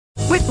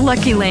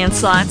Lucky Land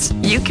Slots,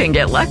 you can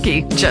get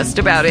lucky just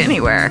about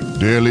anywhere.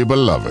 Dearly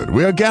beloved,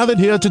 we are gathered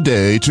here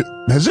today to...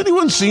 Has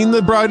anyone seen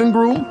the bride and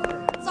groom?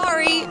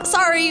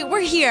 Sorry, we're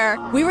here.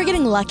 We were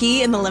getting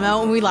lucky in the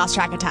limo and we lost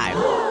track of time.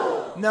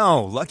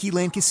 No, Lucky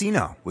Land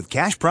Casino, with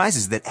cash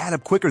prizes that add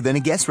up quicker than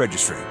a guest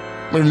registry.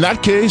 In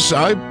that case,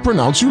 I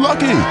pronounce you lucky.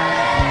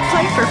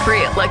 Play for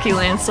free at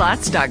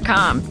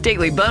LuckyLandSlots.com.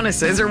 Daily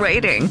bonuses are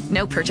waiting.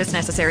 No purchase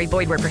necessary.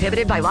 Void where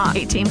prohibited by law.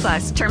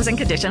 18+. Terms and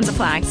conditions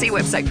apply. See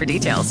website for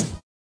details.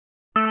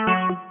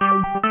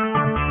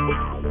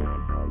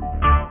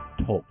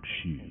 Talk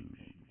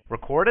shoes.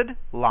 Recorded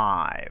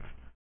live.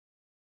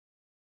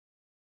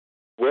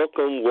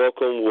 Welcome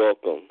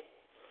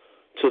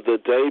to the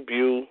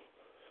debut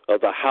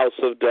of the House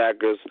of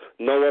Daggerz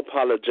No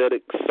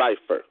Apologetic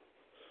Cypher.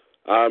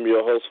 I'm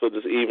your host for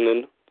this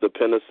evening, the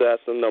Pen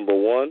Assassin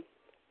 #1,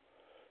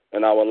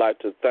 and I would like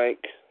to thank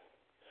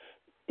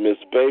Miss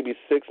Baby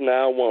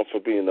 691 for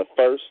being the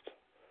first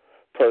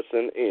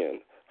person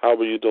in. How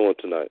are you doing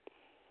tonight?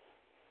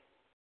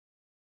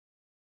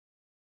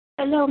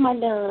 Hello, my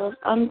love.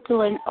 I'm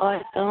doing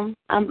awesome.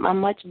 I'm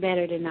much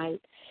better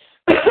tonight.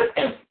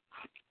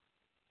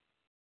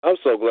 I'm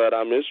so glad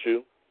I missed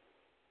you.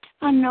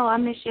 I know I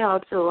miss y'all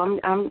too.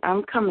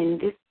 I'm coming.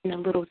 This is a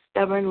little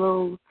stubborn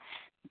little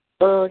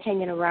bug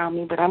hanging around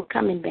me, but I'm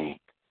coming back.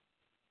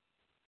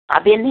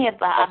 I've been here,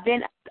 but I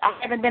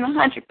haven't been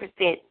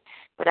 100%,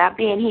 but I've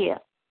been here.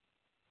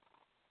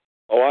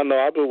 Oh, I know.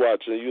 I've been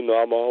watching. You know,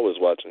 I'm always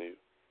watching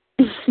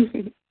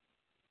you.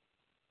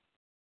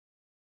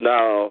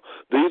 Now,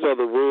 these are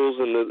the rules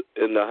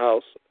in the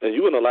house, and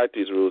you're gonna like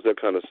these rules. They're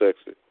kind of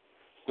sexy.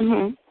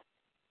 Mhm.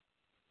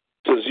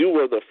 Since you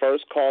were the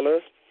first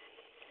caller,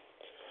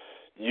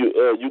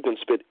 you can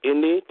spit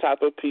any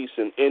type of piece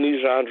in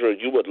any genre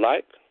you would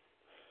like,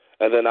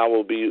 and then I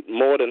will be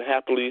more than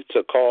happy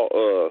to call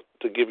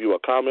to give you a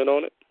comment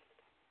on it.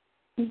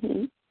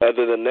 Mhm. And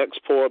then the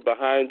next pour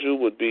behind you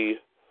would be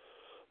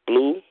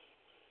Blue,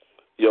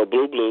 your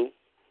Blue.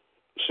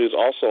 She's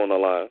also on the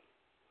line.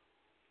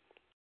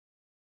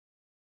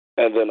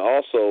 And then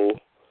also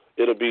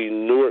it'll be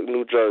Newark,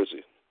 New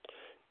Jersey.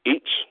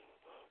 Each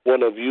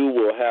one of you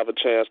will have a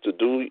chance to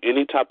do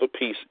any type of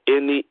piece,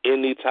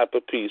 any type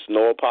of piece,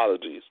 no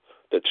apologies,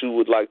 that you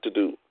would like to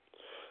do.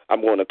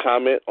 I'm going to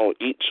comment on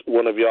each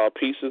one of y'all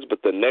pieces,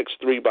 but the next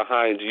three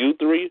behind you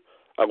three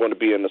are going to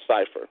be in the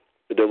cipher.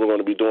 And then we're going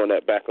to be doing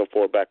that back and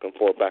forth.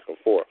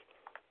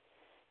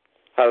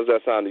 How does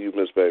that sound to you,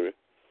 Miss Baby?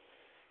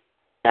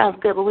 Sounds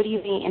good, but what do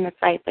you mean in the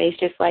cipher? It's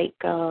just like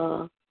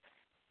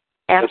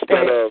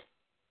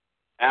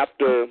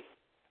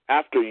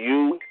after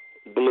you,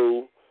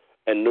 Blue,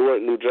 and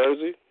Newark, New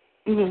Jersey,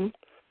 Mhm.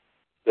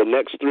 the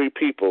next three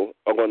people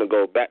are going to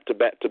go back to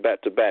back,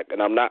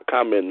 and I'm not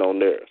commenting on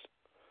theirs.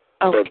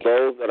 Okay. But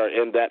those that are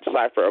in that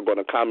cipher are going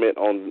to comment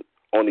on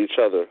each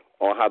other,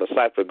 on how the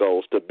cipher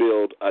goes to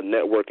build a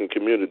networking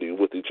community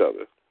with each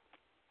other.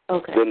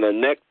 Okay. Then the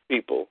next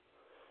people,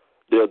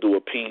 they'll do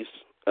a piece,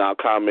 and I'll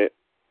comment,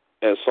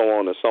 and so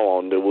on and so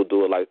on. Then we'll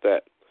do it like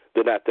that.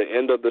 Then at the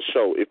end of the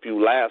show, if you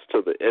last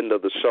to the end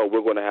of the show,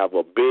 we're going to have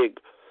a big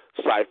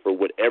cipher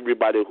with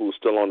everybody who's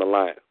still on the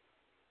line.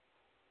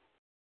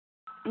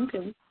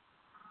 Okay.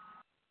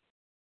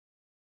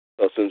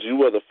 So since you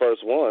were the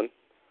first one,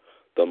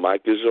 the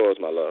mic is yours,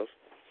 my love.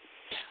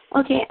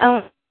 Okay.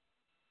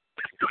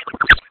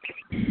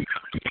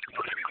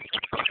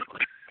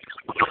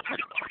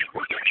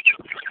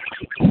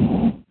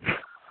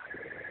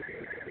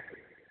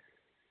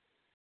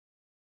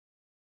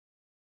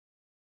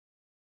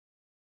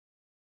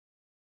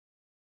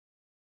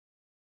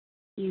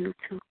 You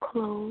to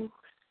close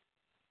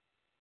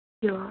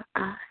your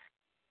eyes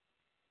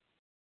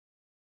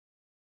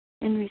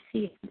and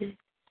receive this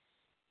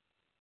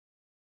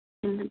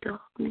in the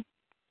darkness.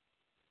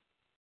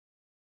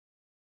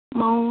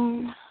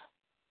 Moan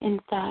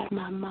inside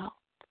my mouth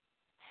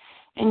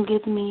and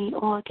give me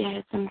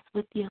orgasms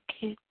with your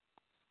kiss.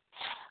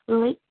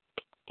 Lick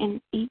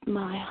and eat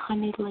my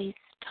honey-laced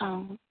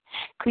tongue,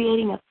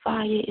 creating a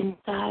fire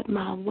inside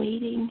my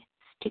waiting,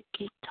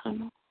 sticky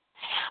tunnel.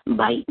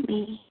 Bite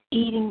me,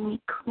 eating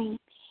me creamy.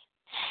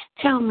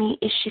 Tell me,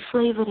 is she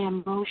flavored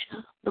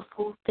ambrosia, the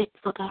full thick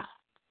forgot?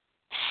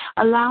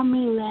 Allow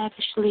me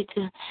lavishly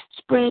to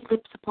spread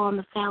lips upon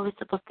the phallus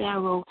of a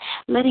pharaoh,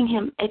 letting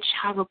him etch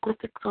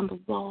hieroglyphics on the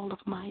wall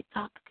of my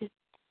esophagus,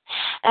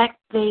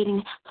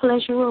 activating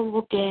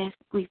pleasurable gas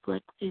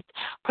reflexes,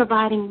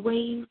 providing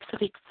waves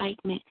of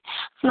excitement,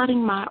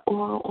 flooding my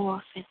oral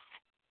orifice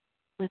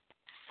with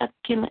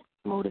succulent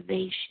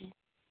motivation,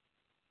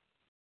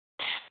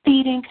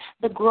 feeding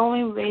the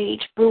growing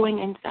rage brewing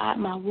inside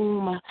my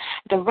womb, a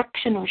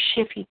directional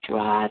shift he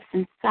drives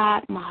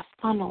inside my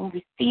funnel,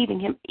 receiving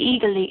him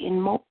eagerly in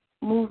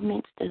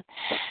movements, the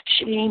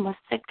shame of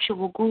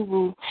sexual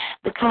guru,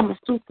 the Kama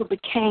Sutra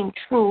became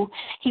true.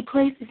 He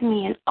places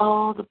me in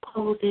all the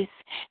poses,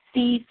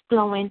 seeds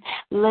flowing,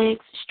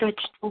 legs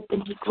stretched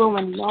open, he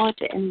growing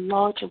larger and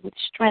larger with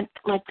strength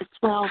like the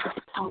swell of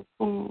a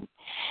typhoon.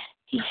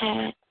 He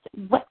has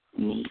wet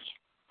me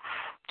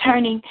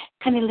turning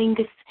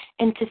cunnilingus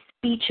into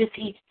speech as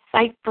he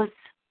ciphers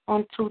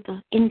onto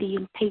the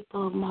Indian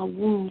paper of my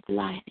wound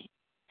lining,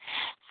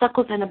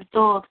 suckles and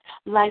absorbs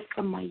life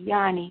from my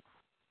yanni,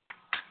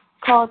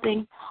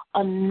 causing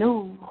a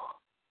new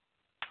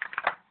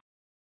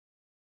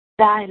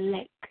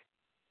dialect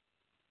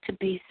to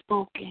be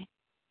spoken.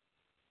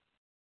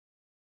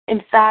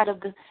 Inside of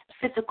the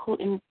physical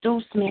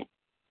inducement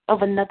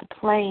of another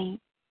plane,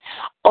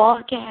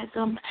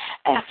 orgasm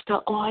after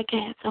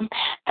orgasm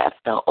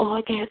after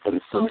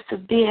orgasm, so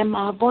severe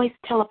my voice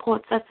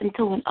teleports us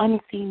into an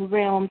unseen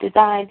realm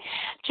designed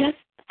just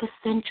for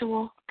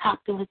sensual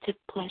copulative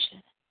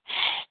pleasure.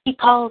 He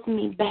calls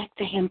me back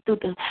to him through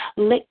the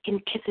lick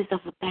and kisses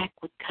of a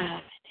backward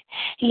curve.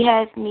 He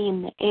has me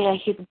in the air,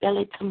 his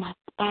belly to my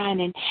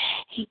spine, and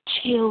he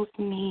chills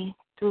me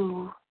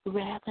through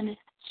ravenous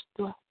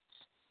thrusts.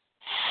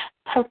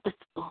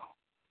 Purposeful,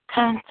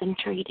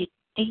 concentrated,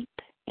 deep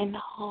in the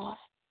heart.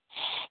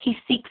 He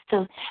seeks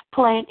to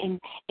plant an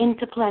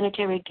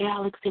interplanetary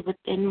galaxy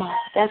within my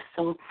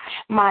vessel.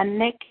 My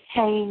neck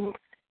hangs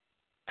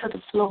to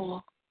the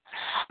floor.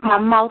 My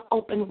mouth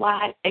open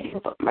wide, begging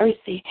for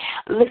mercy.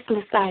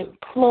 Listless, I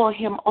implore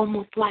him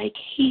almost like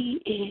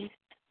he is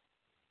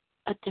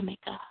a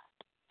demigod.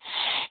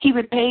 He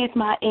repays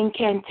my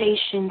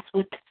incantations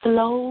with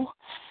slow,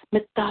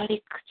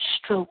 methodic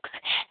strokes,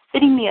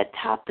 sitting me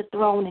atop the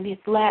throne in his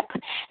lap,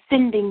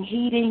 sending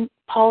heating,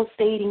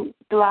 pulsating,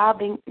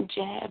 throbbing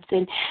jabs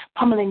and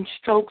pummeling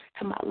strokes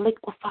to my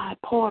liquefied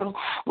portal,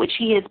 which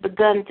he has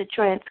begun to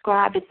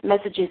transcribe its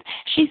messages.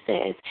 She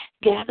says,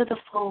 gather the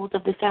folds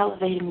of the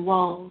salivating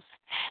walls.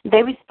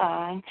 They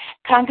respond,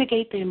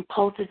 congregate the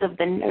impulses of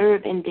the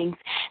nerve endings.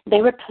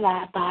 They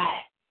reply by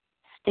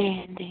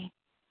standing,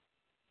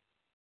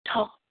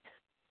 talk,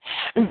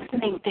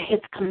 listening to his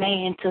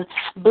command to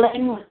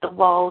blend with the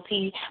walls.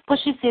 He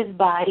pushes his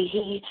body.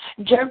 He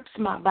jerks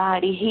my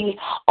body. He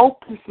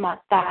opens my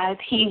thighs.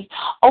 He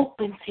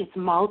opens his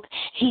mouth.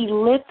 He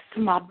lifts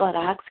my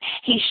buttocks.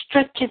 He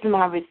stretches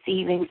my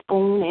receiving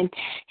spoon. And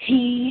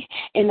he,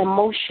 in a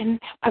motion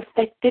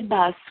perfected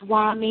by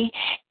Swami,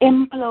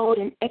 implodes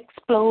and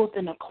explodes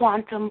in a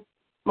quantum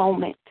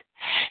moment.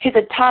 His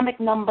atomic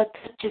number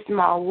touches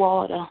my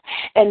water,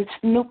 and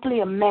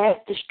nuclear mass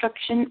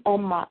destruction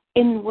on my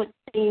inward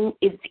being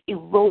is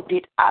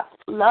eroded. I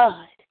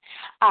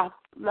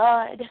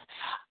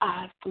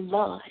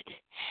flood,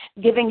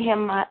 giving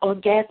him my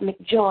orgasmic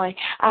joy.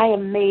 I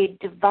am made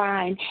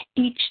divine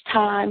each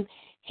time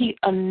he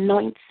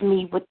anoints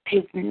me with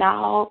his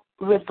Nile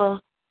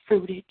River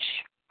fruitage.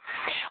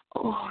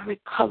 Oh,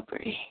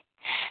 recovery,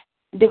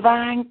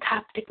 divine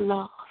Coptic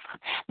love,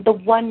 the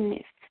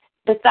oneness,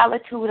 the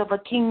solitude of a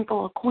king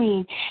or a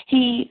queen.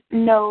 He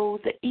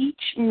knows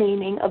each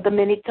meaning of the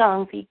many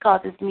tongues he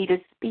causes me to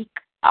speak.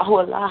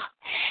 Allah.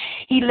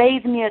 He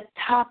lays me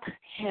atop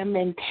him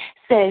and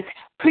says,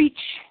 preach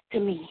to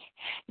me.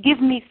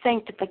 Give me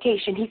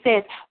sanctification. He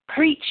says,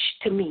 preach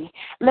to me.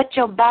 Let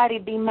your body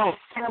be my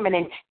sermon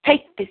and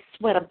take this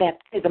sweat of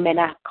baptism, and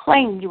I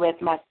claim you as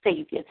my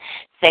Savior.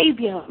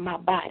 Savior of my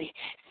body.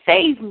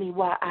 Save me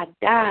while I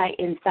die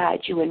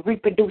inside you and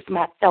reproduce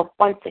myself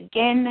once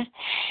again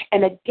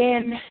and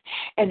again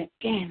and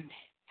again,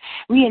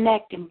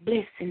 reenacting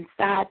bliss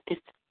inside this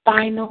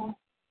final.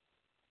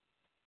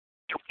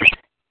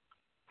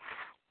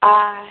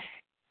 I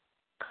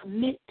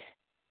commit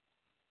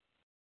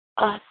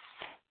us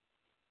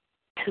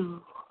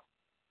to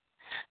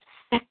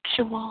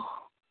sexual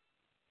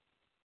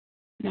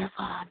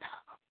nirvana,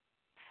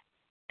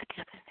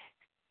 togetherness.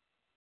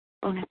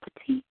 Bon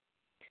appetit.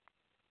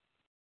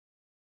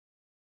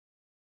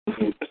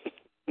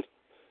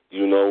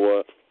 You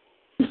know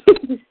what,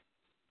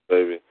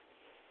 baby?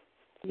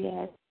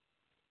 Yes.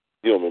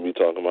 You don't make me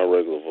talk in my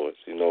regular voice.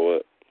 You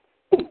know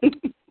what?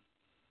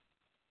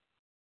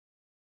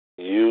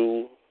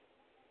 You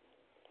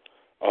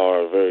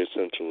are a very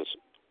sensuous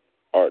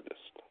artist.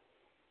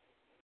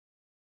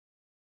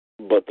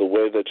 But the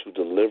way that you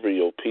deliver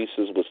your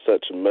pieces with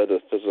such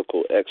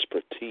metaphysical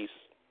expertise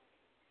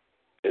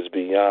is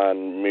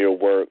beyond mere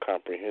word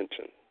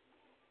comprehension.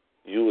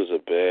 You is a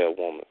bad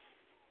woman.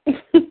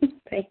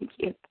 Thank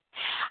you.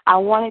 I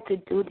wanted to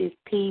do this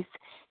piece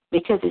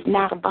because it's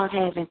not about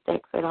having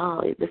sex at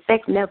all. The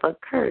sex never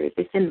occurs.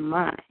 It's in the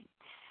mind.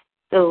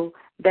 So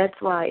that's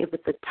why it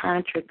was a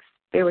tantric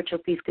spiritual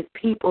piece, because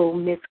people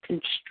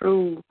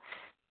misconstrue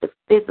the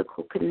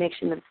physical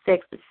connection of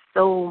sex is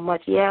so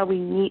much. Yeah, we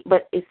need,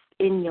 but it's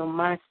in your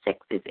mind. Sex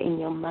is in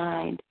your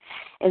mind.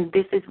 And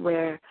this is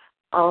where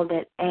all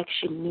that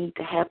action needs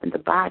to happen. The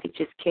body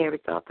just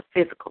carries out the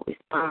physical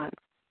response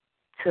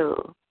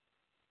to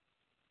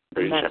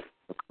the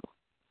metaphysical.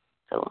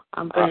 So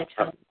I'm glad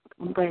you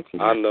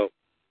know. I know.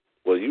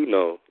 Well, you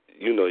know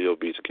your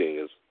Beach King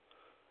is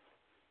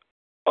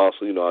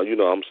also, you know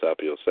I'm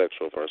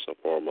sapiosexual first and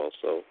foremost,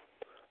 so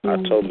I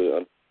totally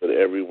understood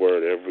every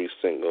word, every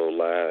single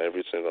line,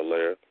 every single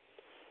layer.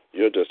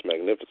 You're just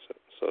magnificent.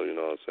 So, you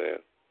know what I'm saying?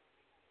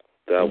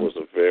 That was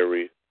a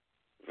very,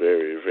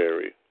 very,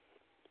 very,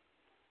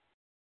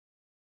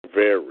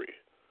 very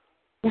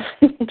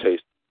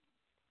tasty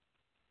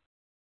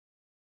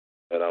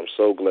And I'm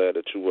so glad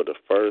that you were the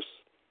first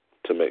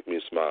to make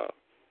me smile.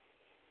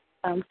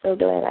 I'm so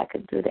glad I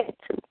could do that,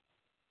 too.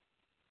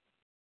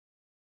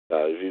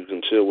 If you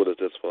can chill with us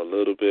just for a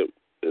little bit,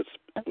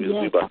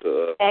 we about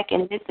to... back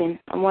and listen.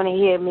 I want to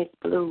hear Miss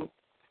Blue.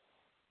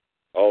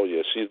 Oh,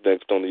 yeah, she's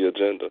next on the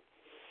agenda.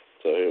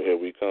 So here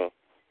we come.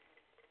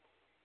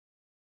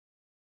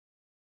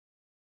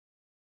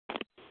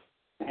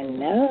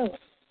 Hello.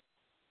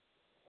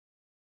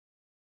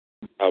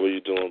 How are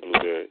you doing,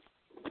 Blueberry?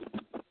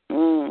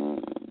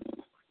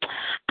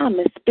 I'm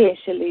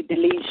especially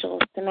delicious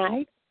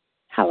tonight.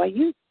 How are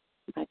you,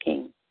 my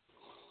king?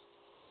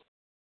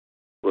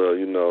 Well,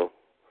 you know,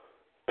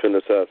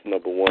 Princess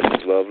number 1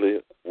 is lovely.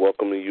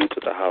 Welcoming you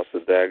to the House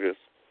of Daggerz.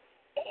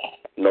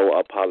 No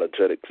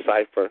apologetic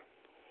cipher.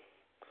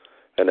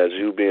 And as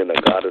you being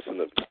a goddess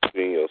and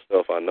being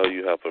yourself, I know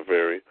you have a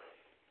very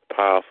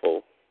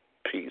powerful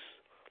piece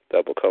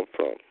that will come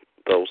from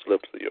those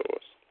lips of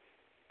yours.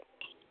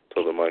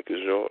 So the mic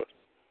is yours.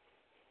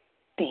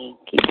 Thank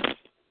you.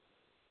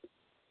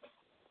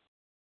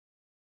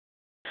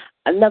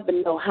 I never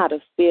know how to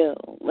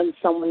feel when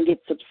someone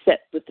gets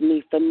upset with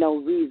me for no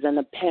reason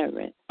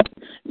apparent.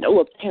 No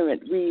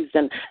apparent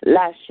reason,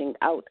 lashing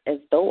out as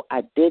though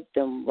I did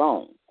them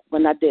wrong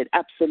when I did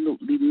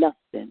absolutely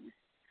nothing.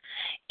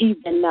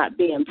 Even not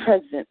being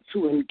present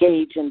to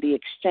engage in the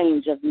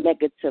exchange of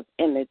negative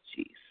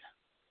energies,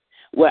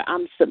 where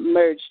I'm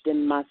submerged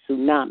in my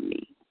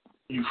tsunami.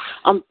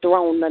 I'm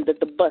thrown under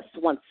the bus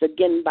once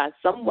again by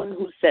someone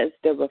who says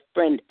they're a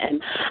friend,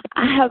 and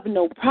I have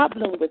no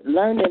problem with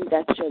learning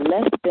that you're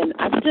less than.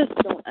 I just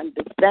don't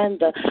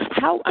understand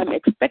how I'm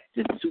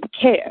expected to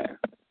care.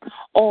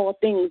 All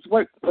things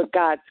work for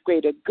God's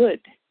greater good.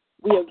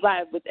 We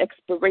arrive with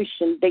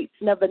expiration dates,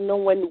 never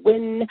knowing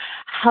when,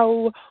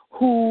 how,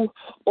 who,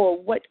 or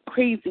what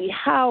crazy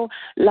how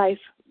life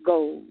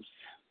goes.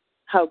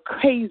 How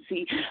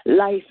crazy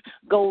life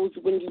goes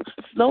when you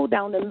slow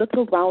down and look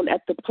around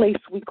at the place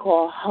we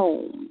call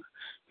home.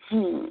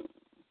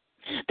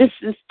 This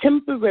is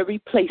temporary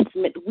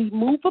placement. We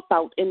move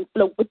about and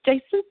flow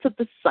adjacent to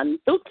the sun,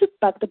 filtered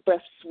by the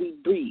breaths we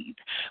breathe.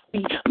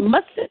 We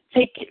mustn't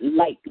take it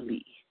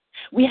lightly.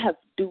 We have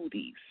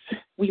duties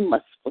we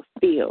must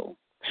fulfill.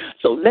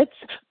 So let's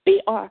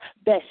be our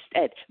best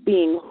at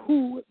being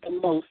who the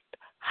Most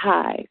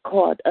High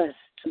called us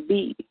to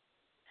be.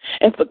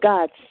 And for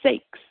God's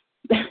sakes,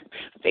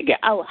 figure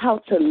out how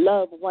to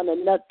love one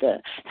another,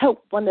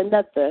 help one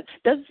another.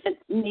 Doesn't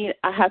mean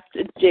I have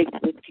to jig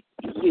with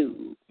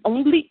you.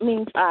 Only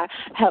means I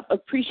have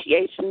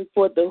appreciation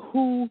for the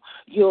who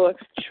you're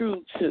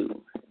true to.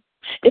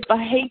 If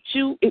I hate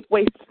you, it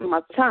wastes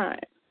my time,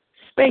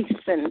 space,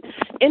 and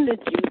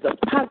energies of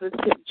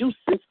positive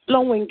juices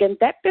flowing, and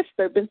that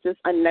disturbance is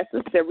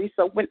unnecessary.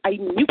 So when I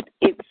mute,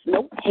 it's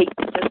no hate,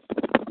 just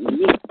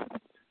mute.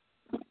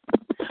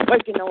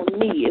 Working on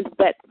me, is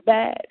that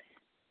bad?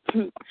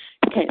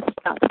 Can't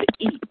stop to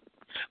eat.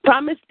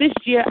 Promise this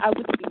year I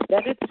would be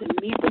better to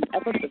me than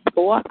ever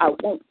before. I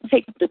won't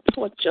take the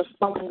torture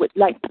some would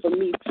like for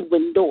me to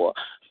endure.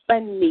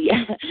 Fund me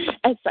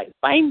as I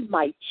find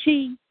my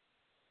chi.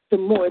 The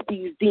more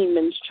these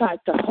demons try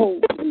to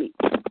hold me.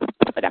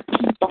 But I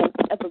keep on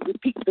ever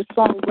repeat the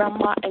song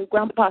Grandma and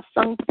Grandpa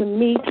sung to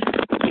me.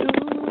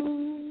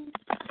 You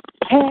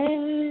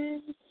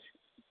can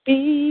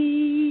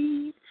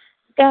be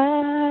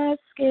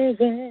God's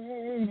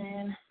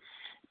given.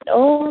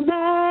 No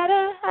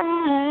matter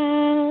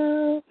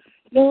how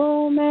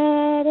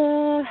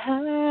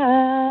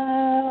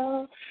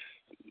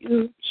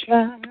you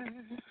try.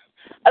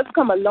 I've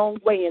come a long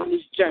way in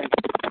this journey.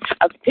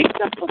 I've picked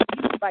up a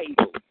few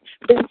Bibles,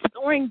 been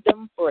storing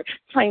them for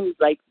times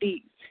like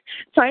these,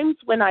 times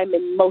when I'm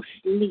in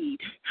most need.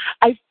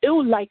 I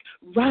feel like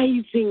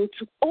rising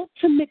to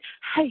ultimate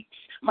heights,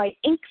 my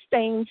ink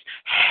stains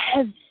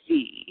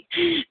heavy,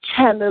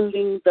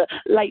 channeling the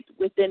light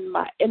within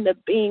my inner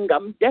being.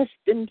 I'm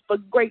destined for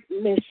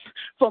greatness,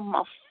 for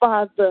my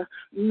Father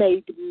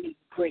made me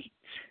great.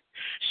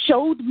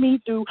 Showed me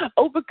through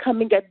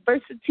overcoming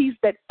adversities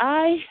that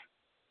I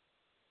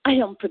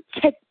am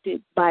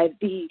protected by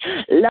thee.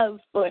 Love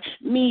for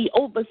me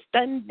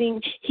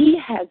overstanding. He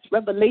has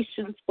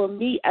revelations for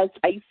me as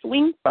I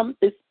swing from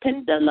this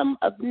pendulum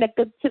of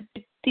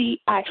negativity.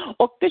 I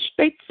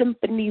orchestrate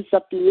symphonies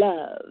of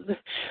love,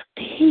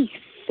 peace,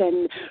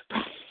 and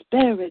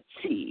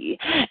prosperity.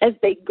 As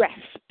they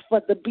grasp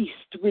for the beast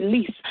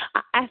release,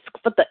 I ask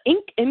for the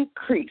ink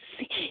increase.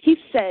 He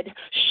said,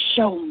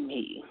 show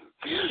me.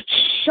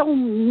 Show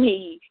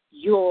me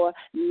you're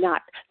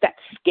not that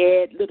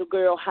scared little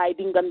girl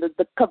hiding under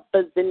the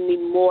covers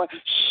anymore.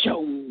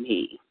 Show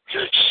me.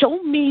 Show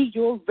me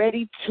you're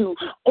ready to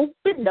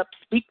open up,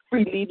 speak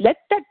freely. Let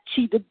that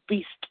cheetah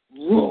beast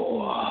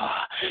roar.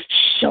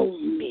 Show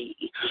me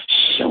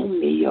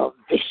your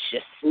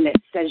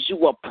viciousness as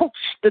you approach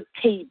the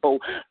table.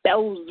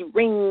 Bells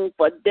ring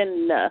for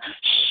dinner.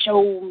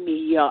 Show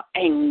me you're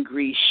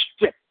angry,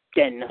 stripped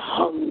and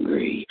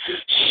hungry.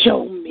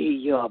 Show me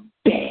you're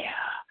bare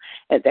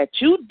that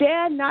you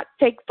dare not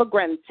take for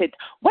granted.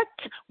 What,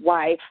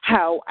 why,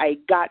 how I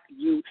got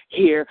you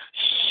here.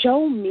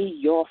 Show me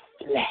your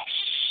flesh.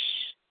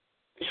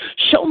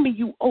 Show me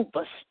you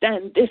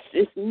overstand. This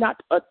is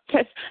not a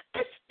test.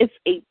 This is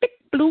a big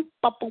blue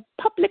bubble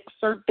public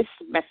service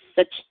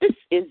message. This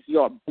is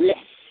your blessing.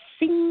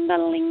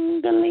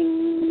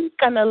 Sing-a-ling-a-ling,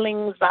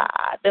 kind-a-ling-za,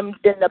 them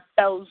dinner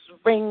bells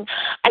ring.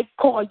 I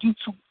call you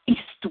to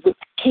east with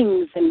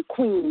kings and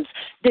queens.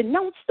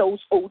 Denounce those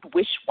old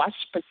wish-wash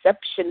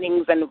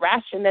perceptionings and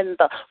rationing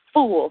the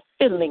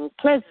fulfilling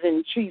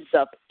pleasantries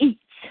of eat.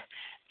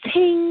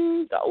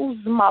 Ting goes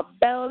my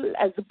bell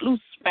as blue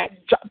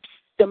swag drops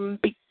them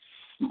beats.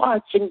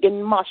 Marching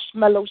in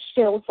marshmallow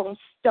shells on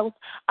stealth,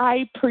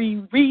 I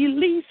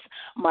pre-release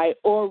my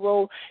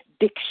oral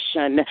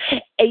diction.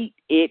 Ate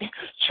it,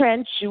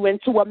 trance you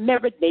into a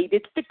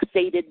marinated,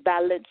 fixated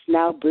balance.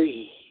 Now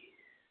breathe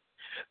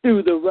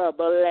through the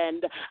rubble,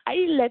 and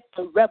I let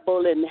the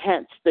rebel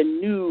enhance the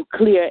new,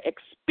 clear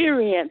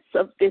experience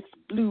of this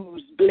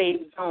blues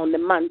blaze on the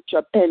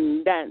mantra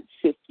pen dance.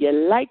 If you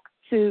like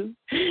to,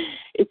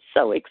 it's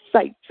so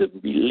excite to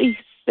release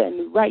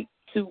and write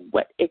to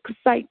what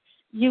excites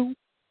you.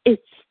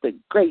 It's the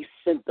grace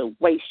and the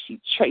way she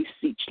traced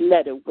each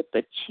letter with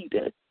a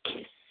cheetah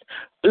kiss.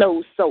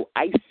 Flow so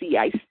icy,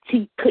 iced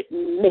tea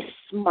couldn't miss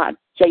my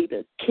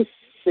Jada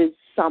kisses.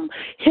 Some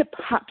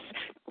hip-hop's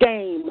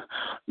Dame,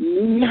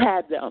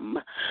 Madam,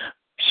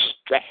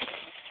 Stress.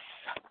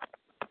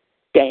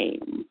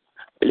 Dame,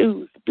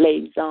 blues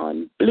blaze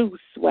on, blue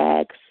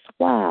swag,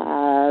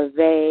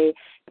 suave.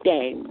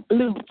 Dame,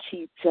 blue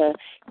cheetah,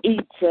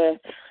 eater.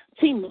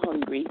 Team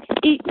Hungry,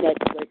 Eat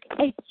Network,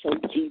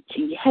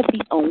 HOGG,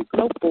 Heavy on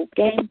Global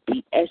Game,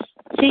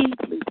 BSG,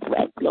 Blue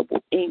Swag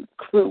Global Inc.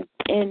 Crew,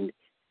 and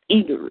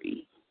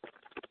Eatery.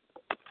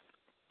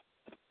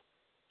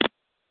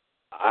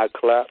 I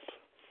clap,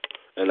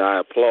 and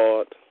I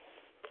applaud,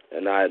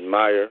 and I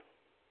admire,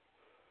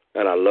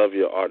 and I love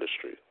your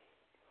artistry.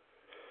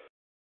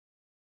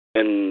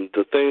 And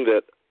the thing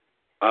that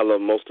I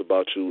love most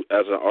about you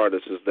as an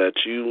artist is that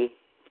you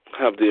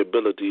have the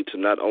ability to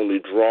not only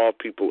draw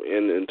people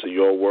into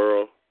your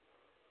world,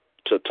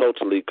 to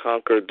totally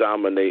conquer,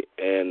 dominate,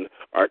 and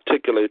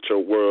articulate your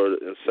word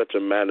in such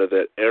a manner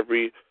that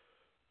every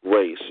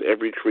race,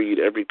 every creed,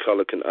 every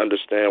color can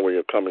understand where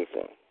you're coming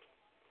from.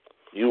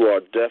 You are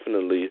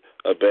definitely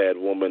a bad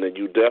woman, and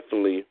you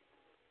definitely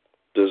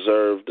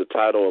deserve the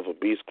title of a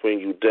Beast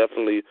Queen. You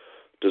definitely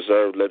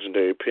deserve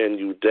Legendary Pen.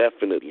 You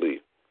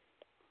definitely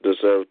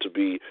deserve to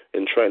be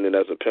in training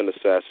as a pen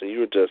assassin.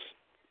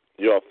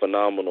 You're a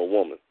phenomenal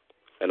woman,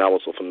 and that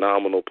was a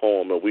phenomenal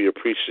poem, and we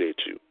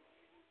appreciate you.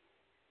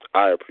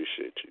 I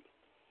appreciate you.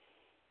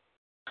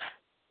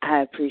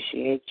 I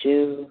appreciate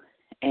you,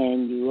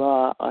 and you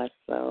all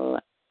also.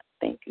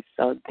 Thank you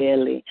so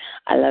dearly.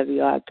 I love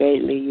you all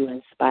greatly. You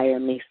inspire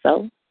me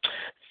so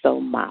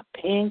my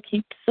pen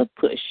keeps a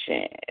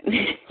pushing.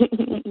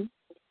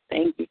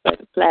 Thank you for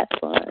the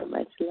platform.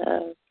 Much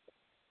love.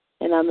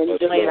 And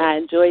I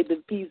enjoyed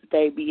the piece,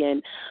 baby,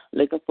 and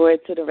looking forward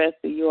to the rest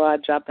of you all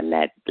dropping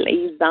that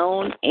Blaze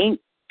on ink.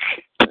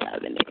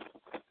 Loving it.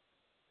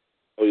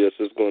 Oh, yes,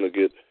 it's going to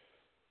get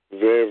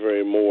very,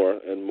 very more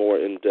and more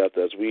in-depth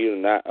as we are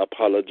not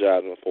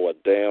apologizing for a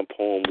damn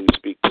poem we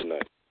speak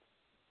tonight.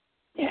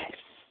 Yes.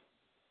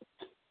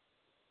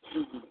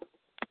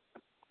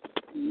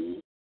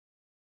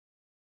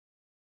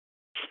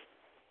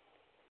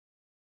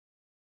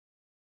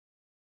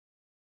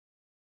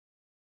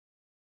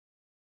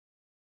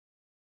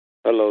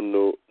 Hello,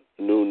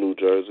 New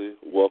Jersey.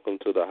 Welcome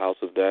to the House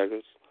of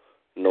Daggerz.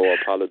 No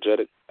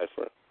apologetic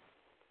cipher.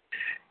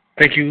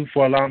 Thank you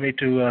for allowing me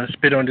to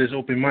spit on this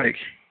open mic.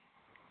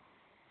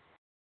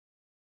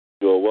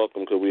 You're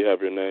welcome. Could we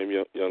have your name,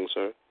 young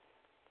sir?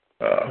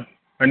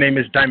 My name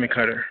is Diamond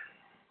Cutter.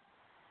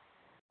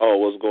 Oh,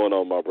 what's going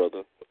on, my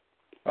brother?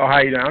 Oh, how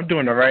you doing? I'm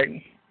doing all right.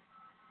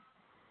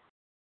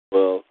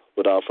 Well,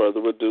 without further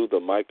ado, the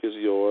mic is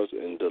yours,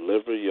 and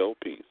deliver your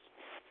piece.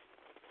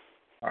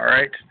 All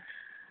right.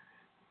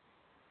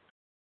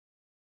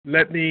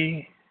 Let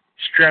me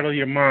straddle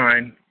your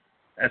mind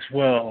as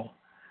well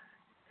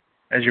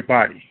as your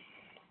body.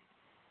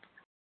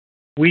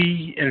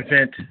 We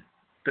invent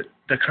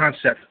the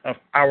concept of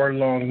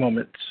hour-long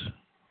moments.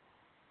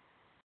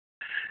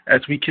 As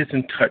we kiss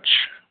and touch,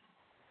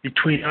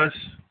 between us,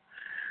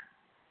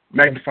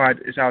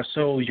 magnified is our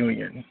soul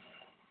union.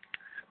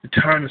 The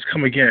time has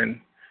come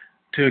again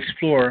to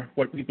explore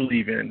what we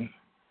believe in,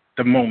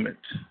 the moment,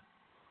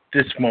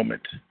 this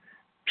moment.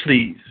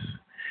 Please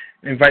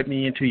invite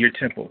me into your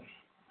temple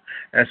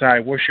as I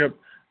worship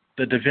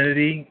the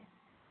divinity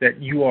that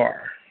you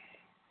are.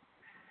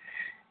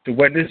 The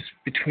wetness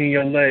between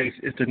your legs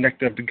is the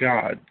nectar of the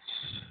gods.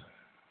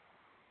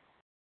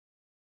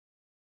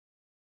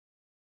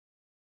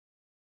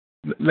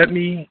 Let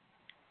me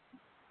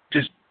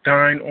just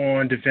dine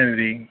on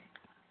divinity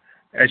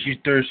as you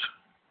thirst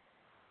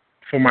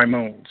for my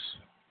moans.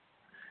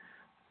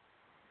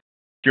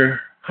 Your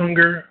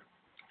hunger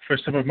for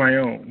some of my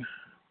own.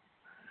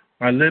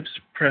 My lips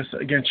press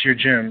against your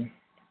gem.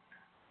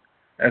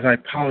 as I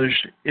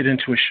polished it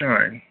into a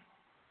shine.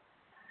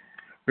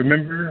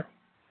 Remember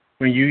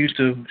when you used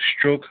to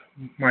stroke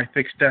my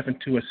thick step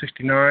into a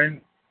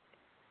 69?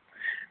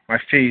 My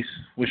face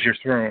was your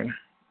throne.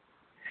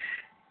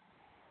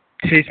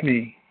 Taste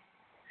me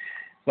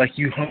like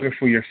you hunger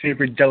for your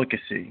favorite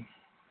delicacy.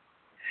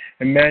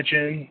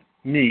 Imagine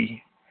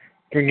me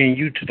bringing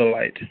you to the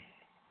light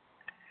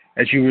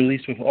as you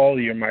release with all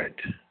your might.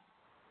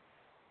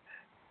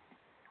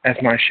 As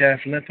my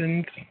shaft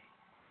lengthened,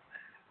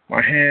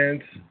 my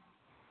hands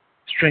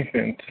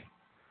strengthened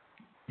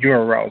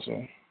your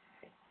arousal.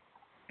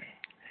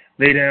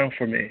 Lay down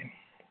for me.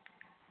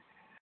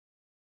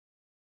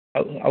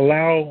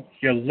 Allow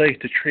your legs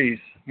to trace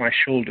my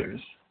shoulders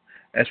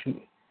as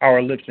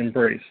our lips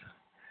embrace.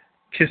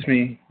 Kiss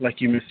me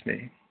like you miss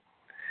me.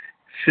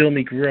 Feel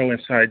me grow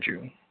inside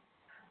you.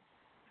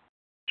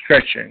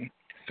 Stretching,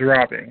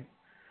 throbbing,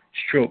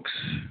 strokes,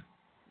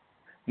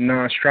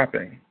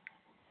 non-stopping.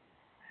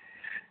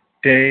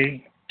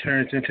 Day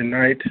turns into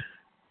night.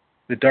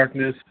 The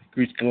darkness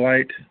greets the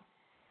light.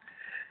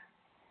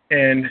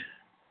 And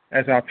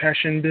as our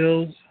passion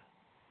builds,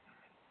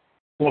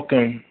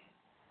 welcome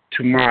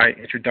to my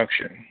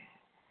introduction.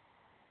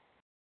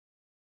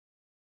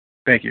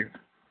 Thank you.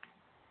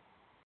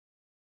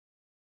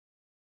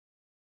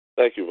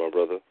 Thank you, my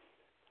brother.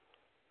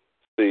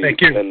 See,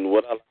 thank you. And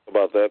what I like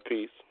about that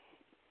piece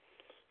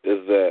is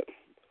that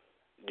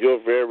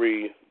you're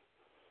very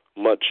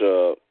much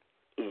a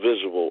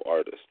visual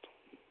artist,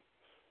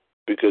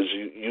 because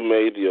you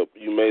made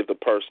the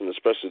person,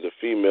 especially the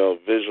female,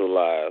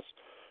 visualize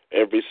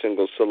every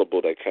single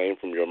syllable that came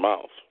from your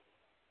mouth,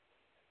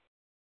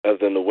 as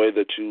in the way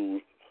that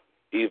you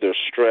either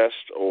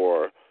stressed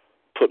or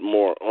put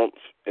more oomph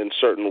in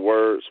certain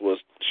words was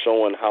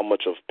showing how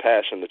much of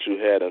passion that you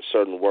had in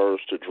certain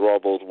words to draw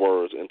those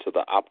words into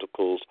the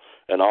opticals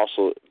and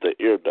also the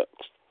ear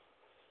ducts.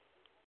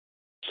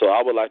 So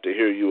I would like to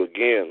hear you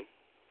again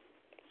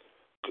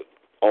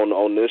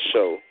on this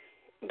show.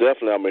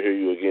 Definitely I'm going to hear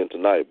you again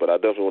tonight, but I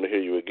definitely want to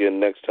hear you again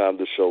next time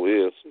this show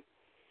is,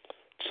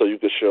 so you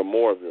can share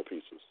more of your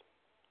pieces.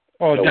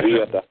 Oh, and definitely.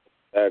 We at the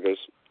Daggerz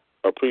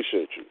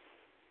appreciate you.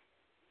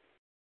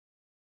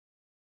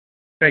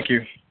 Thank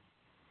you.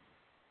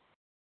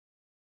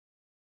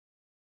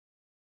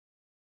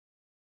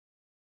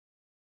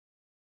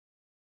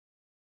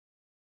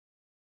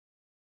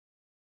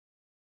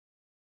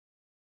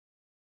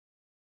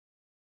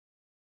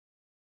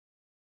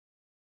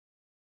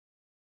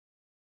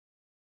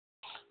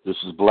 This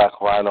is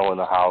Black Rhino in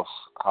the house.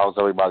 How's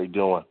everybody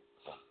doing?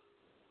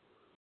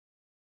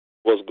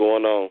 What's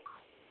going on,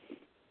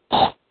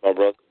 my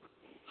brother?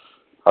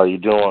 How you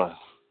doing?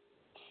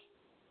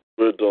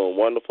 We're doing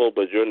wonderful,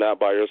 but you're not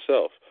by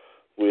yourself.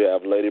 We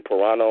have Lady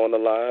Piranha on the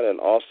line, and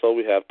also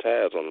we have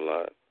Taz on the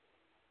line.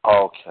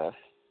 Okay.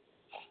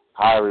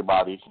 Hi,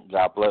 everybody.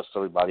 God bless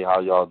everybody. How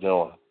y'all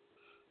doing?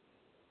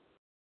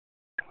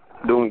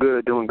 Doing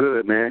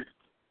good, man.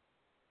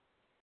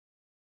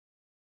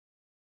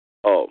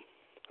 Oh,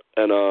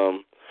 and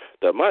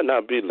that might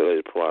not be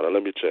Lady Piranha.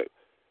 Let me check.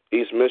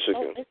 East Michigan.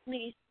 Oh, it's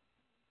me.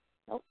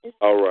 Oh, it's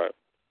All right.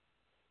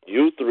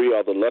 You three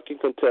are the lucky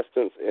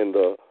contestants in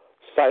the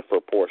cipher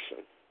portion.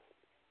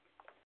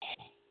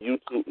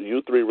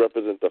 You three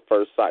represent the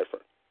first cipher.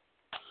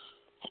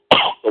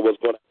 So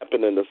what's going to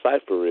happen in the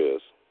cipher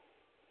is,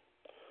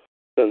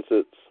 since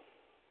it's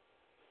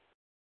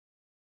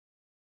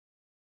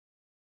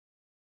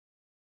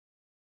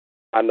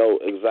I know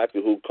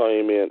exactly who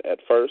came in at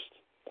first.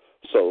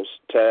 So,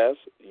 Taz,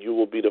 you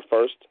will be the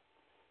first.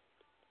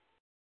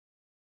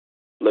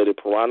 Lady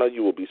Piranha,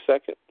 you will be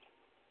second.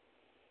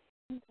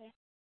 okay.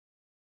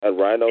 And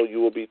Rhino,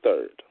 you will be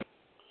third.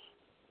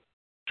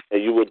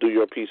 And you will do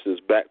your pieces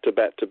back to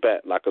back to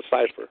back like a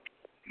cipher.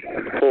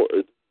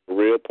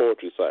 Real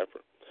poetry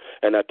cipher.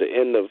 And at the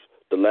end of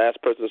the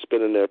last person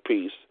spinning their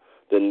piece,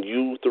 then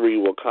you three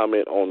will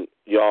comment on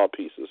y'all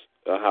pieces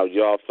and how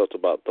y'all felt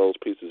about those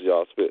pieces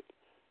y'all spit.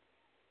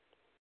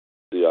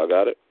 So y'all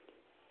got it?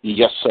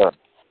 Yes, sir.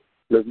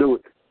 Let's do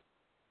it.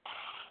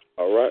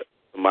 All right.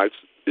 Mike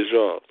is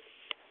yours.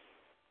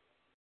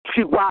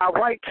 See, why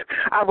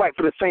I write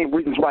for the same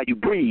reasons why you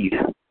breathe.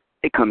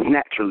 It comes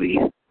naturally.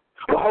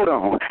 Well, hold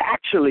on.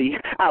 Actually,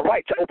 I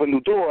write to open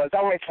new doors.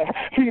 I write to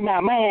free my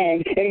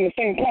mind, and in the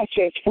same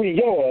process, free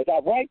yours. I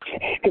write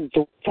because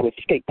it's to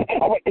escape.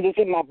 I write because it's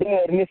in my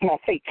blood and it's my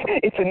fate.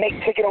 It's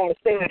innate to get on the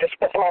stage,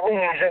 express my rules,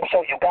 and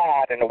show you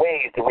God and the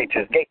ways to reach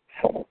his gates.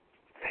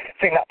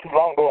 See, not too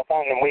long ago, I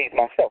found them ways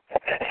myself.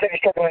 Steady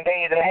struggling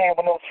days in the hand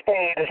with no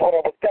spade is what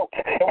I was dealt.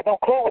 There was no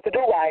clue what to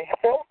do. I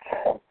felt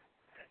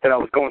that I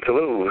was going to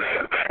lose.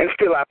 And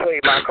still I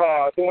played my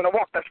cards. And when I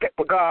walked, I stepped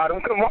with God. And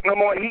when I couldn't walk no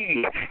more,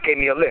 he gave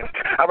me a lift.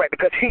 I write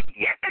because he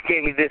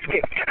gave me this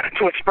gift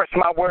to express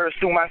my words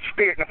through my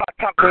spirit. And if I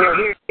talk to your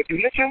ear, if you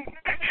listen,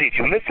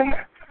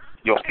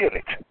 you'll feel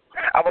it.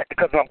 I write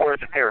because my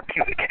words are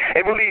therapeutic.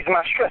 It relieves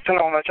my stress and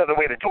no much other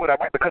way to do it. I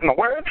write because my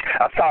words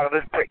are solid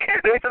as brick.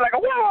 They feel like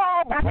a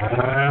wall.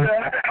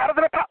 Hotter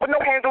than a pot with no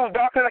handles,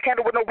 darker than a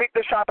candle with no wick.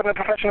 They're sharper than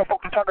professional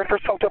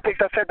photographers. Photo pics,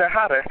 I said they're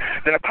hotter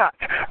than a pot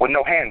with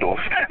no handles,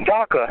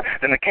 darker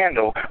than a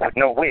candle with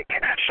no wick,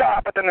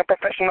 sharper than a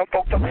professional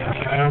photo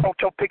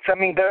pics. I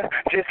mean, they're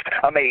just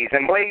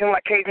amazing. Blazing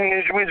like Cajun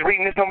is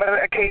reading this no matter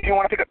the occasion. You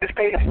want to pick up this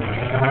page?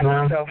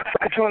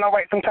 I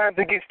write sometimes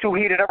it gets too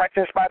heated. I write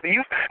to inspire the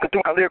youth, to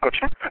through my lyrical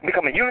truth,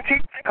 become a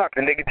unity,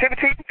 conquer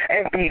negativity,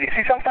 and feed it.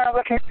 See, sometimes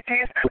our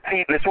community is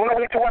heedless. We're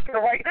only to walk in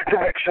the right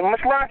direction.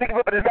 Must learn to give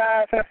up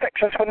desires and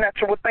affections for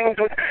natural things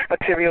with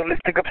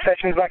materialistic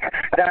obsessions like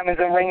diamonds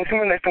and rings.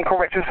 Make some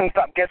corrections and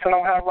stop guessing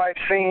on how life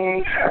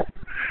seems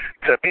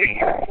to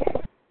be.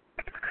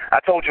 I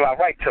told you I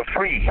write to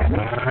free,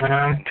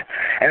 and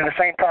in the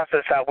same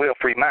process I will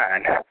free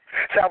mine.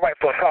 So I write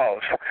for a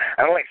cause.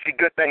 I like to see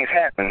good things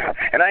happen,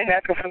 and I ain't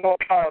asking for no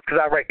applause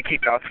because I write to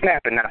keep y'all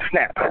snapping. Now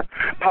snap,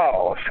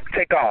 pause,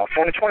 take off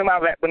on the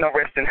 20-mile lap with no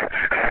resting.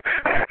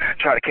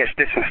 Try to catch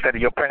this instead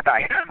of your breath.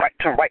 I write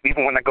to right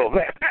even when I go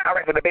left. I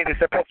write for the baby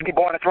that's supposed to be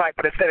born as right,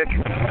 but instead of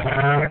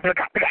I write for the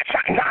cop that got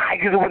shot in the eye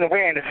because it wasn't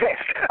wearing his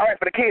vest. I write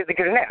for the kids that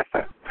get an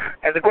F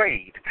as a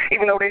grade,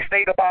 even though they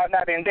stayed up all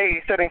night and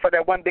days studying for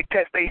that one big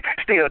test they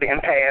still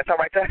didn't pass. I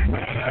write to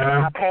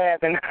my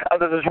paths and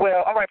others as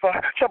well. I write for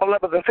trouble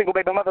lovers and single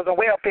baby mothers on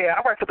welfare.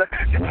 I write for the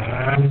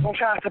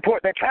child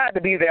support that tried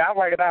to be there. I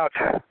write about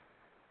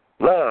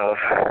love,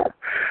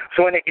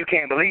 so in it you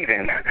can't believe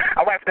in.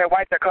 I write for that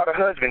wife that caught her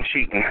husband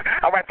cheating.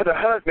 I write for the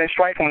husband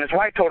striking when his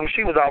wife told him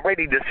she was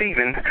already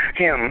deceiving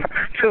him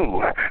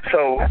too.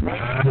 So,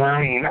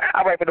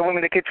 I write for the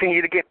women that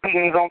continue to get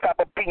beatings on top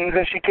of beatings,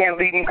 and she can't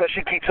leave him because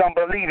she keeps on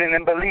believing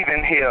and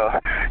believing he'll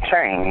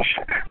change,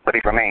 but he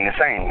remained the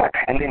same.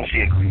 And then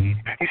she agreed.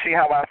 You see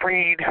how I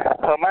freed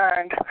her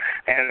mind,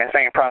 and in the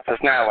same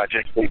process now I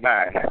just free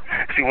mine.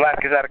 See, when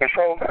life gets out of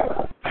control,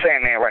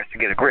 Sandman writes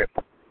to get a grip.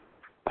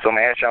 So I'm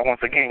going to ask y'all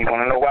once again, you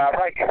want to know why I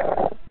write?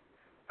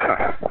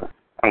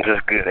 I'm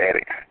just good at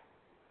it.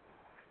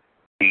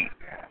 Eat.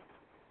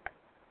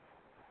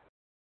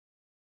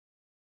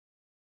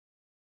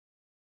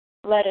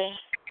 Letter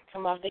to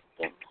my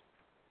victim.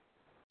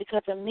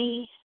 Because of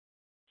me,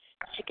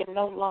 she can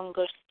no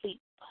longer sleep.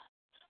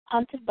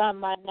 Haunted by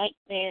my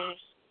nightmares,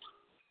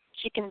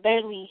 she can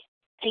barely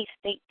taste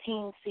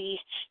 18. See,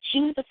 she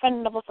was a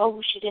friend of a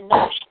foe she didn't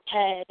know she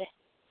had.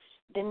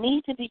 The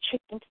need to be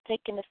tricked into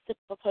taking a sip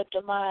of her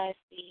demise.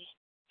 See,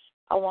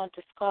 I want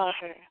to scar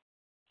her,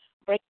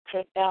 break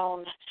her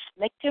down,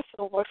 make her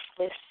feel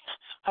worthless.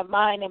 Her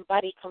mind and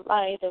body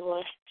collide. There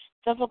were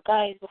several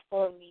guys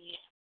before me,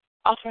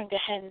 offering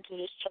a hand to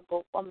this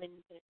troubled woman,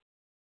 but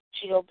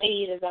she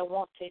obeyed as I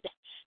wanted,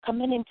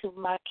 coming into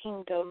my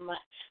kingdom.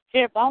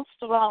 Fear bounced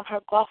around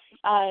her glossy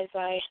eyes.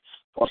 I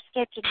forced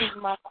her to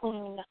be my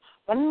queen,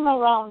 running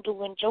around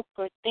doing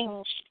Joker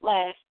things. She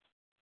laughed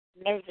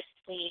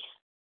nervously,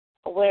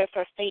 aware of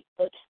her fate,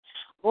 but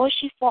boy,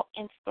 she fought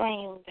and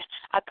screamed.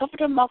 I covered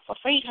her mouth,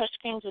 afraid her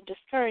screams would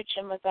discourage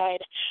him. As I'd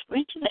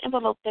reached the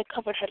envelope that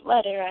covered her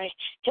letter, I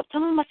kept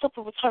telling myself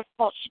it was her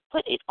fault. She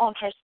put it on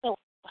herself.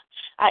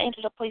 I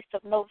entered a place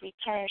of no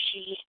return.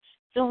 She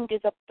soon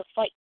gives up the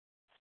fight.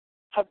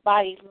 Her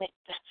body limp.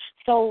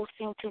 Soul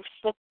seemed to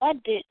slip. I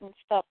didn't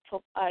stop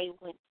till I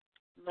went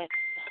limp.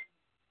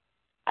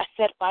 I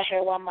sat by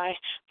her while my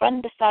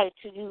friend decided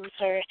to use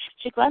her.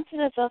 She glanced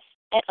at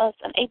us,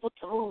 unable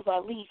to move. I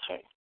leave her.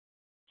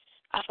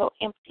 I felt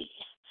empty.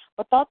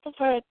 But thoughts of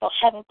her,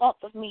 having thoughts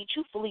of me,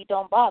 truthfully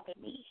don't bother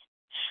me.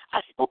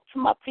 I spoke to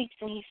my priest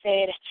and he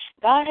said,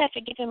 God had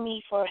forgiven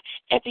me for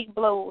every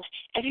blow,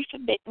 every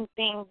forbidden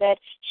thing that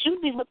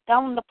should be looked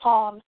down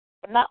upon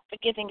for not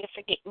forgiving and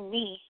forgetting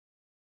me.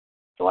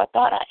 So I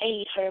thought I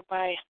aid her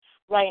by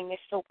writing this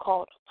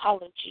so-called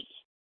apology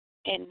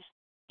in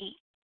E.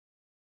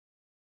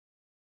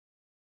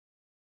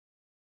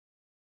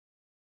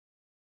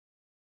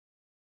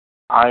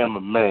 I am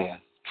a man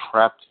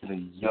trapped in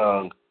a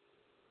young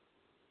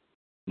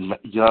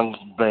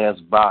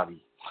man's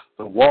body.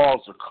 The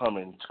walls are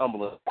coming,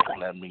 tumbling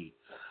at me.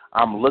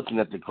 I'm looking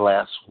at the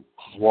glass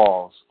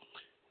walls,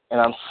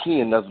 and I'm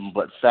seeing nothing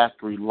but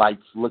factory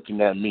lights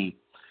looking at me,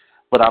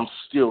 but I'm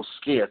still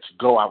scared to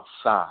go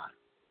outside.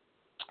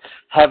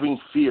 Having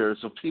fears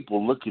of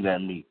people looking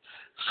at me,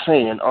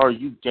 saying, are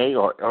you gay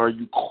or are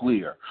you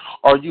queer?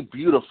 Are you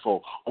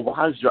beautiful? Or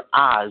why is your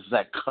eyes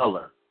that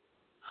color?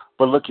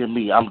 But look at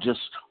me, I'm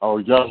just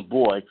a young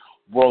boy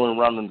rolling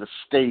around in the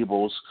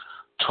stables,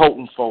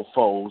 toting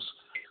fofos,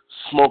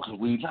 smoking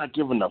weed, not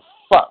giving a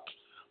fuck.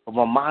 But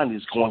my mind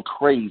is going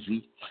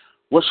crazy.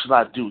 What should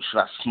I do? Should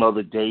I smell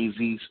the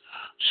daisies?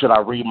 Should I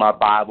read my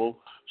Bible?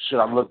 Should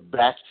I look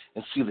back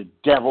and see the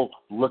devil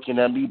looking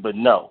at me? But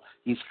no,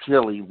 he's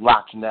clearly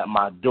knocking at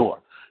my door,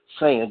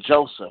 saying,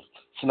 Joseph,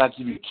 can I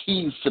give you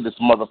keys to this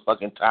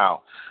motherfucking town?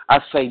 I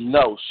say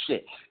no,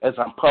 shit, as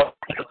I'm puffing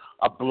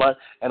a blunt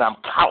and I'm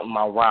counting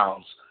my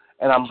rounds.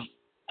 And I'm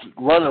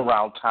running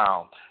around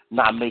town,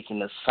 not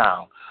making a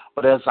sound.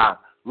 But as I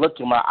look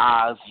in my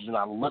eyes and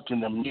I look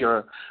in the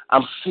mirror,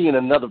 I'm seeing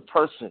another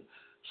person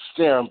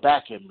staring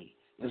back at me.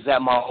 Is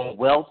that my own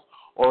wealth,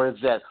 or is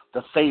that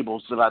the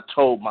fables that I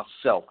told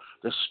myself,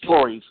 the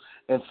stories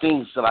and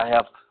things that I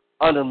have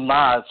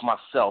undermined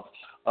myself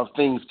of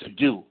things to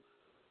do?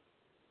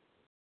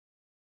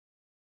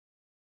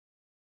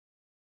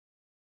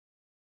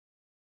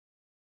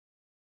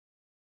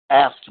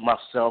 Ask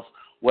myself,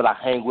 would I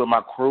hang with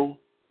my crew,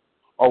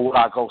 or would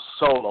I go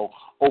solo,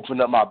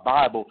 open up my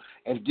Bible,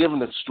 and give them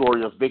the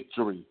story of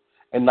victory,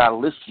 and not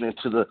listening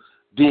to the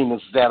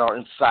demons that are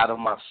inside of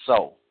my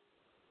soul?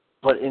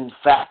 But in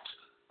fact,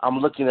 I'm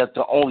looking at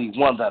the only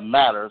one that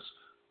matters,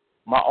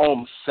 my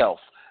own self,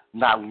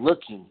 not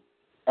looking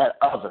at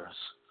others,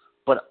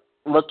 but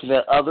looking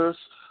at others,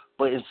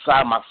 but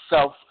inside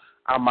myself,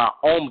 I'm my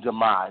own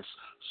demise.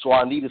 So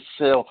I need to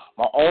tell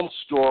my own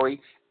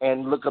story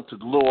and look up to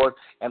the Lord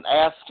and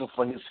ask Him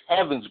for His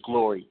heaven's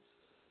glory.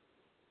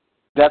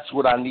 That's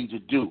what I need to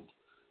do,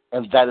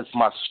 and that is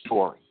my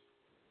story.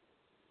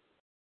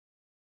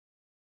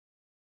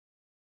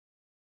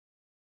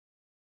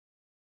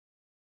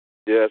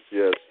 Yes.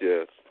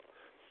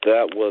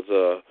 That was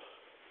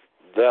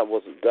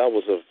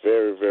a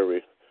very,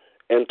 very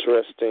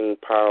interesting,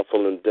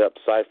 powerful, in-depth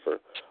cipher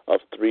of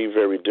three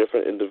very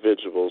different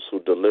individuals who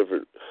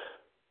delivered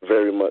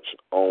very much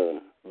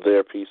on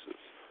their pieces.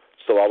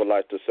 So I would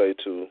like to say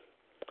to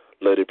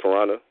Lady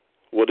Piranha,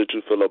 what did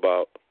you feel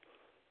about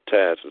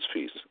Taz's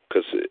piece?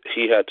 Because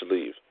he had to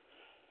leave.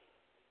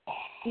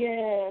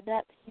 Yeah,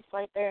 that piece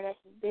right there that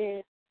he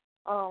did,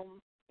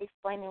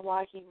 explaining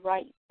why he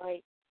writes,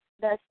 like,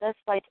 that's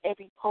like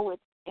every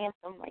poet's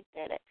anthem right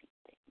there, that piece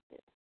that he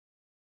did.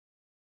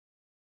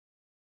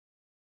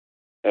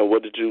 And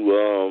what did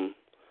you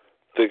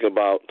think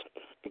about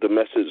the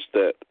message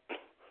that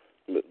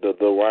the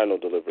Rhino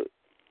delivered?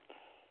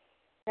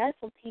 That's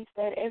a piece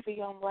that every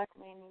young black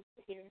man needs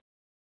to hear,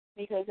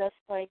 because that's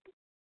like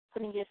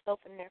putting yourself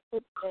in their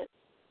footsteps.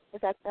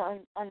 It's like the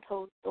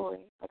untold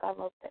story. Like, I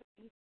love that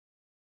piece.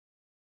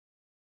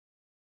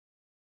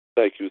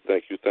 Thank you.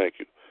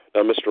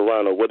 Now, Mr.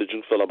 Rhino, what did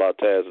you feel about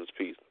Taz's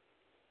piece?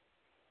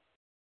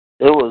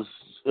 It was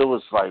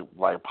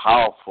like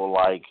powerful,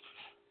 like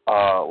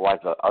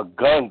a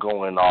gun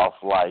going off,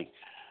 like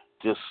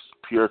just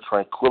pure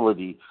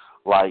tranquility,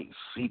 like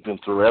seeping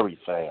through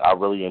everything. I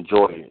really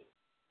enjoyed it.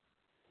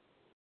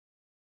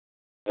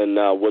 And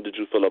now, what did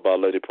you feel about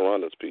Lady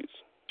Piranha's piece?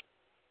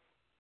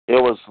 It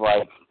was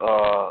like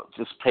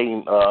just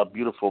painting a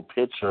beautiful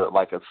picture,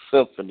 like a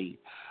symphony,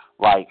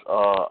 like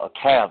a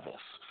canvas.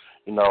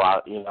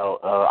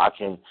 I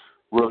can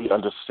really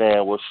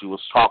understand what she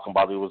was talking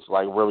about. It was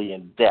like really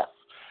in depth.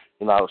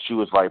 She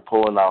was like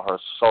pulling out her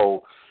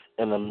soul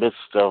in the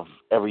midst of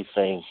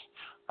everything.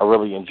 I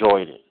really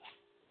enjoyed it.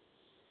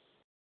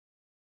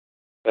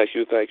 Thank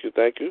you,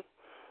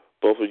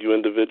 both of you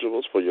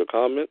individuals, for your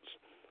comments.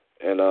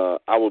 And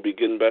I will be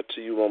getting back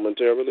to you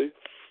momentarily.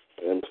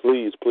 And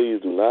please do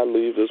not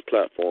leave this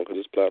platform, because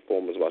this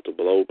platform is about to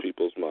blow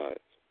people's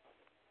minds.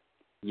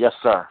 Yes,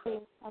 sir.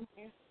 I'm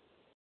here.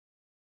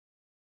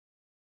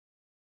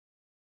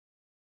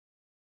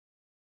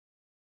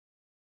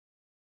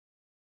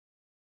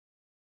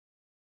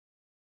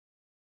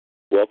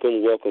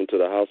 Welcome to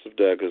the House of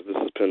Daggerz. This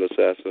is Pen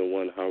Assassin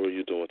 1. How are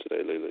you doing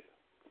today, Lele?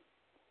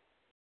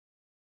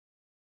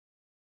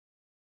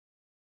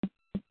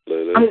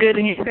 I'm good,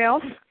 and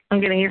yourself?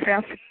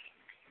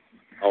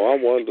 Oh,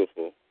 I'm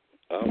wonderful.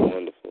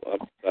 I'm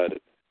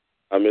excited.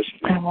 I miss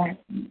you.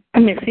 I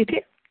miss you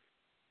too.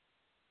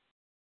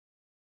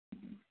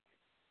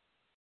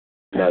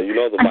 Now, you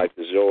know the mic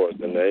is yours,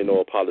 and there ain't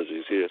no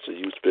apologies here, so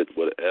you spit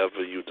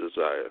whatever you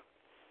desire.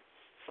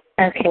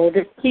 Okay,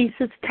 this piece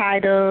is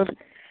titled,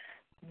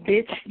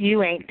 Bitch,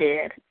 You Ain't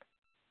Dead.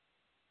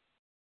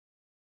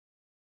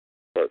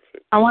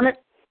 Perfect. I want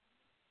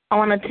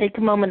to take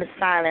a moment of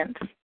silence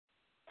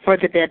for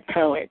the dead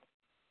poet.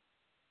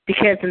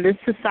 Because in this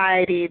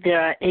society,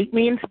 there are 8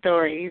 million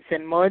stories,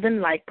 and more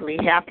than likely,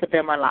 half of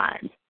them are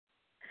lies.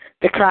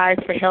 The cries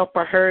for help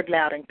are heard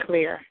loud and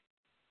clear.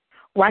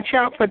 Watch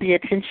out for the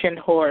attention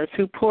whores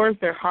who pours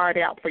their heart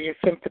out for your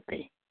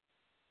sympathy.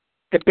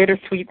 The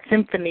bittersweet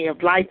symphony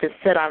of life is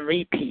set on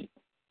repeat.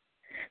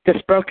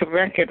 This broken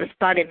record is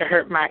starting to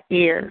hurt my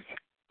ears.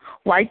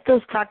 Wipe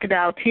those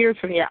crocodile tears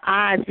from your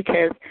eyes,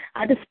 because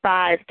I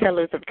despise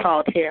tellers of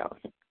tall tales.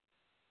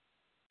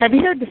 Have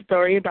you heard the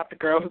story about the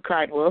girl who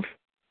cried wolf?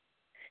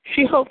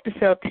 She hoped to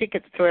sell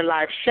tickets to her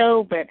live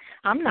show, but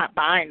I'm not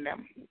buying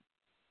them.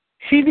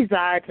 She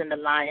resides in the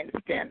lion's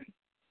den.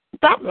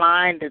 Stop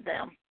lying to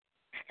them.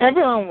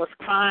 Everyone was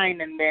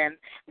crying and then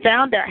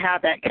found out how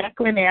that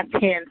cackling-ass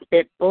hen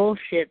spit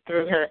bullshit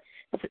through her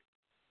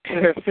to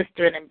her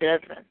sister and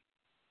brethren.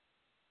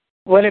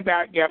 What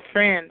about your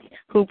friends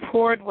who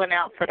poured one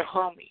out for the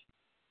homie?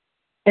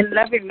 In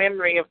loving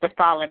memory of the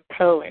fallen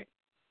poet.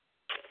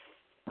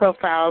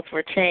 Profile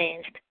pics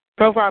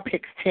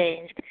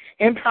changed.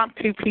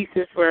 Impromptu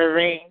pieces were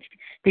arranged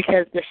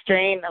because the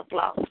strain of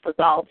loss was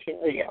all too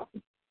real.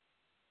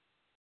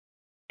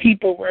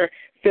 People were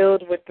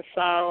filled with the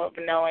sorrow of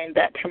knowing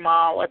that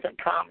tomorrow wasn't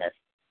promised,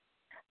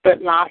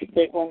 but lost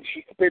it when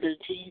she spit her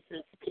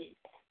Jesus piece.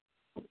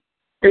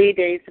 3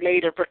 days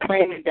later,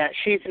 proclaiming that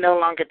she's no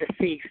longer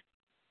deceased.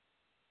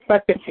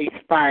 Fuck the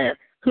ceasefire.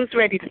 Who's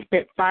ready to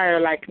spit fire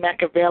like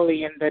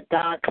Machiavelli and the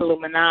Don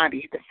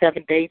Illuminati, the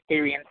 7-day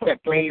theory, and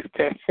set blaze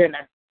to a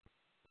sinner?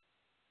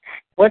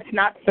 What's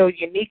not so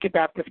unique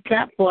about this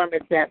platform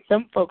is that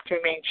some folks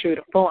remain true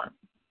to form.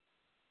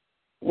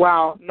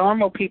 While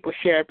normal people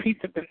share a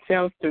piece of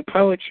themselves through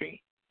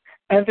poetry,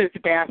 others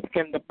bask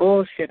in the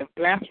bullshit of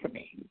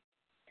blasphemy.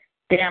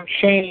 Damn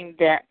shame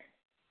that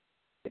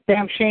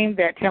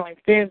telling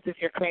fibs is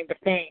your claim to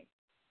fame.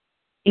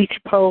 Each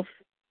pulse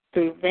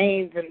through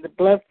veins and the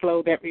blood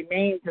flow that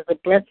remains is a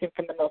blessing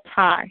from the Most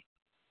High.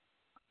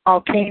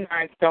 All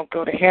canines don't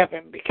go to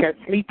heaven because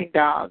sleeping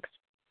dogs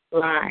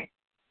lie.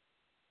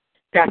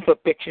 That's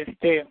what bitches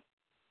do.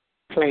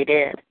 Play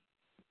dead.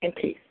 In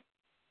peace.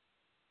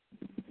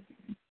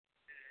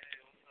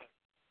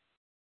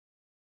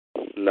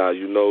 Now,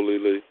 you know,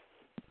 Lily.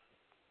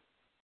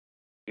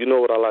 You know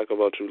what I like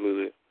about you,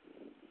 Lily?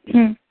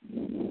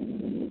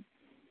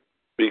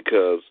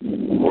 Because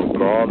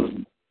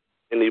regardless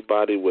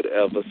anybody would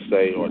ever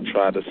say or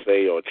try to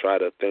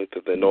think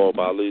that they know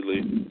about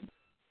Lily,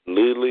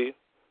 Lily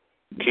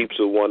keeps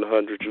it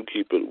 100, you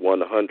keep it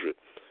 100.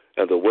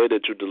 And the way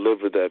that you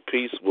delivered that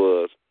piece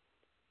was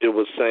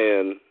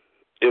saying,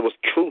 it was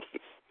truth.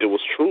 It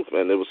was truth,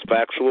 and it was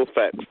factual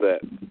facts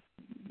that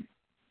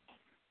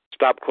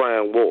stop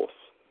crying wolf.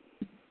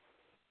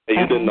 And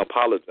you didn't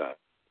apologize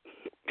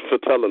for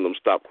telling them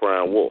stop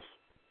crying wolf.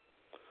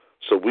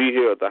 So we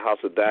here at the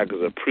House of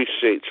Daggerz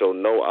appreciate your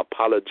no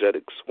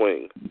apologetic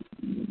swing.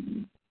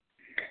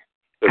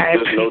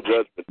 There's no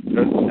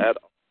judgment at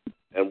all.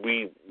 And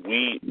we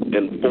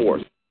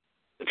enforce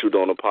that you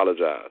don't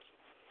apologize.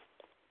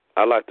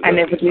 I like to. I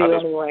never do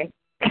anyway.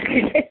 I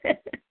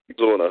just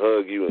want to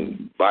hug you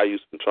and buy you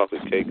some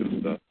chocolate cake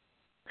and stuff.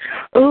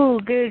 Ooh,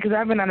 good, because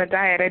I've been on a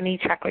diet. I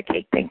need chocolate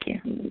cake. Thank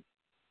you.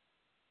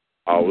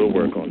 Oh, we'll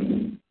work on it.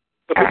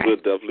 We'll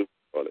definitely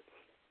work on it.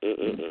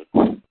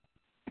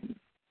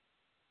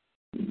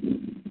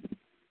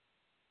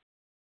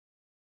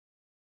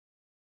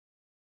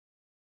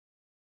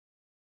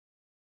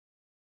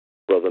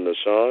 Brother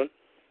Nashawn,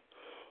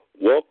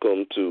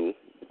 welcome to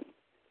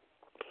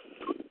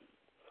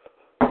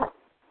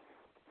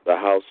the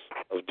House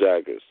of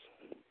Daggerz.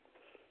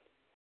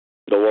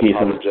 No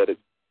apologetic.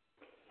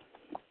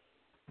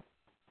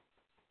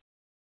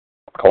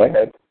 Go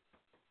ahead.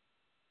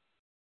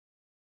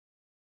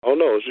 Oh,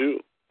 no, it's you.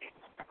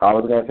 I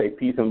was going to say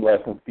peace and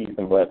blessings, peace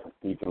and blessings,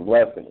 peace and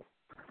blessings.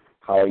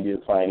 How are you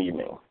this fine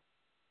evening?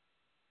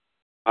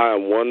 I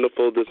am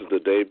wonderful. This is the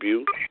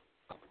debut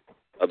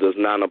of this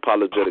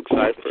non-apologetic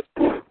cipher.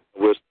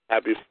 We're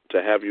happy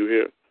to have you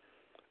here,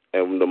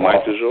 and the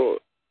mic is yours.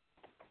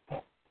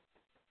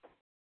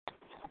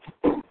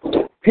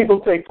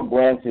 People take for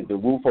granted the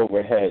roof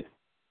overhead,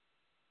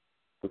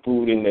 the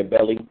food in their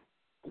belly,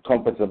 the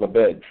comforts of a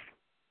bed.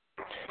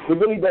 They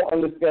really don't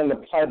understand the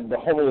plight of the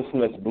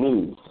homelessness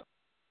blues,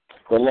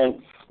 the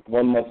lengths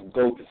one must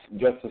go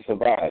just to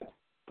survive,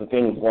 the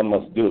things one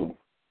must do.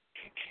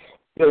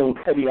 Stealing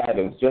petty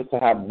items just to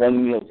have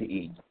one meal to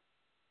eat.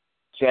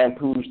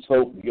 Shampoo,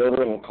 soap,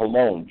 deodorant, and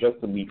cologne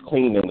just to be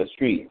clean in the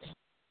streets.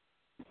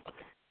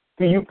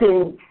 So you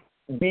can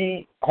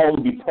be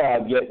home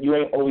deprived, yet you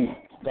ain't always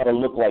got to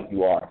look like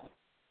you are.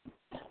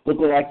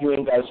 Looking like you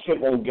ain't got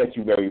shit won't get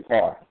you very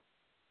far.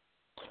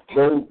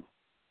 So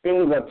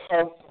things are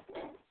tough.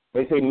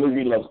 They say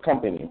misery loves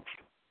company.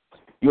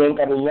 You ain't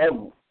got to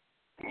look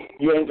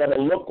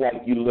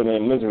like you live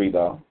in misery,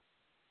 though.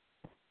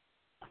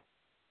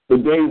 The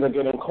days are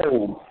getting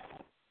cold,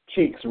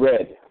 cheeks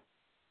red,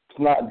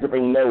 snot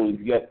dripping nose,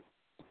 yet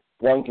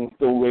one can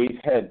still raise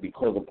head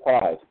because of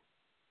pride.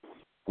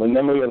 The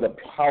memory of the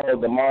power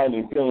of the mind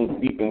and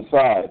feelings deep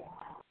inside.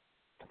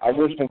 I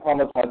wish and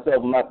promise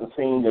myself not to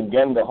sing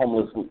again the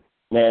homeless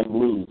man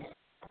blues.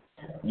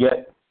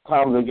 Yet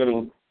times are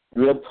getting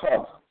real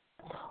tough.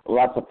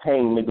 Lots of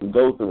pain niggas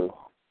go through.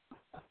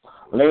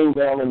 Laying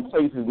down in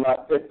places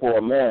not fit for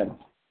a man.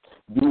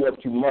 Do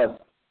what you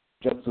must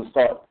just to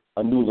start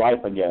a new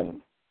life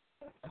again.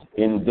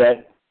 In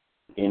debt,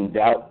 in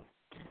doubt,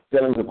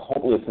 feelings of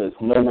hopelessness,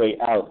 no way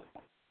out.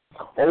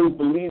 Always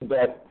believed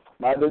that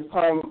by this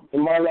time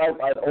in my life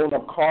I'd own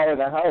a car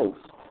and a house.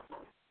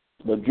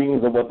 But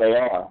dreams are what they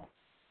are,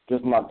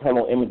 just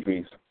nocturnal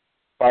imageries.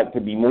 Fight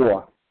to be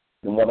more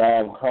than what I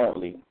am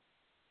currently.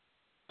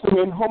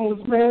 Singing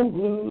homeless man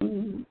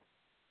blues,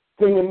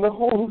 singing the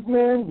homeless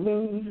man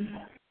blues,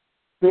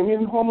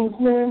 singing homeless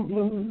man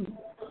blues,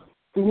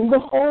 singing the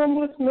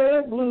homeless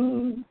man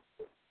blues.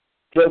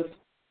 Just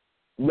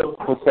look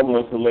for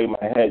someone to lay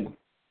my head,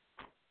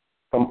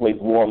 someplace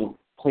warm,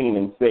 clean,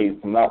 and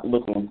safe, not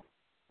looking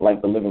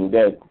like the living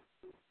dead.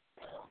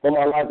 But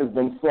my life has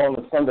been thrown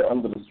asunder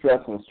under the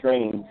stress and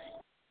strain.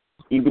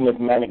 Even if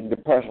manic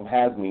depression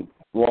has me,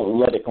 won't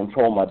let it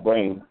control my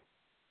brain.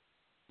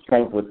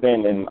 Strength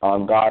within, and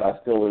on God I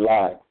still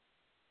rely.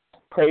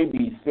 Pray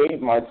thee,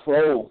 save my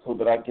soul so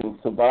that I can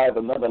survive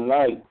another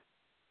night.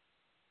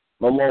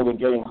 No longer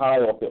getting high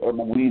off the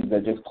herbal weeds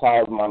that just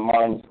clouds my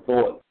mind's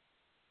thought.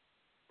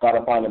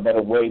 Gotta find a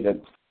better way, that's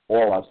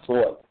all I've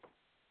sought.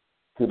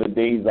 To the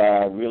days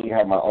I really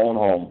have my own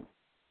home.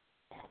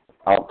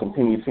 I'll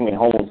continue singing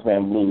homeless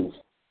man blues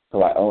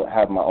till I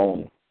have my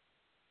own.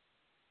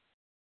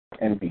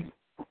 And peace.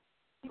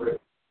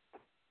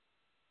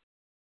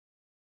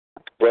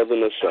 Brother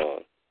Nashawn,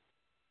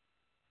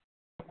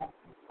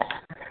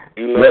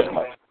 you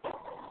know,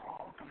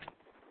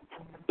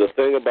 the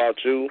thing about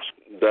you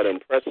that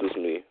impresses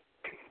me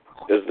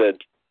is that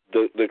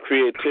the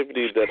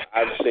creativity that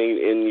I've seen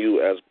in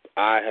you as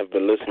I have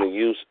been listening to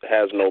you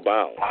has no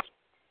bounds.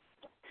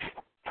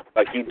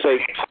 Like, you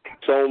take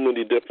so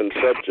many different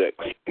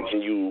subjects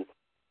and you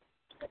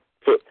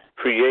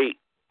create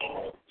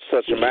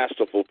such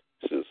masterful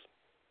pieces,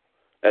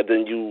 and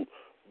then you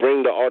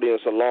bring the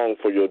audience along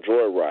for your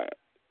joyride.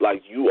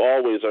 Like, you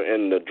always are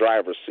in the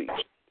driver's seat,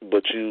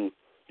 but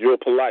you're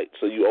polite,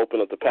 so you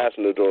open up the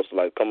passenger door, so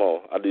like, come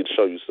on, I need to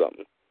show you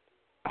something.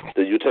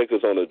 Then you take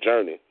us on a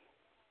journey.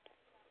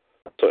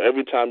 So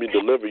every time you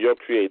deliver, your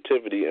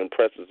creativity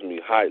impresses me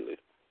highly.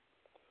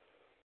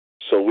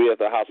 So we at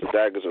the House of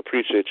Daggerz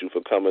appreciate you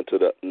for coming to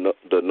the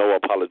No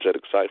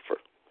Apologetic Cypher.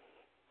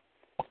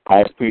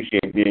 I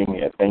appreciate being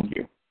here. Thank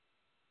you.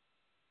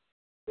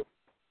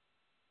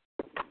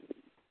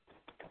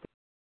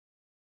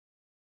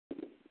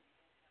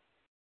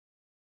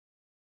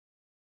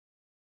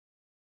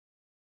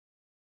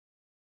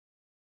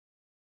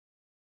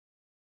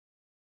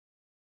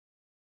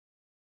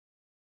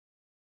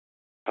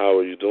 How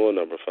are you doing,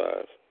 number 5?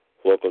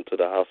 Welcome to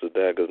the House of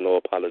Daggerz No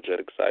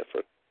Apologetic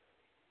Cypher.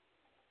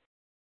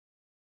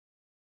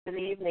 Good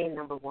evening,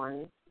 number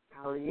 1.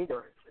 How are you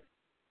doing?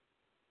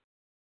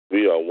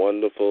 We are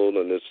wonderful,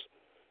 and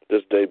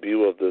this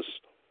debut of this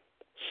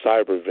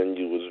cyber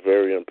venue was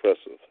very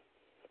impressive.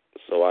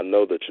 So I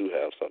know that you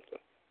have something.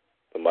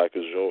 The mic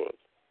is yours.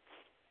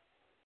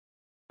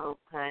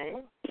 Okay.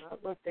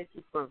 Well, thank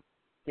you for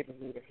giving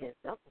me the heads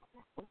up on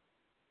that one.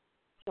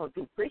 So I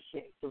do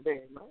appreciate you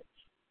very much.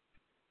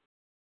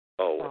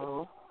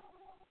 Oh.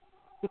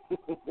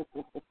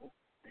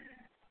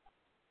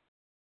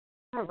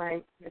 All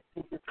right.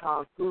 This is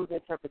called Smooth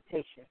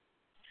Interpretation.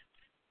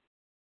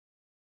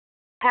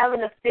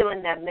 Having a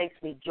feeling that makes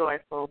me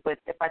joyful, but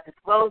if I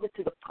disclose it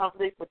to the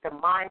public with the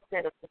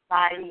mindset of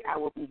society, I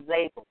will be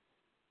labeled.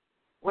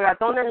 What I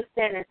don't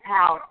understand is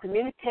how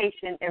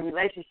communication and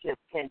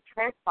relationships can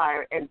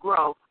transpire and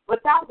grow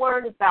without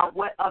worrying about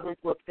what others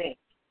will think.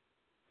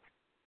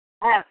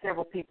 I have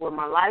several people in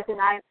my life, and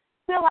I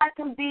feel I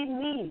can be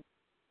me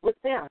with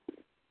them.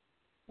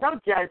 No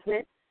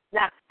judgment,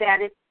 not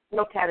static,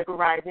 no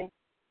categorizing.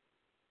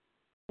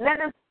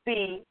 Let us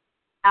be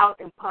out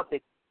in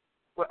public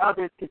where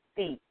others can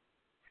see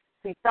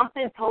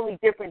something totally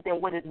different than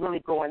what is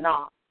really going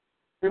on.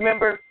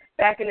 Remember,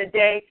 back in the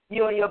day,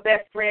 you and your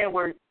best friend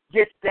were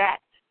just that,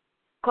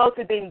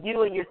 closer than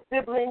you and your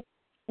siblings.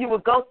 You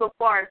would go so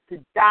far as to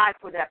die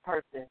for that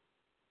person.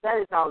 That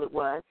is all it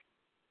was.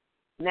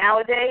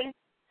 Nowadays,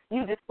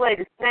 you display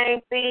the same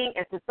thing,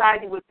 and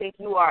society would think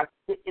you are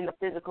in a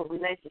physical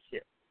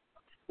relationship.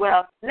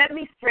 Well, let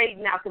me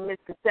straighten out the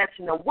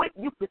misconception of what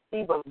you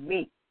perceive of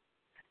me.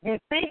 You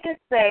think and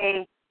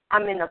say,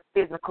 I'm in a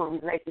physical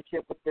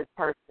relationship with this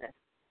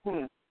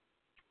person.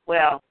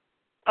 Well,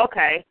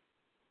 okay.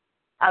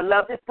 I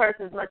love this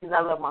person as much as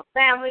I love my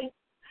family.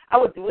 I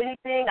would do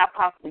anything I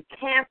possibly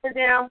can for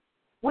them.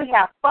 We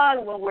have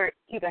fun when we're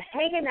either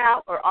hanging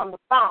out or on the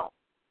phone.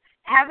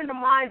 Having a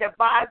mind that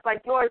vibes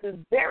like yours is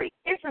very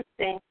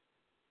interesting,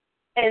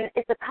 and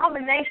it's a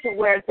combination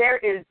where there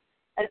is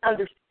an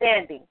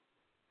understanding.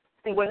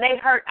 See, when they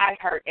hurt, I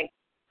hurt, and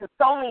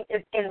consoling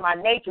is in my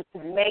nature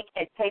to make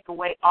and take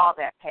away all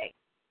that pain.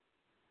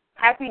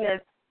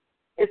 Happiness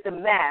is the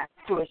mask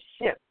to a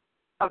shift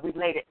of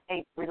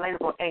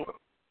relatable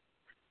angles.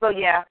 So,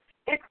 yeah,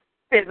 it's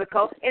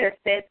physical in a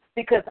sense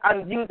because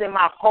I'm using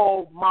my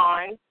whole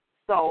mind,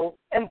 soul,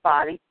 and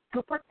body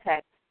to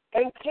protect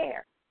and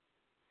care.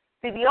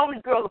 See, the only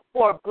girl of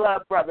 4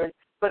 blood brothers,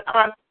 but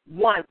I'm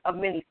one of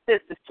many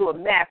sisters to a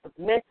mass of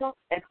mental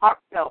and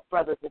heartfelt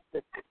brothers and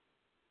sisters.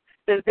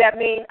 Does that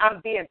mean I'm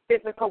being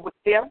physical with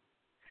them?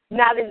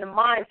 Not in the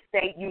mind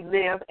state you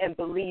live and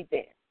believe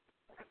in.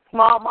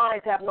 Small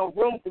minds have no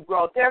room to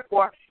grow.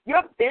 Therefore,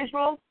 your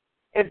visual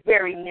is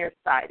very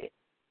nearsighted.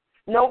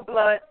 No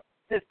blood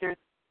sisters,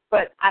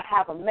 but I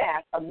have a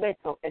mass of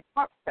mental and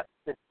heartfelt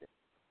sisters.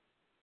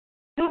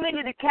 Too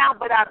many to count,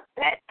 but I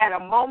bet at a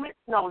moment's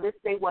notice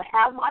they will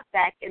have my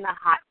back in a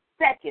hot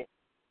second.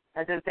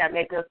 Now, does that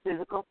make us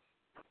physical?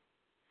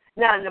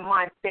 Not in the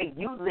mind state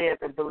you live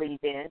and believe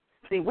in.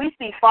 See, we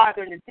see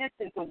farther in the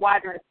distance and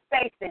wider in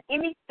space than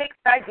any fixed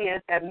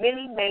ideas that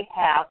many may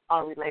have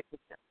on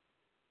relationships.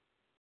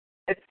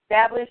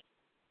 Establish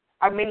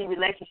our many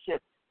relations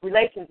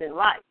in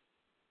life.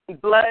 The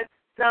blood,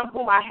 some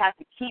whom I have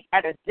to keep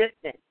at a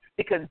distance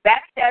because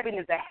backstabbing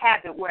is a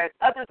habit, whereas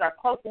others are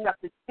close enough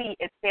to see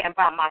and stand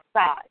by my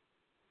side.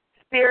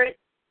 Spirit,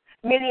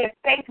 Many in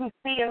faith who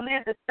see and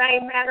live the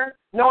same manner,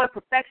 knowing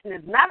perfection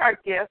is not our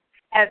gift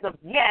as of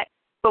yet,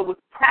 but with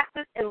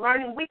practice and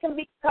learning, we can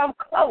become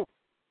close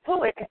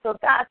to it until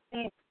God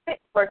sees fit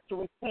for us to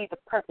receive the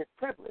perfect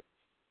privilege.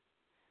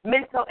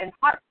 Mental and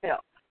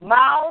heartfelt.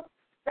 Miles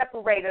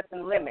separate us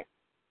and limit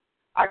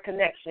our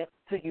connection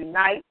to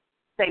unite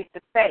face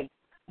to face.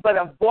 But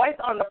a voice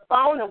on the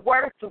phone and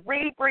words to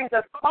read brings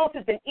us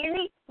closer than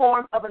any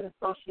form of an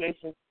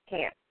association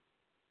can.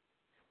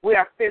 We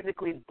are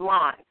physically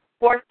blind,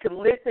 forced to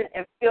listen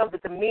and feel the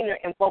demeanor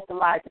and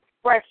vocalized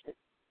expressions.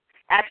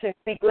 Actions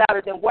speak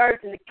louder than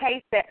words in the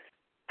case that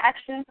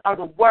actions are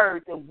the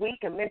words and we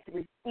can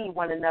mentally see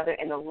one another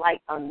in the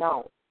light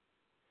unknown.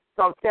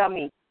 So tell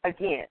me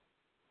again,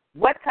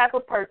 what type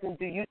of person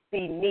do you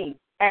see me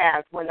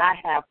as when I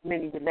have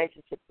many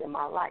relationships in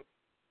my life?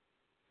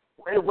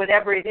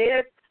 Whatever it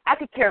is, I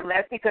could care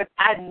less because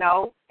I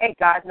know and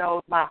God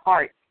knows my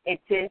heart,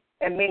 intent,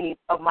 and meaning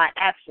of my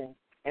actions.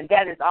 And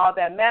that is all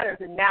that matters.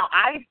 And now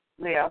I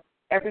live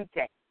every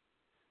day.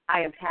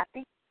 I am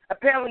happy.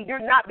 Apparently you're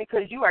not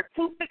because you are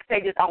too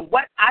fixated on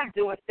what I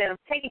do instead of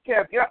taking care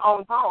of your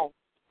own home.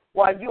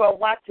 While you are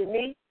watching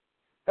me,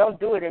 don't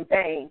do it in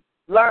vain.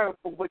 Learn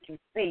from what you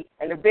see,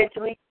 and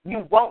eventually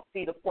you won't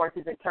see the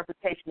force's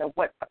interpretation of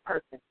what a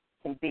person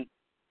can be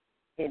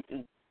in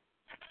E.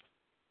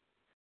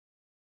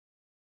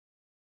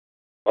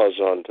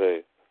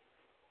 Ajante,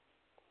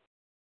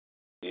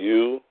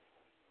 you,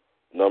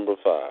 number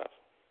 5.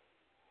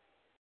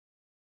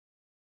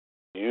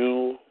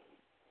 You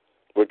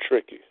were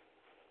tricky.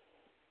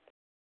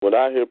 When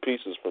I hear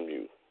pieces from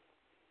you,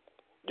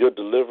 your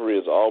delivery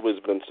has always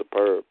been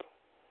superb.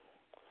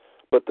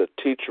 But the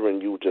teacher in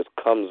you just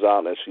comes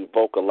out and she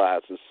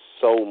vocalizes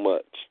so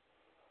much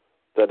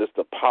that it's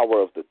the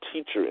power of the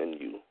teacher in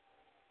you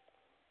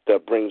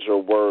that brings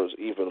your words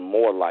even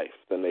more life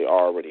than they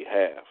already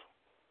have.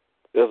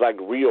 It's like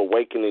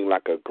reawakening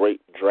like a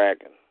great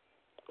dragon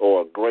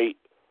or a great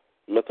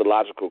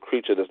mythological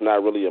creature that's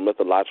not really a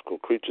mythological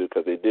creature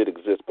because they did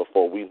exist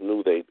before we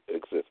knew they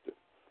existed.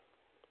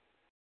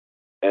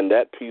 And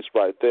that piece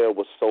right there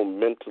was so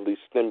mentally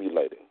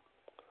stimulating.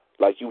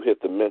 Like you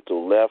hit the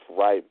mental left,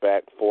 right,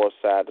 back, forth,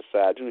 side to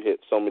side. You hit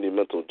so many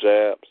mental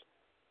jabs.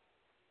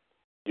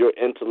 You're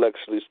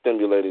intellectually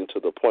stimulating to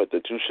the point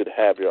that you should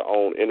have your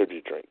own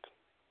energy drink.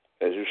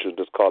 And you should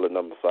just call it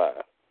number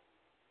 5.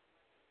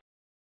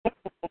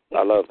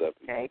 I love that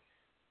piece. Okay.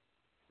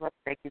 Well,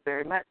 thank you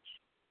very much.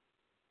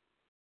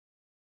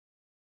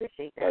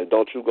 Appreciate that.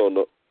 Don't you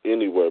go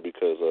anywhere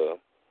because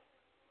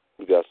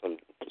we got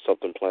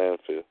something planned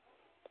for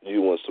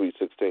you and Sweet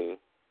 16.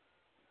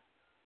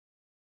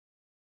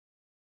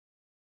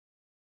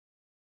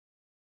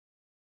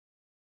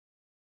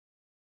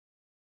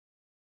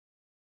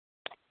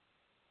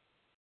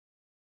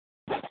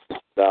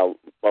 Now,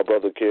 my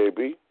brother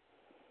KB.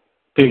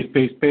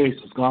 Peace.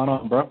 What's going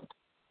on, bro?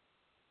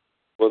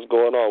 What's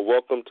going on?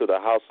 Welcome to the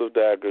House of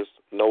Daggerz,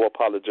 No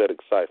Apologetic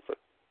Cypher.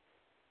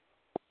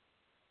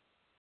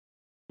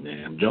 Yeah,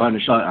 I'm enjoying the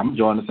show. I'm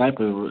enjoying the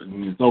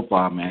cypher so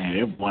far, man.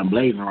 Everyone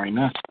blazing right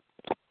now.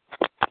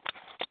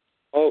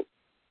 Oh,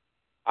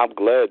 I'm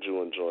glad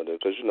you enjoyed it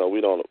because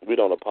we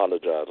don't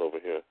apologize over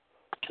here.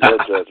 No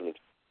judgment,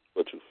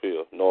 what you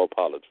feel. No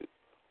apology.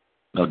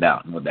 No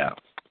doubt.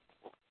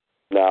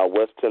 Now,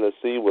 West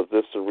Tennessee, was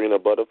this Serena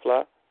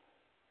Butterfly?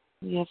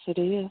 Yes, it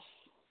is.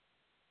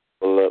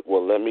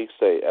 Well, let me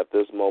say, at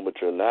this moment,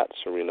 you're not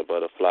Serena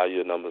Butterfly.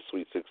 You're number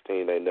Sweet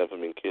 16. They never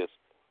been kissed.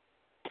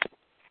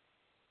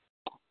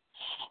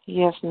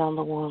 Yes,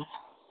 number 1.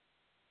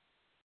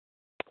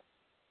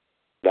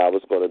 Now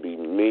it's going to be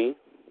me,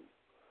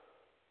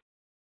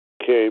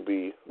 Carrie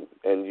B,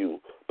 and you.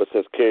 But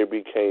since Carrie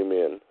B came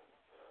in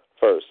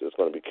first, it's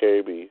going to be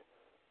Carrie B,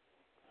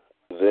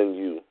 then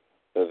you,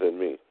 and then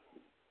me.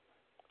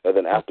 And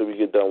then after we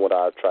get done with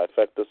our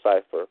trifecta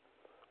cipher,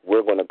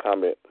 we're going to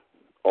comment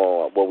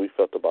on what we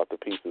felt about the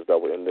pieces that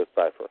were in this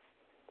cipher.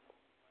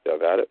 Y'all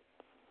got it?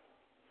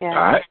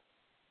 Yeah.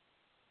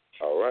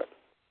 All right.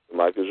 The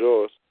mic is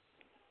yours.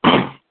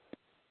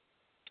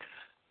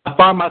 I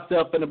find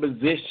myself in a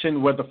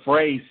position where the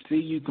phrase "see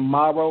you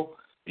tomorrow"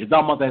 is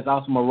almost as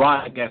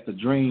oxymoronic as the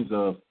dreams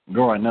of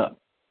growing up.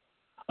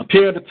 A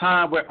period of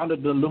time where under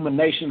the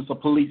illuminations of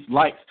police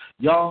lights,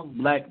 young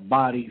black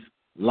bodies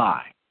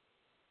lie.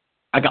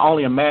 I can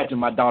only imagine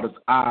my daughter's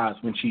eyes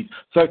when she's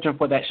searching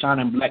for that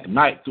shining black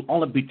knight to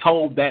only be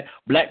told that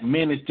black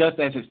men is just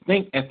as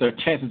extinct as their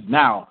chances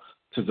now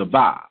to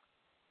survive.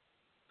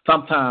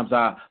 Sometimes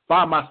I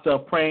find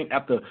myself praying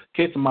after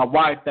kissing my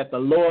wife that the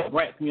Lord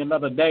grants me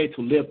another day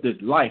to live this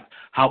life.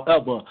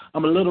 However,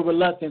 I'm a little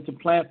reluctant to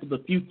plan for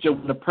the future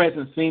when the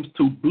present seems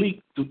too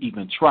bleak to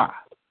even try.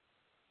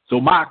 So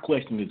my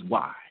question is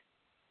why?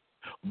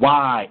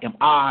 Why am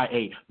I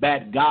a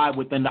bad guy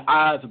within the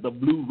eyes of the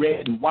blue,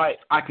 red, and white?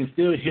 I can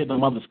still hear the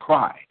mothers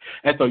cry.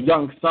 As their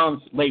young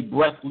sons lay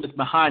breathless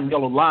behind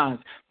yellow lines,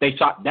 they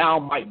shot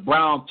down Mike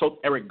Brown,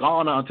 choked Eric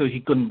Garner until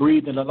he couldn't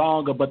breathe any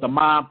longer, but the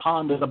mind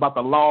pondered about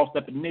the law's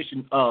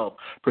definition of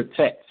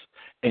protects.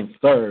 and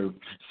serve.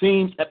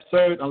 Seems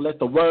absurd unless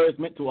the words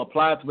meant to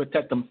apply to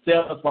protect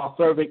themselves while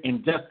serving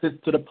injustice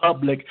to the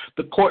public.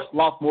 The courts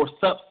lost more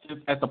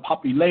substance as the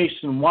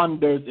population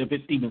wonders if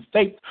it's even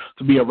safe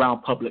to be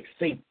around public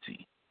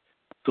safety.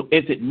 So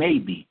is it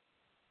maybe,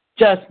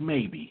 just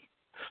maybe,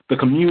 the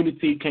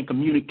community can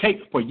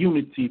communicate for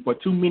unity for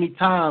too many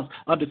times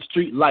under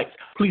street lights?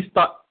 Police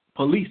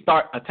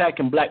start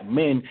attacking black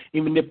men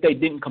even if they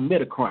didn't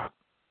commit a crime.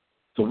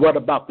 So what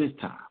about this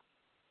time?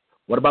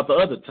 What about the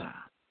other time?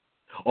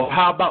 Or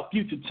how about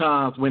future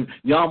times when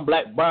young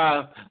black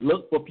brides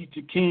look for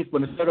future kings,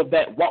 but instead of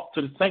that walk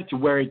to the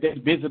sanctuary, they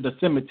visit the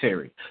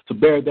cemetery to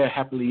bury their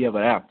happily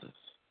ever afters?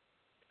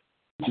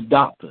 Future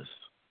doctors,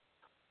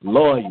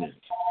 lawyers,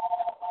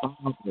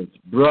 uncles,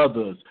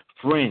 brothers,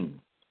 friends.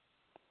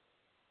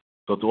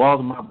 So to all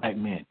of my black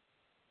men,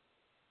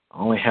 I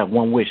only have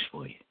one wish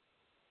for you: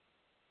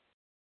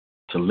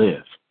 to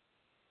live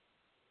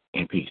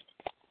in peace.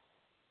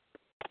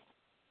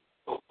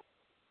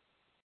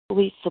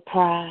 Sweet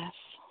surprise.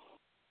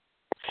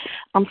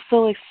 I'm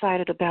so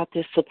excited about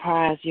this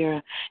surprise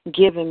you're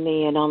giving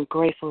me, and I'm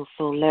grateful,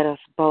 so let us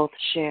both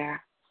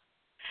share.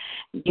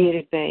 Get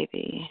it,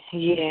 baby.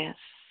 Yes.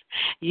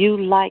 You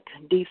like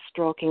deep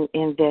stroking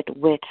in that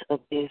wet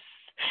abyss,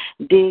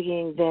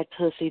 digging that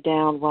pussy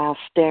down while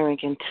staring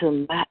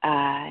into my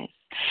eyes.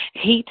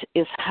 Heat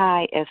is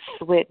high as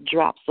sweat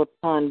drops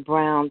upon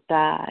brown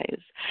thighs,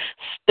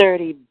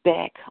 sturdy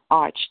back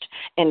arched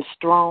and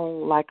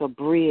strong like a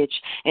bridge,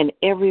 and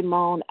every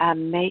moan I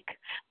make,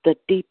 the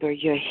deeper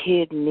your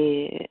head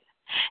mid.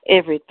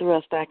 Every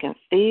thrust I can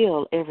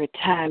feel every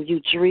time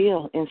you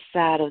drill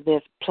inside of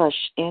this plush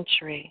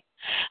entry,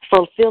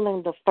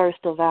 fulfilling the first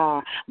of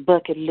our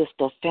bucket list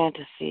of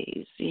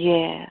fantasies.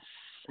 Yes,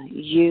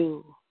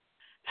 you,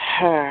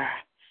 her,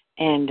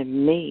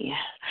 and me.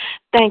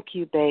 Thank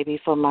you, baby,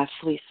 for my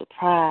sweet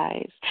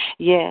surprise.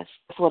 Yes,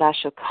 that's what I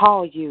shall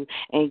call you,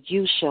 and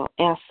you shall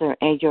answer,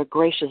 and your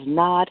gracious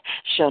nod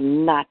shall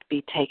not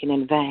be taken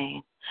in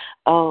vain.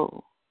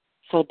 Oh,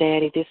 so,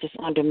 Daddy, this is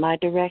under my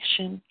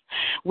direction.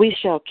 We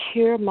shall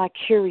cure my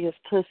curious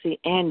pussy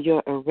and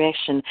your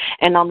erection,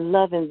 and I'm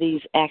loving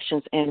these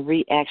actions and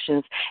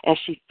reactions as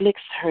she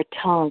flicks her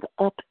tongue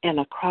up and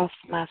across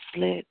my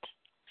slit.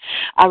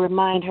 I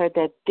remind her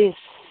that this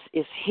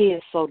is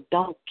his, so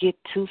don't get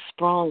too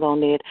sprung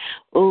on it.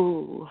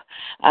 Ooh,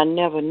 I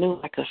never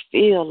knew I could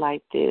feel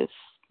like this.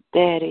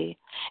 Daddy,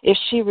 if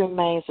she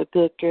remains a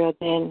good girl,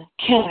 then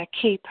can I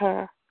keep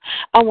her?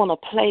 I want a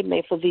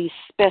playmate for these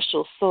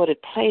special sorted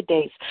play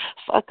dates.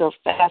 Fuck her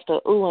faster.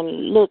 Ooh,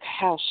 and look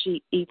how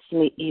she eats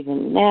me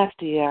even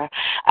nastier.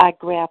 I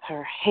grab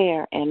her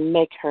hair and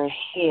make her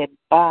head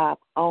bob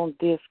on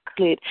this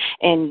clit,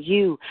 and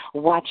you,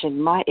 watching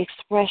my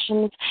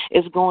expressions,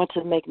 is going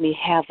to make me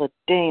have a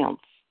damn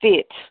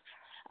fit.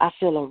 I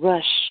feel a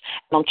rush,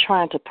 and I'm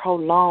trying to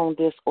prolong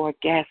this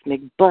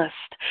orgasmic bust.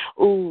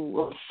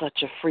 Ooh, I'm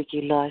such a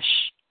freaky lush.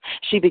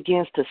 She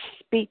begins to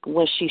speak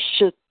when she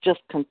should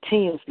just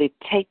continuously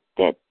take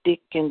that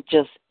dick and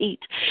just eat.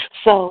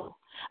 So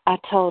I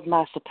told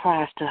my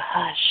surprise to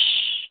hush.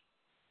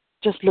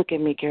 Just look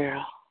at me,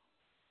 girl.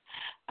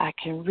 I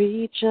can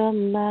read your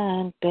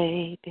mind,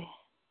 baby,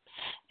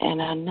 and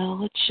I know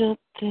what you're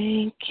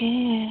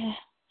thinking,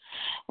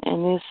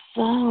 and it's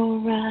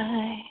all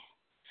right.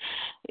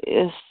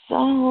 It's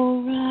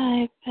all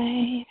right,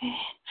 baby.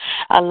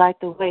 I like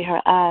the way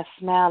her eyes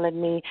smile at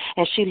me,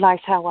 and she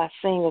likes how I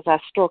sing as I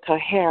stroke her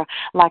hair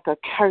like a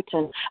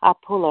curtain. I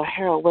pull her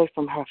hair away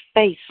from her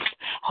face.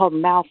 Her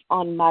mouth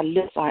on my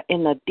lips are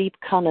in a deep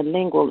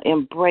cunnilingual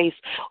embrace.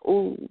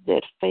 Ooh,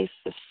 that face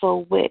is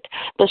so wet,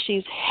 but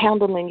she's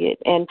handling it,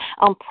 and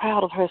I'm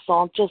proud of her, so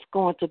I'm just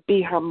going to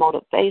be her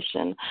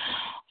motivation.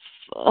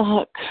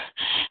 Fuck.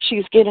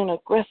 She's getting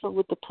aggressive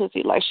with the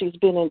pussy like she's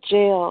been in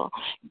jail.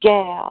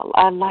 Gal,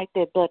 I like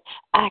that, but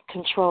I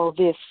control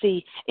this.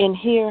 See, in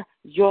here,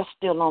 you're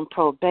still on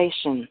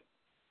probation.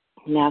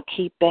 Now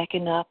keep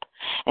backing up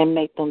and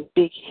make them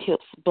big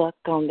hips buck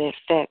on that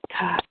fat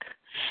cock.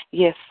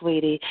 Yes,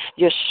 sweetie,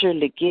 you're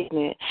surely getting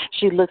it.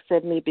 She looks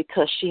at me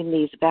because she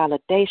needs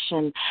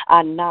validation.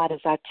 I nod as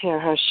I tell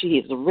her she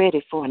is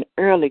ready for an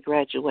early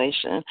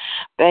graduation.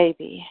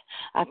 Baby,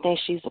 I think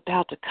she's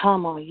about to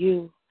come on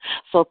you.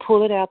 So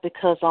pull it out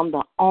because I'm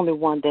the only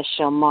one that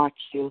shall mark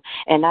you.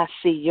 And I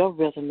see your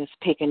rhythm is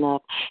picking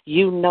up.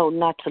 You know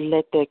not to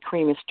let that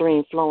creamy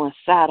stream flow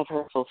inside of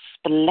her, so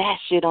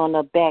splash it on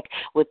her back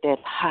with that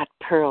hot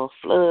pearl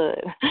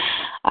flood.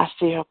 I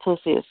see her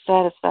pussy is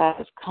satisfied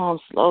as cum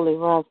slowly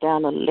runs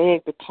down the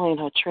leg between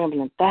her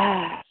trembling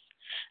thighs.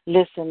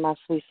 Listen, my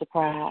sweet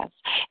surprise,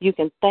 you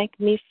can thank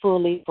me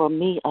fully for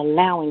me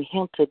allowing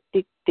him to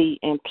dick thee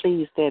and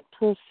please that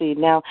pussy.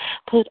 Now,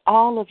 put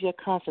all of your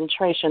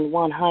concentration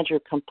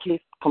 100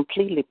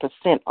 completely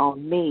 %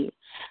 on me.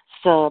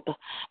 Sub,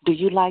 do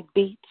you like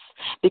beats?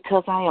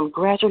 Because I am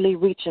gradually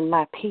reaching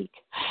my peak.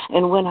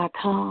 And when I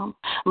come,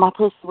 my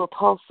pussy will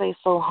pulsate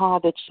so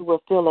hard that you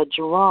will feel a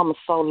drum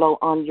solo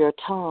on your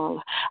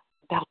tongue.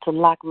 About to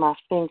lock my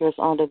fingers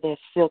under that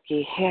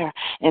silky hair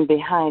and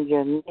behind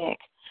your neck.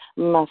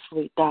 my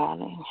sweet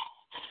darling.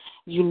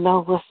 You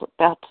know what's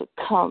about to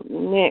come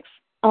next.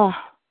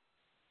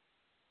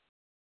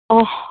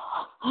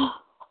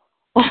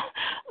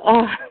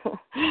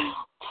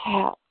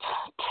 Tap,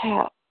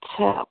 tap,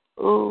 tap.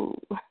 Ooh.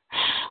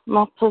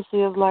 My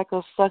pussy is like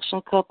a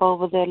suction cup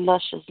over that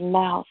luscious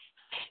mouth.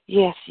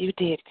 Yes, you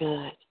did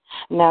good.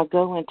 Now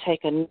go and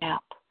take a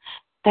nap.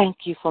 Thank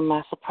you for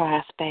my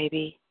surprise,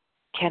 baby.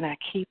 Can I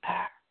keep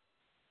her?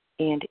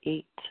 And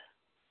eat.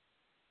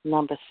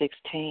 Number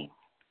 16,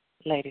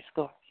 Lady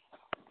Scorpion.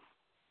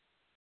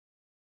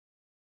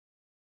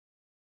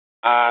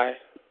 I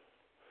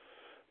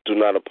do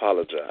not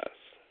apologize.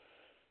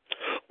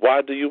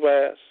 Why do you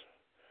ask?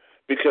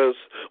 Because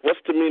what's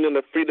the meaning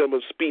of freedom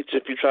of speech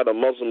if you try to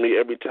muzzle me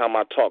every time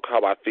I talk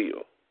how I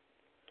feel?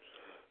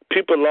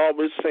 People are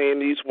always saying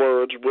these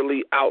words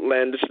really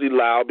outlandishly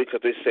loud because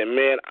they say,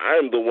 man,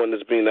 I'm the one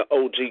that's being an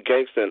OG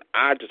gangster and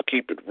I just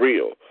keep it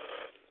real.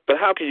 But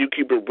how can you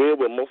keep it real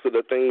when most of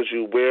the things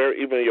you wear,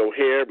 even your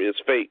hair, is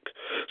fake?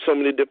 So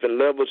many different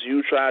levels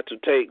you try to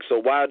take, so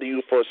why do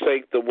you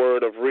forsake the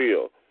word of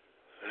real?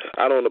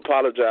 I don't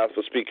apologize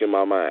for speaking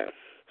my mind.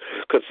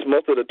 Because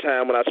most of the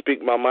time when I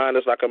speak my mind,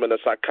 it's like I'm in a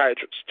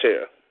psychiatrist's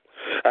chair.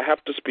 I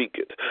have to speak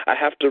it. I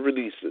have to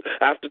release it.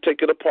 I have to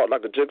take it apart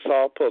like a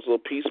jigsaw puzzle,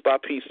 piece by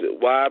piece.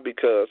 Why?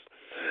 Because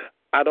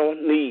I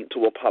don't need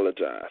to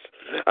apologize.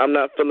 I'm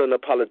not feeling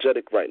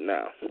apologetic right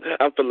now.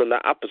 I'm feeling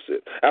the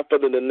opposite. I'm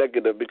feeling the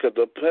negative because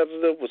the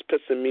president was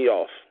pissing me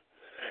off.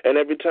 And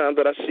every time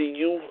that I see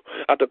you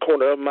out the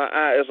corner of my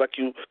eye, it's like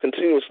you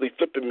continuously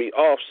flipping me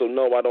off, so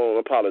no, I don't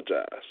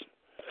apologize.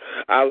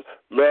 I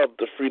love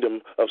the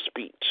freedom of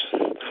speech.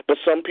 But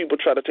some people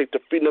try to take the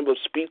freedom of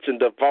speech and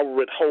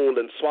devour it whole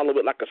and swallow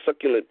it like a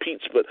succulent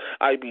peach, but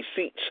I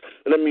beseech,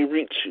 let me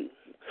reach you.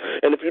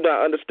 And if you're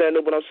not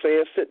understanding what I'm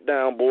saying, sit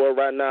down, boy,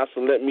 right now,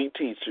 so let me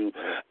teach you.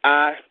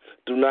 I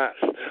do not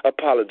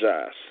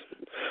apologize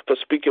for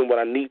speaking what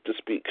I need to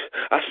speak.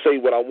 I say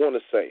what I want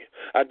to say.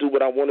 I do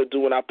what I want to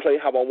do, and I play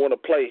how I want to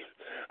play.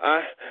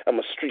 I am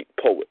a street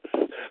poet,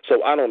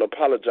 so I don't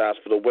apologize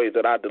for the way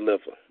that I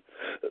deliver.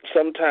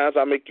 Sometimes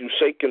I make you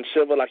shake and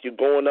shiver like you're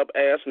going up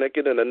ass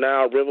naked in the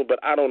Nile River, but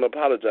I don't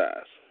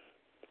apologize.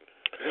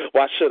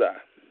 Why should I?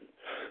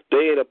 They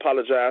ain't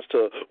apologized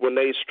to when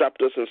they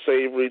strapped us in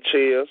savory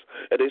chairs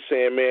and they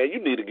saying, man, you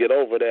need to get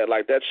over that.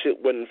 Like that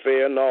shit wasn't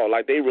fair. No,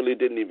 like they really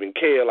didn't even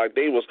care. Like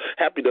they was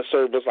happy to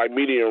serve us like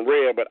medium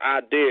rare, but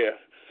I dare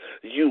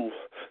you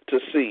to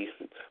see,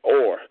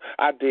 or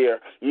I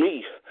dare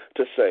me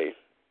to say,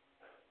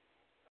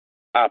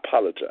 I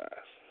apologize.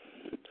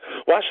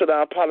 Why should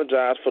I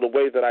apologize for the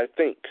way that I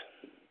think?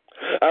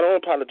 I don't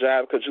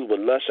apologize because you were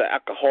lush or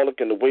alcoholic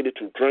in the way that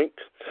you drink.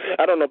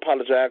 I don't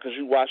apologize because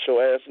you wash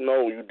your ass.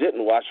 No, you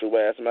didn't wash your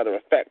ass. Matter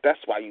of fact, that's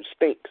why you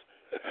stink.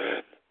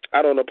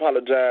 I don't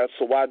apologize,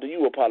 so why do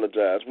you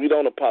apologize? We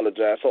don't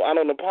apologize, so I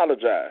don't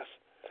apologize.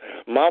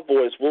 My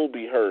voice will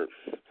be heard.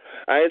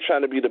 I ain't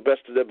trying to be the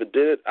best that ever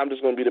did it. I'm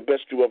just going to be the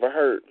best you ever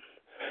heard.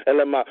 And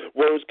let my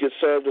words get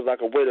served as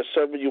like a way to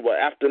serve you an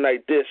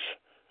after-night dish.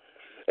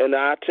 And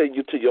I tell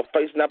you to your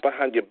face, not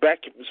behind your back,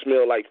 if you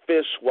smell like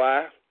fish.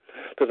 Why?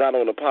 Because I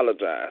don't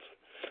apologize.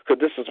 Because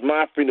this is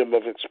my freedom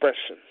of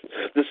expression.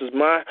 This is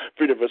my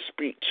freedom of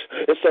speech.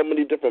 There's so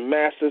many different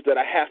masses that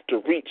I have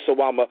to reach, so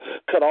I'm going to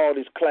cut all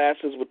these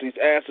classes with these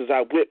asses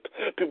I whip.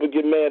 People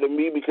get mad at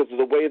me because of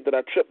the way that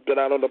I trip, that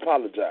I don't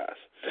apologize.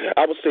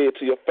 I will say it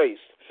to your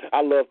face.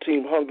 I love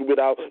Team Hungry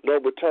without no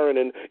return,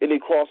 and any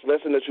cross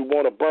lesson that you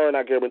want to burn,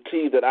 I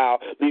guarantee that I'll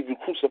leave you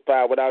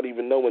crucified without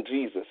even knowing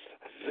Jesus.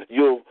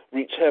 You'll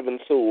reach heaven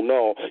soon.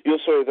 No,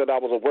 you'll say that I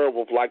was a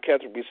werewolf like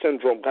Catherine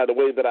syndrome by the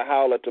way that I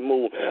howl at the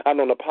moon. I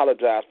don't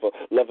apologize for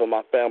loving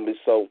my family,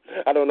 so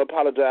I don't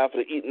apologize for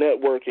the EAT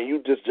network, and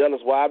you just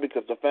jealous. Why?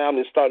 Because the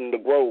family's starting to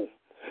grow,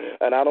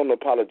 and I don't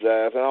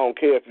apologize, and I don't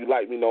care if you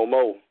like me no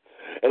more.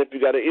 And if you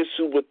got an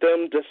issue with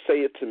them, just say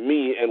it to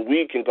me, and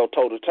we can go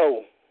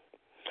toe-to-toe.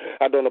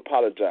 I don't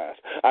apologize.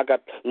 I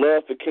got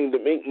love for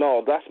Kingdom Inc.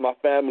 No, that's my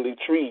family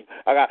tree.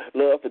 I got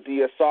love for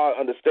DSR.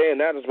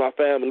 Understand that is my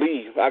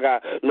family. I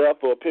got love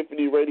for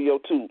Epiphany Radio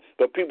too.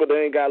 But people that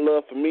ain't got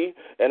love for me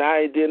and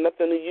I ain't did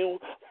nothing to you,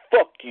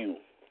 fuck you.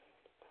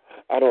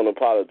 I don't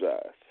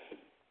apologize.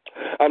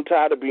 I'm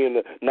tired of being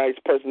the nice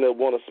person that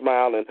want to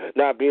smile and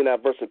not being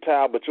that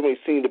versatile, but you ain't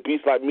seen the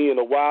beast like me in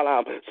a while.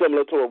 I'm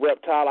similar to a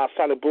reptile. I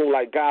sonic boom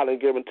like God and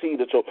guarantee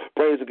that your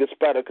brains will get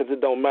splattered because it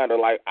don't matter.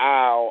 Like,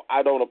 ow,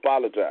 I don't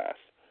apologize.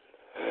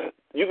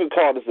 You can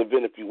call this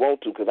event if you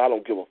want to because I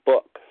don't give a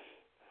fuck.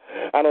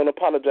 I don't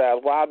apologize.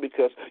 Why?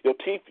 Because your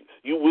teeth,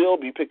 you will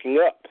be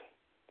picking up.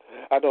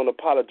 I don't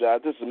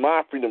apologize. This is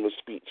my freedom of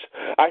speech.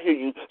 I hear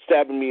you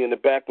stabbing me in the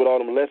back with all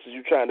them lessons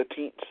you trying to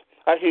teach.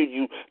 I hear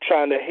you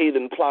trying to hate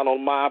and plot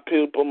on my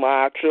people,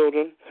 my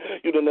children.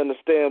 You don't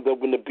understand that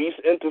when the beast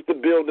enters the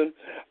building,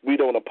 we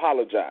don't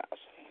apologize.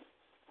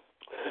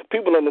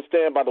 People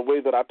understand by the way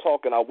that I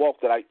talk and I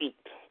walk that I eat.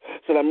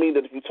 So that means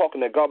that if you're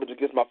talking that garbage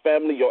against my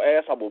family, your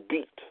ass I will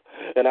beat.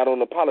 And I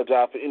don't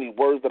apologize for any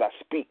words that I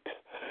speak.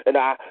 And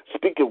I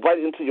speak it right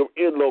into your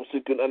earlobe so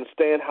you can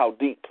understand how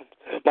deep.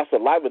 My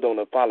saliva don't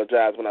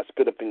apologize when I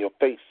spit up in your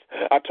face.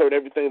 I turn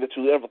everything that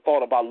you ever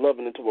thought about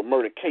loving into a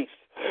murder case.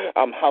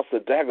 I'm House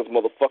of Daggerz,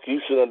 motherfucker.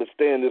 You should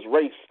understand this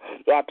race.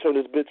 I turn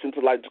this bitch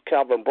into like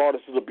Calvin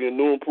Broadus. It'll be a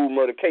new improved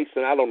murder case,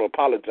 and I don't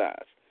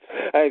apologize.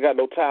 I ain't got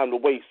no time to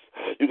waste.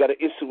 You got an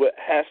issue with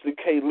Ashley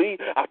K. Lee,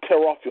 I'll tear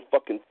off your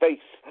fucking face.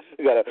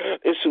 You got an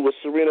issue with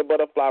Serena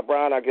Butterfly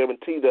Brown, I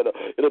guarantee that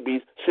it'll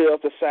be shells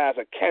the size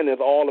of cannons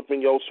all up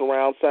in your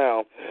surround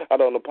sound. I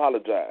don't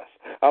apologize.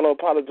 I don't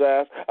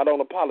apologize. I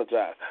don't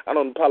apologize. I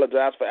don't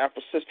apologize for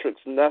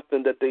Afrocentrics,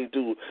 nothing that they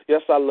do.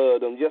 Yes, I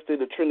love them. Yes, they're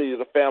the Trinity of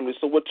the family,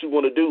 so what you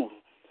want to do?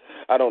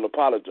 I don't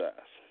apologize.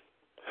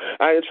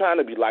 I ain't trying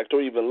to be liked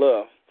or even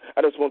loved.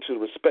 I just want you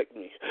to respect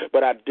me.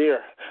 But I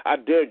dare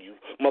you,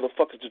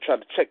 motherfuckers, to try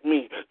to check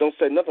me. Don't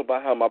say nothing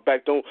behind my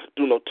back. Don't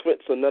do no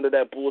twits or none of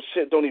that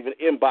bullshit. Don't even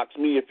inbox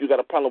me. If you got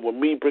a problem with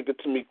me, bring it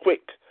to me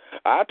quick.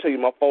 I'll tell you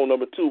my phone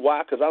number, too.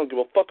 Why? Because I don't give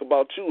a fuck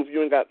about you. If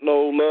you ain't got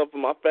no love for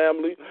my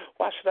family,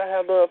 why should I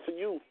have love for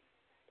you?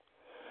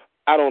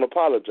 I don't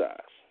apologize.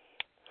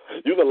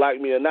 You can like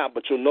me or not,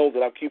 but you'll know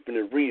that I'm keeping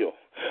it real.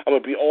 I'm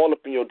going to be all up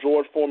in your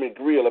George Foreman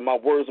grill, and my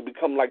words will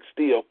become like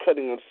steel,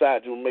 cutting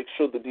inside you and make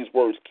sure that these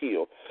words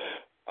kill.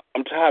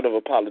 I'm tired of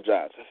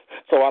apologizing,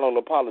 so I don't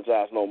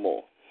apologize no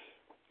more.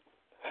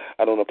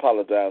 I don't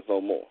apologize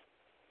no more.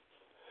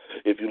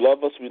 If you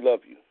love us, we love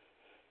you.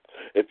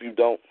 If you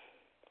don't,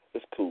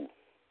 it's cool.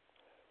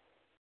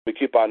 We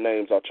keep our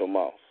names out your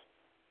mouth.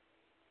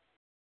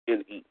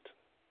 And eat.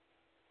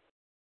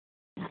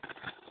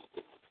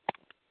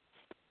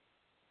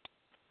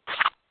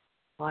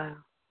 Wow.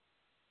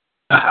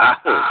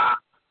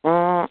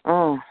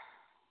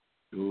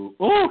 Ooh.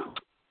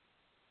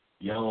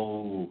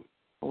 Yo.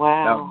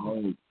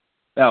 Wow.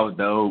 That was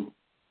dope.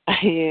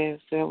 Yes,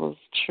 that was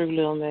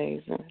truly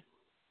amazing.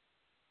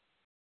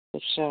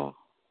 For sure.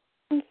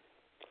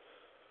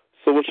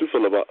 So what you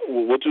feel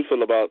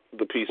about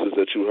the pieces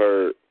that you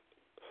heard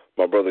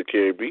my brother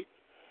Kerry B?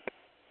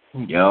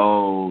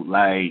 Yo,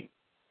 like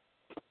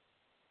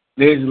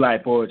this is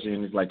like poetry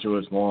and it's like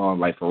George Warren,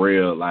 like for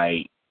real,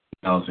 like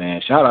you know what I'm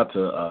saying? Shout out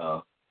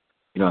to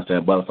you know what I'm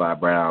saying, Butterfly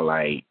Brown,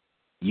 like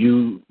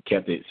you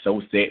kept it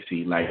so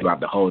sexy like throughout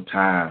the whole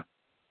time,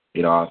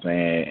 you know what I'm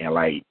saying? And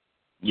like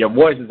your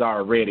voice is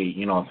already,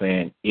 you know what I'm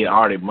saying, it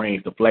already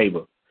brings the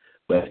flavor.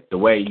 But the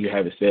way you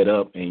have it set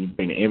up and you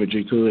bring the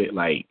imagery to it,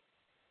 like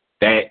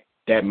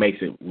that makes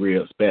it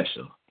real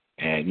special.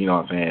 And you know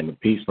what I'm saying, the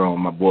piece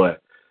from my boy,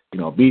 you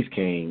know, Beast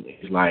King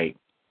is like,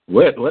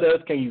 what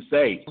else can you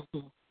say?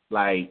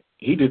 Like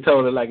he just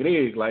told it like it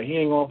is. Like he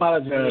ain't gonna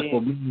apologize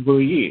for being who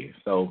he is.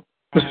 So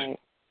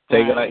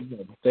take it like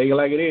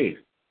it is.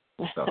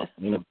 So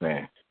you know what I'm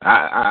saying.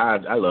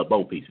 I love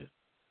both pieces.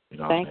 You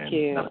know what I'm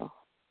saying?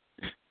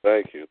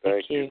 Thank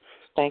you.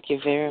 Thank you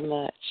very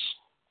much.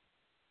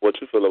 What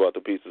you feel about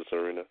the pieces,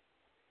 Serena?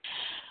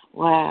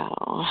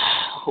 Wow.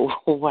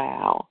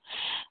 Wow.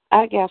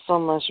 I got so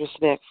much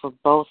respect for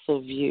both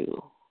of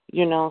you.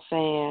 You know what I'm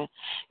saying?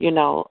 You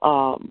know,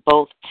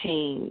 both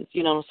teams,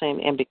 you know what I'm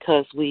saying? And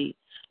because we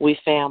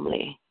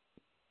family,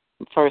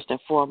 first and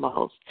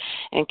foremost.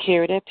 And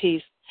Carrie, that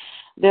piece,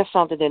 there's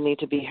something that needs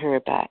to be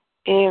heard by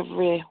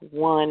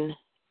everyone,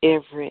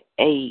 every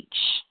age.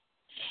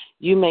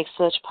 You make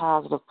such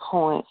positive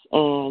points,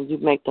 and you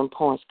make them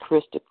points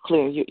crystal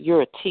clear.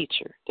 You're a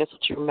teacher. That's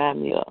what you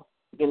remind me of,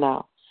 you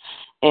know.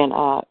 And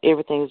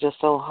everything's just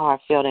so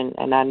heartfelt,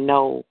 and I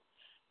know,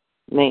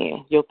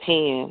 man, your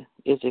pen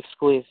is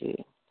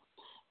exquisite.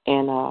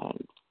 And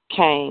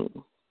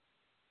Kane,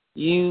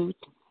 you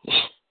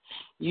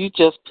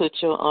just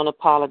put your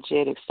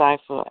unapologetic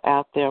cipher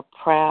out there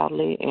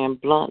proudly and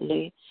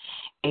bluntly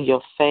in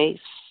your face.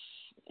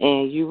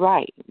 And you're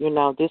right. You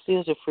know, this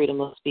is a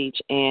freedom of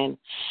speech, and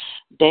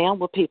damn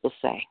what people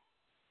say.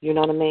 You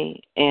know what I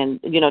mean? And,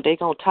 you know, they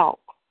going to talk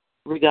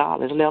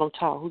regardless. Let them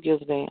talk. Who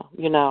gives a damn,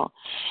 you know?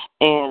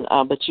 And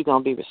but you're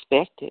going to be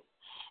respected.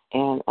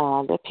 And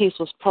that piece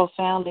was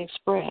profoundly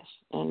expressed.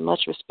 And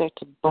much respect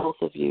to both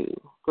of you,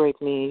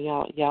 great men.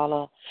 Y'all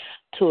are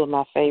two of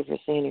my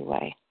favorites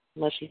anyway.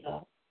 Much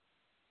love.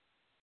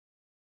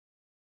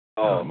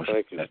 Oh,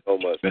 thank you so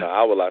much. Now,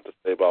 I would like to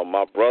say about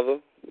my brother.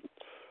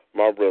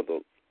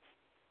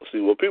 See,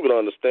 what people don't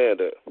understand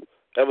that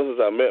ever since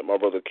I met my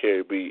brother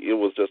Kerry B, it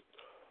was just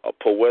a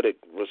poetic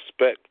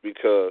respect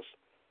because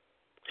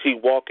he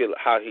walk it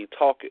how he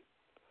talk it.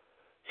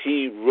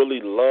 He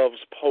really loves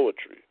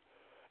poetry.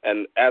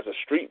 And as a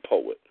street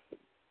poet,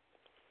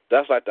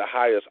 that's like the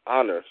highest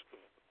honor,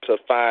 to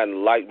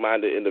find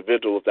like-minded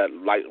individuals that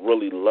like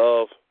really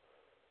love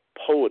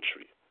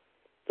poetry.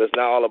 That's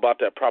not all about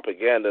that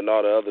propaganda and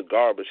all the other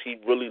garbage. He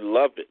really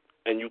loved it,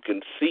 and you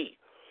can see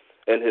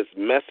in his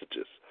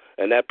messages.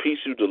 And that piece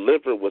you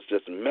delivered was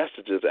just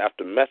messages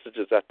after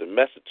messages after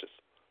messages.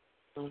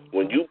 Mm-hmm.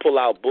 When you pull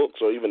out books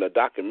or even a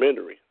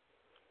documentary,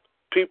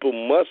 people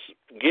must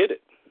get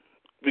it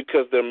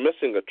because they're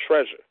missing a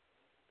treasure.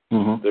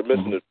 Mm-hmm. They're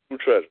missing a true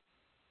treasure.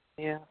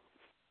 Yeah.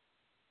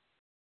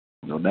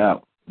 No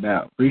doubt.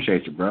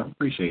 Appreciate you, bro.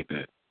 Appreciate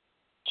that.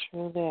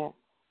 True that.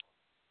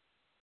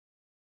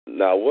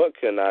 Now, what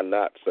can I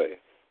not say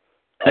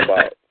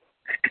about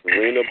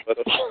Serena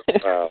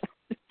Butterfly,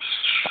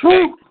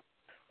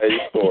 a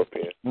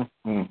Scorpion,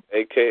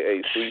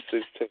 a.k.a.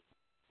 316?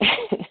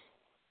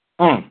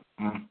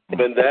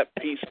 When that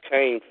piece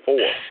came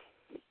forth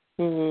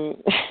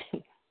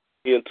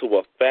into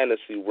a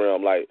fantasy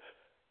realm, like,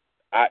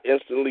 I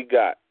instantly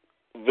got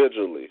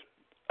visually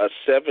a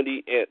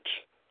 70-inch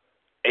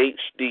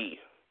HD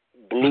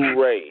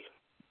Blu-ray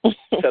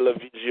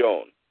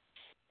television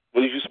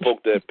when you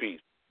spoke that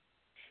piece.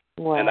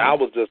 Wow. And I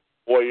was just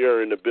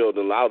voyeur in the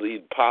building. I was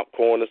eating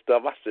popcorn and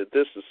stuff. I said,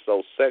 this is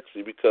so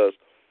sexy, because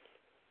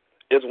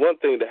it's one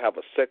thing to have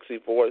a sexy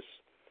voice.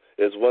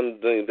 It's one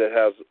thing that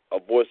has a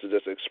voice that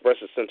just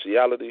expresses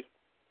sensuality.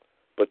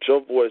 But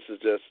your voice is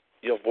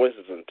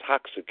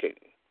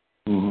intoxicating.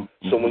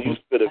 So when you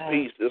spit a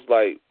piece, it's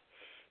like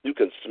you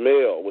can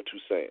smell what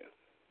you're saying.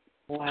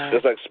 Wow.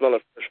 It's like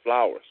smelling fresh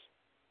flowers.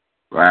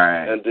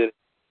 Right. And then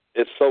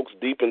it soaks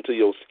deep into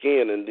your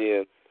skin, and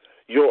then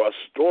you're a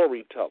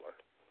storyteller.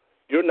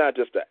 You're not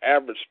just an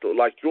average story.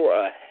 Like, you're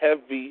a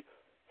heavy,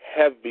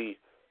 heavy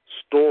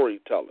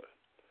storyteller.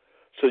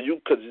 So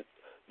you can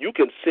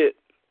sit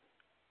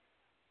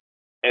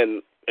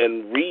and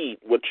read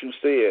what you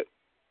said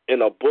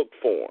in a book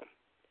form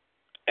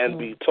and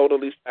be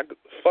totally,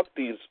 fuck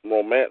these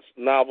romance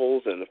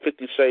novels and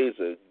 50 Shades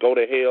of Go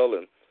to Hell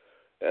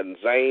and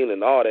Zane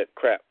and all that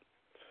crap.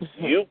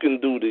 You can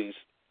do these,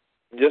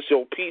 just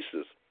your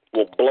pieces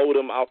will blow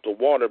them out the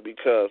water,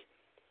 because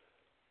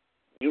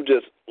you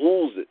just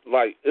ooze it.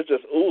 Like, it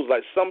just ooze.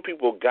 Like, some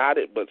people got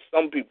it, but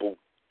some people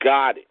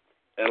got it.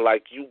 And,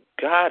 like, you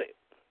got it.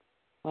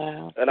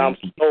 Wow. And I'm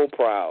so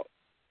proud.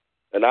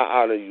 And I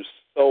honor you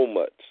so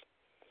much.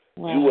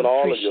 Wow, You and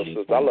all of your appreciate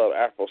sisters. that. I love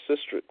Afro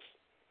Sistrix.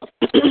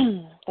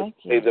 Thank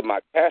you. Hey, that my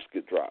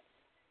casket dropped.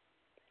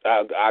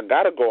 I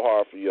got to go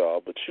hard for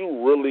y'all, but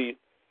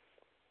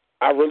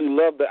I really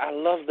love that. I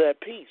love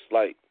that piece.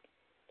 Like,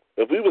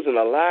 if we was in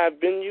a live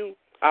venue,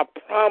 I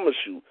promise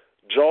you,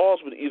 jaws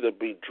would either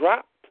be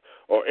dropped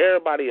or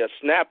everybody would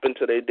snap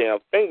until their damn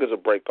fingers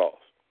would break off.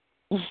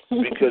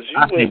 Because you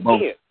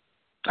went in.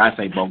 I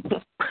say both.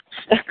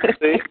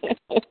 See?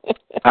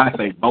 I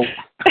say both.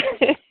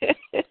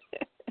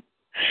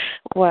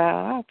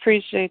 Wow, I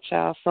appreciate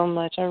y'all so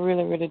much. I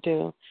really, really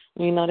do.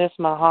 You know, that's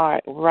my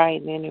heart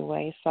writing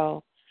anyway.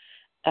 So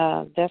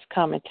that's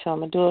coming too. I'm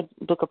going to do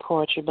a book of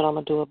poetry, but I'm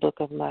going to do a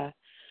book of my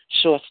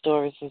short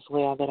stories as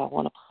well that I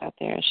want to put out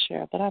there and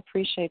share. But I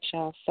appreciate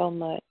y'all so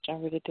much. I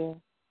really do.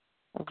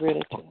 I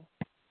really do.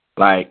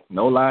 Like,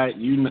 no lie,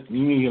 you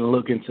need to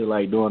look into,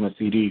 like, doing a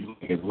CD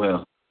as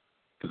well.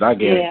 Because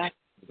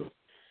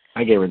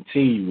I guarantee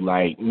you,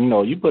 like, you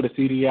know, you put a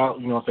CD out,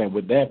 you know what I'm saying,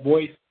 with that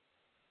voice,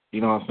 you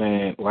know what I'm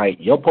saying, like,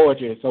 your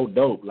poetry is so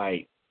dope.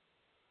 Like,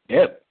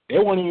 they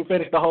won't even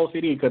finish the whole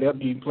CD because they'll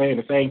be playing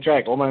the same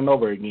track over and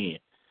over again.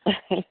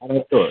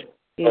 I'm sure.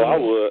 Yeah. Oh, I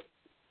would.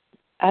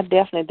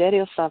 That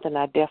is something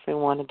I definitely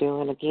want to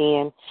do. And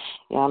again,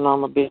 I know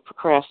I'm a bit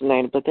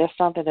procrastinator, but that's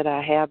something that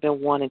I have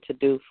been wanting to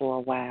do for a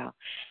while.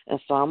 And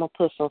so I'm going to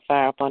put some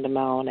fire up under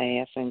my own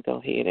ass and go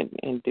ahead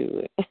and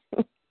do it.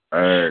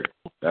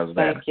 That's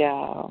Thank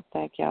y'all.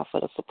 Thank y'all for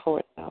the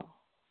support, though.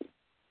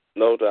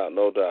 No doubt,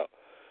 no doubt.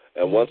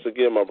 And once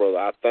again, my brother,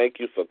 I thank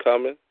you for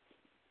coming.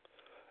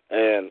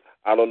 And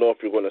I don't know if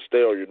you're going to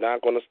stay or you're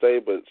not going to stay,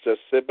 but just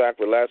sit back,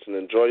 relax, and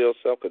enjoy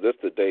yourself, because this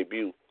is the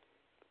debut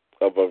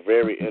of a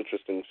very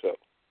interesting show.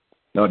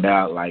 No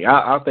doubt. Like,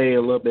 I'll stay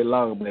a little bit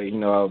longer, but, you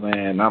know what I'm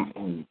saying, I'm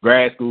on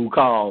grad school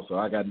call, so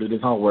I got to do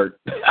this homework.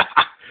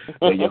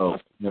 But, you know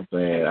what I'm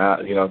saying,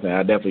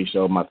 I definitely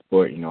show my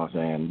support, you know what I'm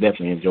saying,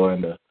 definitely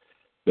enjoying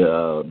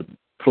the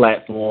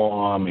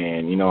platform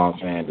and, you know what I'm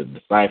saying,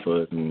 the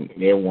ciphers and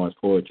everyone's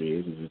poetry.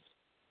 It's just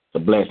a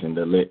blessing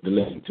to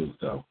listen to.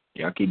 So,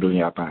 y'all keep doing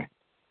y'all thing.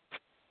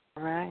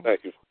 All right.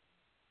 Thank you.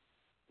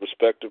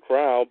 Respect the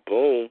crowd.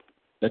 Boom.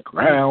 The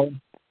crowd.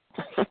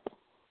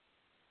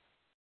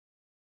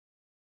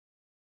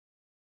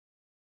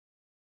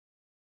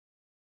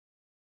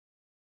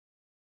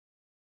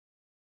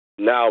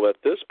 Now, at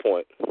this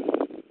point,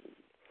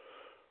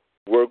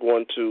 we're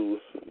going to.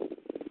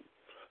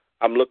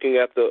 I'm looking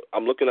at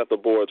the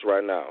boards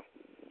right now.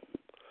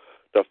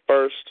 The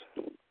first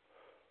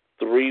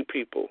 3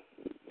 people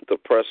to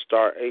press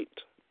star 8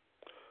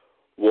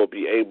 will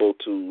be able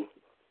to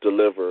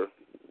deliver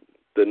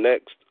the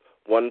next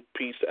one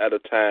piece at a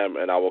time,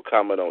 and I will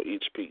comment on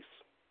each piece.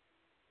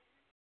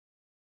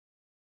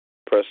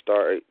 Press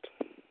star 8.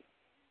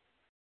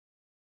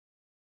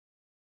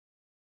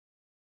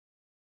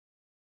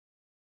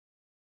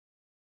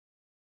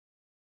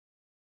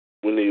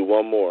 We need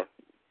one more.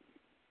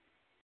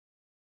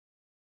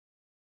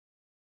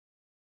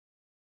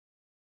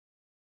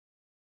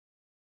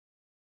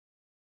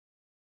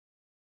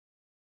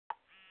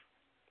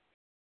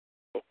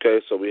 Okay,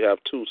 so we have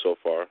 2 so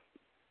far.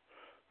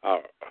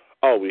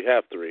 Oh, we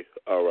have 3.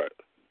 All right.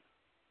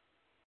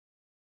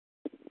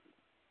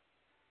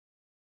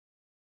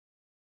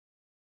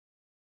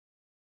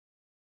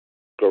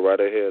 Go right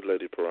ahead,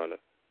 Lady Piranha.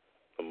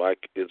 The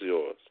mic is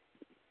yours.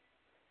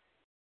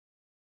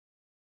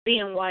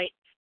 being white.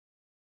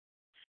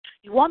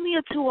 You want me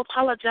to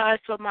apologize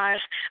for my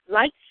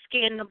light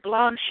skin,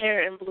 blonde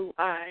hair, and blue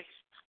eyes.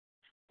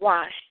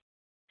 Why?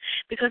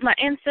 Because my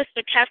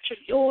ancestor captured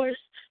yours?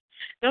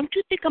 Don't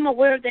you think I'm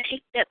aware of the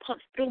hate that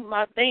pumps through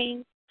my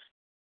veins?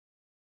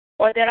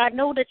 Or that I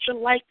know that your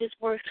life is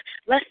worth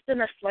less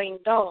than a slain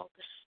dog?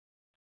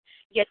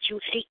 Yet you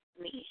hate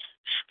me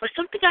for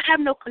something I have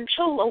no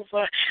control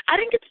over. I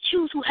didn't get to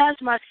choose who has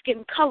my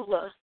skin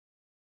color.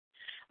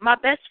 My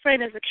best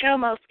friend is a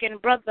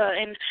caramel-skinned brother,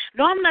 and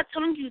no, I'm not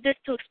telling you this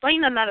to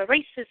explain I'm not a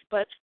racist,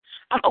 but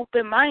I'm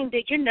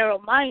open-minded, you're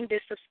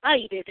narrow-minded,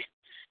 subsided.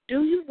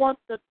 Do you want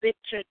the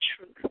bitter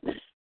truth?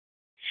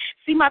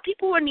 See, my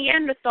people were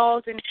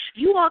Neanderthals, and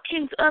you all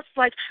came to us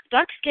like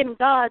dark-skinned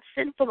gods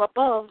sent from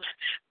above,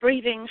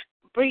 breathing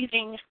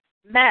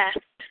math,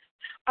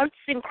 arts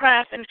and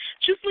craft, and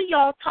truthfully,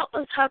 y'all taught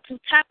us how to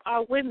tap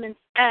our women's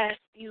ass.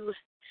 You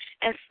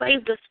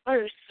enslaved us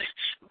first,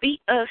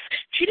 beat us,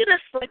 treated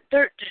us like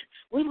dirt.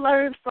 We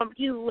learned from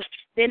you,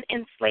 then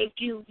enslaved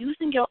you.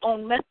 Using your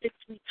own methods,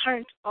 we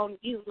turned on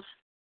you.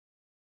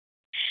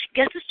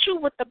 Guess it's true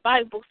what the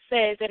Bible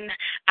says, and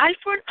eye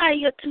for an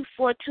eye, a tooth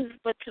for a tooth,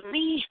 but to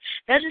me,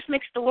 that just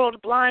makes the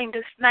world blind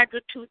and snag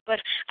a tooth, but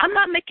I'm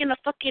not making a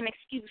fucking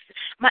excuse.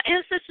 My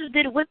ancestors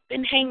did whip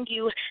and hang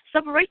you,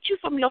 separate you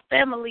from your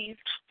families,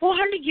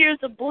 400 years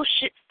of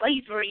bullshit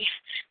slavery.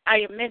 I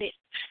admit it.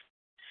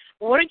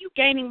 What are you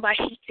gaining by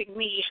hating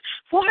me?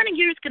 400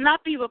 years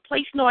cannot be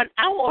replaced, nor an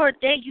hour or a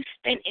day you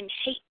spent in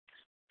hate.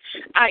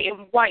 I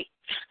am white,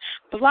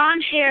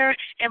 blonde hair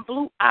and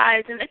blue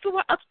eyes, and if it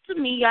were up to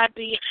me, I'd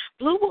be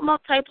blue with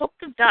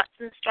multi-polka dots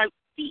and striped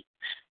feet.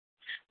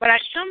 But I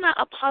shall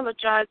not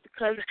apologize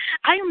because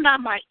I am not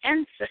my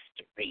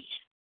ancestry,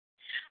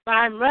 but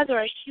I'm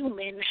rather a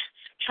human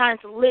trying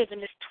to live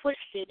in this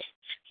twisted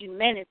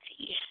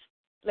humanity.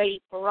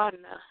 Lay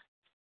piranha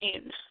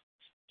in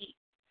eat.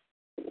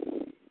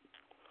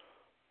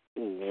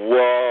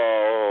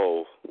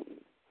 Whoa.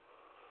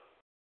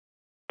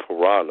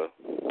 Piranha.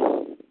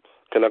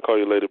 Can I call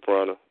you Lady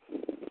Piranha?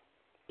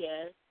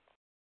 Yes.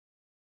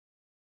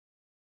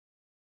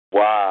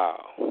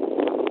 Wow.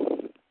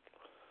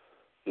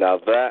 Now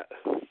that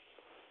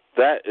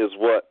is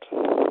what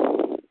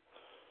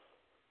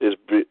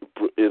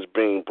is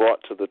being brought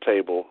to the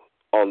table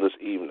on this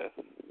evening.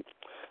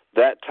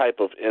 That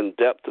type of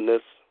in-depthness,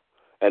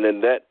 and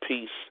in that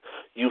piece,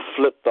 you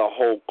flipped the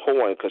whole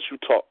coin because you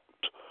talked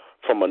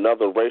from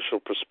another racial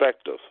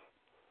perspective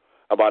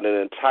about an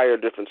entire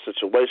different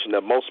situation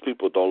that most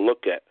people don't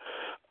look at.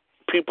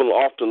 People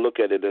often look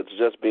at it as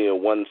just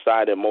being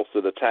one-sided most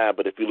of the time,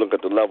 but if you look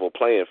at the level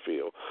playing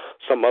field,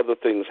 some other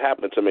things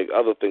happen to make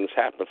other things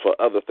happen for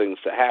other things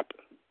to happen.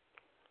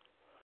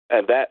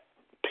 And that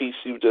piece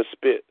you just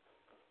spit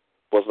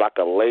was like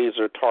a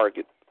laser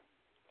target,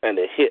 and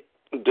it hit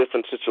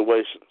different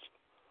situations.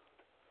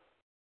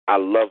 I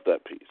love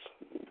that piece.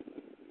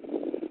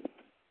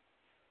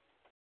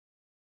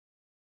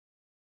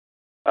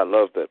 I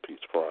love that piece,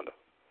 Piranha.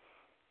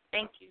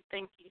 Thank you.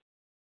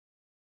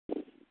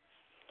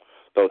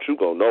 Don't you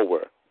go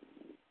nowhere.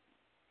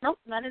 Nope,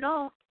 not at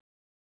all.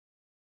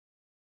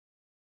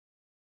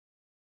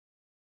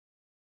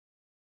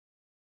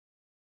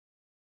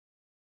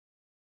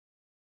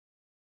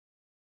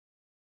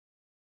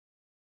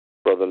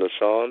 Brother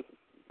Nashawn,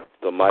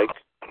 the mic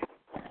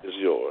is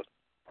yours.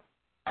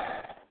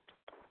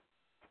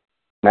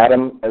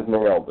 Madam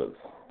Esmeralda's.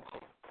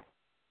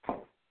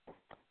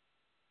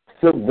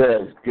 Silk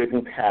veils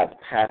dripping past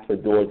the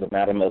doors of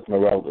Madam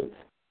Esmeralda's,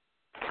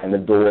 and the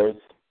doors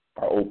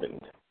are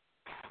opened.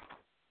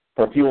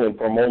 Perfume and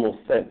hormonal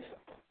scents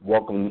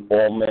welcome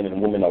all men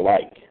and women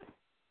alike,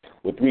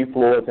 with 3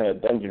 floors and a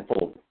dungeon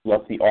full of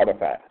lusty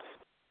artifacts.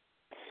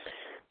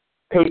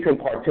 Patron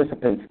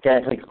participants,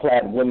 scantily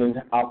clad women,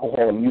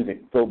 alcohol, and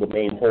music fill the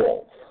main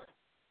halls.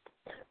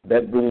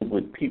 Bedrooms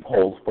with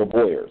peepholes for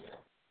voyeurs.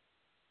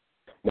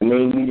 The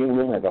main meeting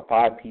room has a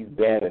 5-piece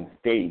band and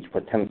stage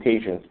for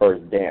Temptation's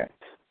first dance.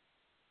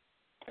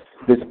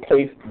 This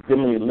place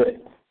dimly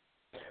lit,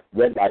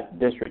 red light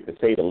district to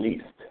say the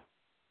least.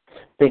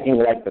 Thinking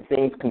like the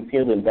things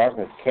concealed in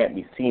darkness can't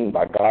be seen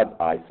by God's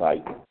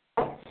eyesight.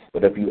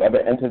 But if you ever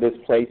enter this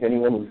place,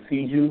 anyone who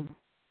sees you,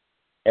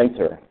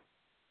 enter,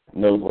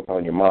 knows what's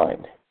on your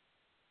mind.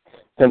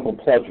 Simple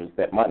pleasures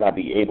that might not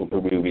be able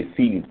to be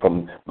received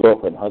from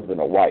girlfriend,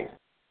 husband, or wife.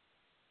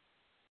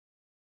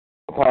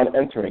 Upon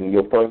entering,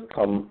 you'll first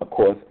come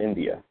across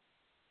India.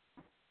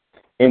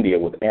 India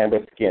with amber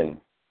skin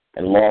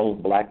and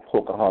long black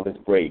Pocahontas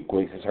braid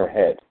graces her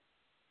head.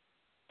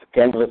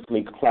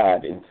 Scandalously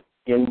clad in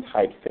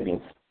skin-tight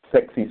fitting,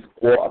 sexy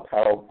squaw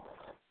apparel,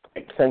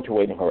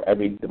 accentuating her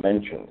every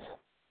dimensions.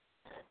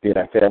 Did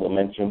I fail to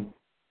mention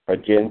her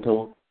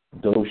gentle,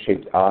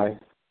 doe-shaped eyes,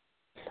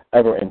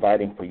 ever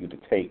inviting for you to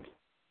take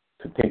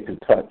to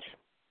touch,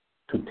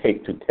 to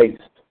take to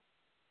taste,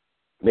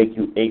 make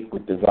you ache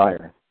with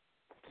desire,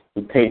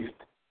 to taste,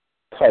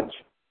 touch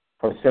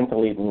her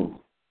scintillating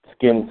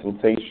skin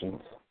sensations.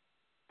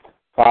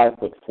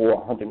 5'4",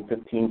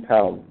 115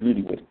 pounds,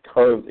 beauty with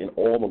curves in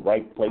all the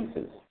right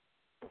places.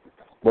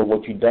 But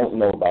what you don't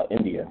know about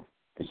India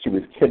is she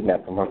was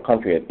kidnapped from her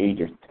country at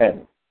age of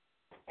 10,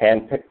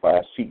 handpicked by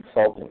a Sheikh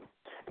Sultan,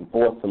 and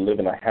forced to live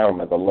in a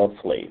harem as a love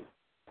slave.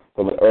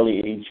 From an early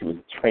age, she was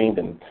trained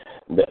in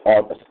the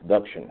art of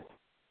seduction.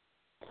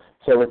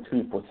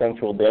 Servitude for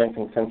sensual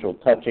dancing, sensual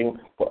touching,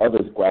 for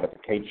others'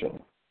 gratification.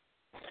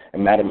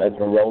 And Madame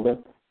Esmeralda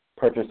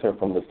purchased her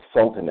from the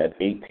Sultan at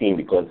 18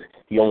 because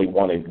he only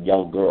wanted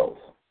young girls.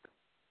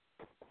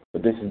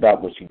 But this is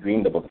not what she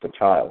dreamed of as a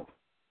child,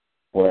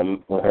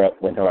 when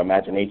her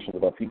imagination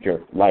of her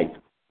future life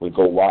would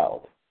go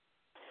wild.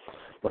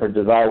 But her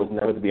desire was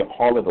never to be a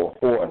harlot or a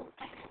whore.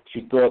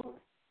 She thought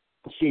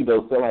she,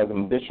 though, still has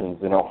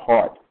ambitions in her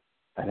heart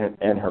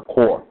and her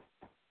core.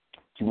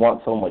 She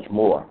wants so much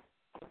more,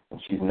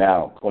 and she's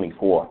now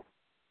 24.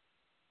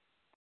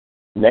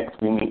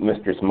 Next, we meet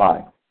Mistress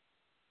Mai,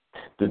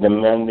 the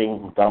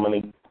demanding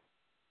dominatrix.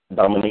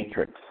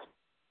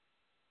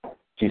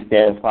 She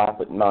stands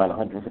 5'9",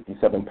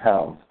 157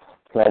 pounds.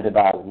 Slanted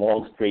eyes,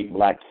 long, straight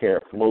black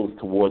hair flows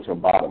towards her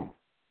bottom.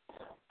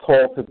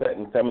 Tall,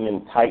 Tibetan,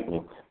 feminine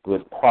Titan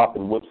with prop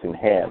and whips in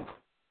hand.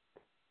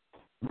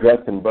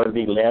 Dressed in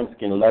burgundy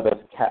lambskin leather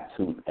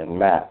catsuit and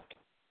mask,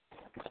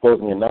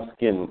 exposing enough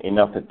skin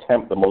enough to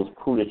tempt the most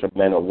prudish of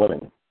men or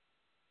women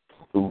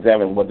to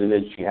examine what it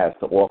is she has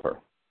to offer.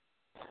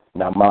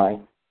 Now, Mai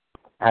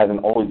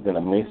hasn't always been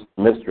a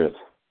mistress.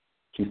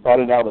 She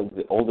started out as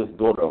the oldest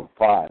daughter of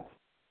 5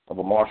 of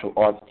a martial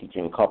arts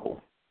teaching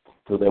couple,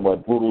 till they were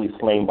brutally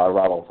slain by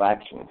rival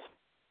factions.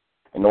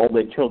 And all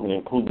their children,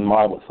 including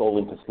Mai, were sold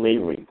into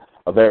slavery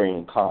of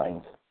varying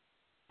kinds.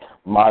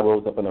 Mai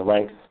rose up in the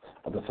ranks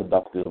of the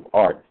seductive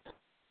arts.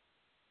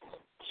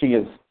 She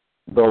has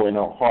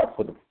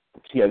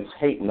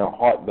hate in her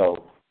heart, though,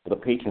 for the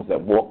patrons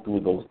that walk through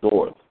those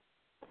doors,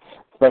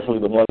 especially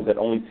the ones that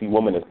only see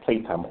women as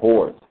playtime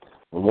whores,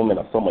 when women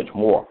are so much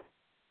more.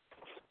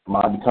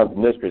 Mai becomes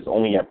mistress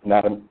only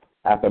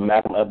after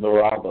Madame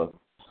Esmeralda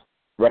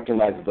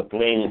recognizes the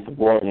flames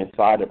roaring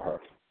inside of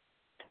her,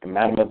 and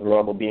Madame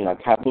Esmeralda, being a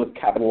capitalist,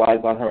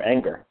 capitalized on her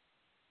anger,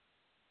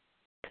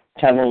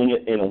 channeling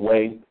it in a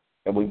way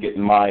that would get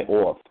Mai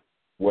off,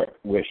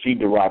 where she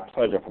derived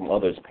pleasure from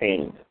others'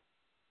 pains.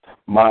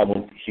 Mai,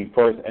 when she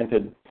first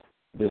entered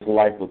this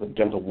life, was a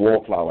gentle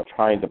wallflower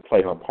trying to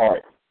play her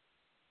part,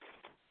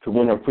 to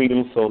win her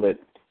freedom so that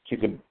she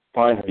could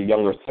find her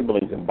younger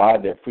siblings and buy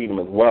their freedom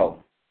as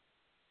well.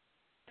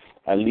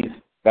 At least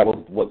that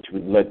was what she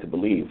was led to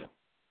believe.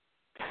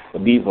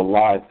 But these are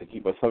lies to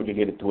keep her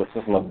subjugated to a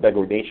system of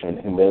degradation and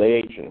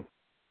humiliation,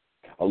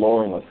 a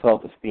lowering of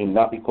self-esteem,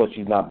 not because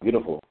she's not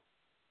beautiful,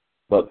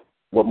 but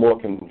what more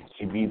can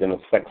she be than a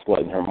sex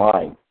slut in her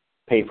mind,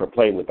 paid for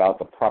play without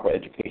the proper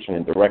education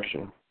and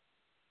direction,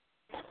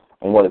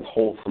 and what is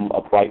wholesome,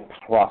 upright,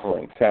 proper,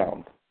 and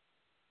sound.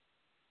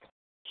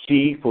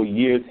 She, for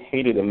years,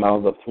 hated the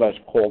mounds of flesh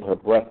called her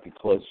breast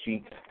because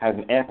she has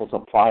an ample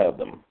supply of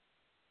them,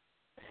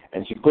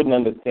 and she couldn't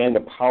understand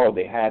the power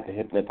they had to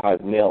hypnotize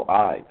male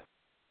eyes.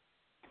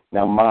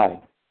 Now Mai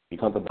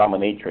becomes a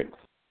dominatrix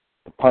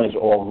to punish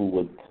all who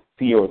would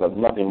see her as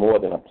nothing more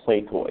than a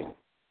play toy.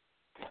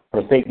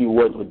 Her safety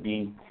words would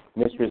be,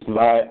 "Mistress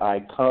Mai,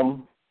 I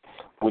come,"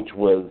 which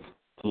was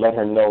to let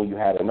her know you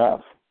had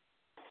enough.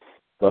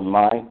 But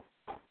Mai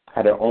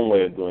had her own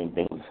way of doing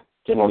things,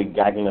 generally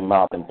gagging them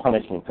out and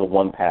punishing until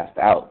one passed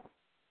out.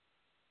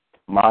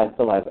 Mai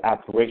still has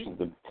aspirations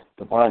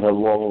to find her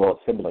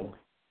long-lost sibling,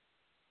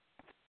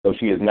 though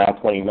she is now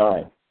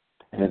 29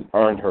 and has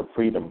earned her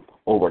freedom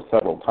over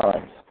several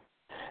times.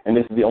 And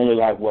this is the only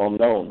life well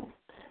known,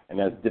 and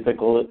as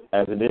difficult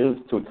as it is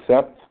to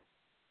accept,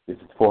 this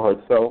is for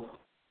herself,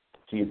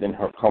 she is in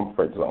her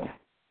comfort zone.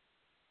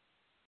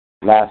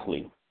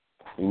 Lastly,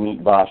 we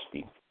meet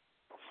Vashti.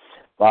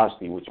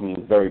 Vashti, which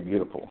means very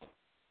beautiful.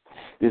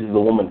 This is a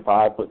woman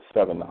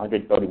 5'7",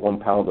 131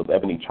 pounds of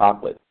ebony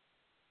chocolate.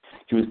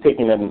 She was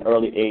taken at an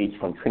early age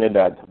from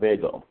Trinidad and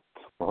Tobago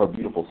for her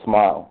beautiful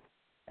smile,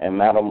 and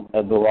Madame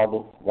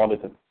Esmeralda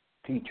wanted to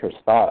teach her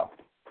style.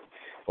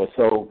 Or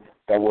so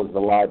that was the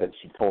lie that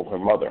she told her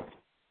mother.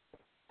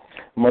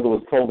 Her mother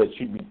was told that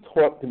she'd be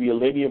taught to be a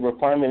lady of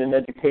refinement and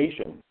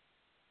education.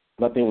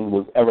 Nothing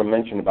was ever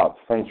mentioned about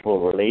sensual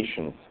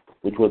relations,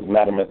 which was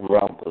Madame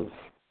Esmeralda's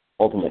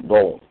ultimate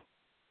goal.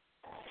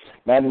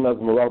 Madame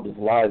Esmeralda's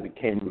lies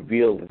became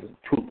revealed as the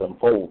truth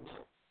unfolds.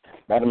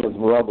 Madame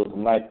Esmeralda's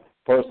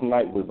first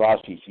night with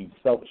Vashti, she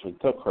selfishly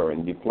took her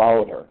and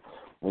deflowered her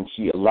when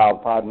she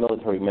allowed 5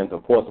 military men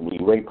to forcibly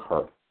rape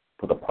her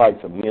for the price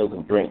of meals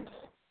and drinks.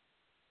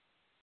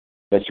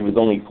 That she was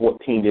only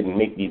 14 didn't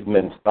make these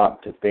men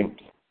stop to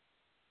think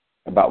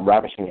about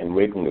ravishing and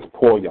raping this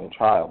poor young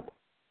child.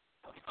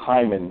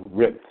 Hymen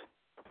ripped,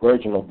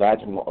 virginal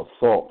vaginal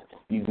assault.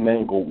 These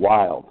men go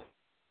wild.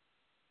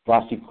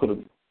 Vashti could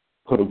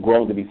have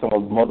grown to be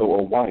someone's mother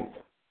or wife.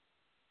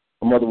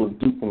 Her mother was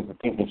duped into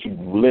thinking she'd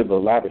live a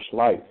lavish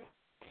life.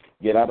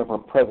 Yet out of her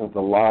presence,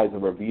 the lies are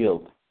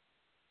revealed.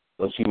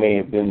 Though she may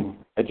have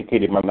been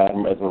educated by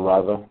Madame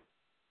Esmeralda,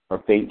 her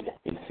fate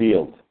is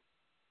sealed.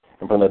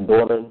 And from the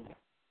daughter,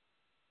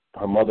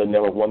 her mother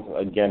never once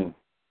again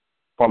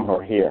from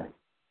her hair.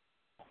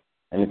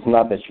 And it's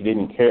not that she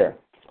didn't care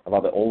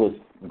about the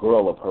oldest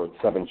girl of her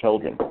 7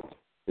 children.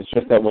 It's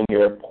just that when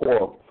you're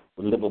poor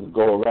with little to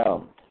go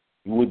around,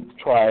 you would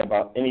try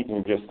about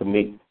anything just to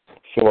make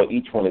sure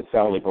each one is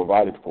soundly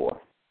provided for.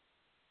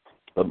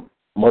 The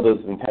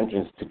mother's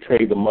intentions to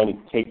trade the money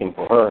taken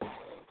for her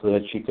so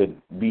that she could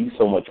be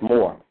so much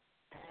more.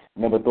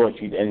 Never thought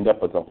she'd end up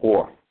as a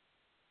whore.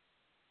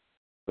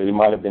 But it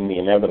might have been the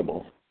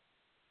inevitable.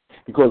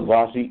 Because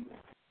Vashti,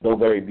 though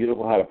very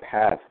beautiful, had a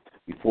past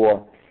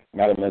before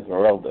Madame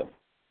Esmeralda,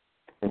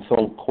 and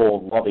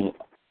so-called loving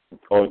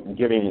or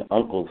giving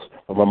uncles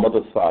from her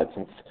mother's side,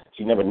 since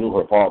she never knew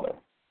her father.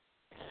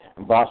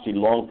 And Vashti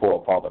longed for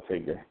a father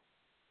figure.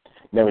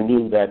 Never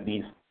knew that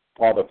these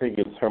father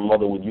figures her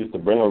mother would use to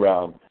bring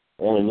around,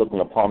 only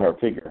looking upon her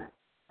figure,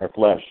 her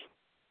flesh,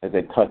 as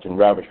they touch and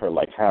ravish her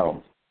like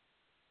hounds,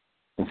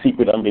 in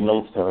secret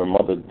unbeknownst to her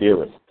mother's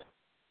dearest.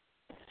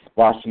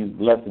 Vashti's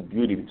blessed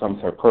beauty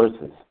becomes her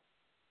curses.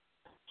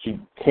 She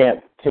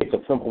can't take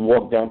a simple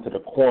walk down to the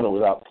corner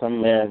without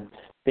some man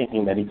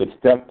thinking that he could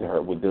step to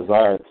her with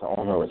desire to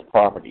own her as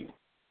property.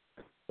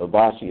 But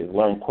Vashti has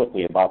learned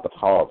quickly about the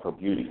power of her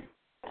beauty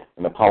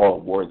and the power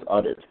of words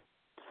uttered.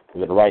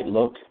 With the right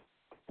look,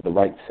 with the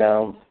right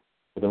sounds,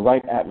 with the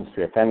right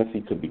atmosphere,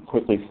 fantasy could be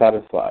quickly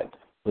satisfied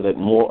so that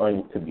more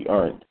earnings could be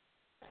earned.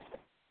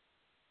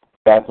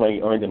 Fast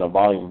money earned in a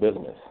volume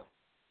business.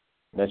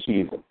 That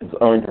she has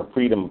earned her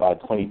freedom by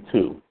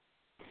 22.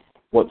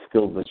 What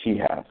skills does she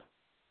have?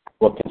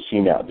 What can she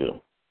now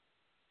do?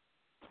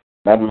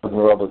 Madame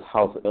Esmeralda's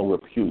house ill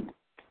repute.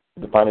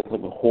 The finest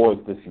looking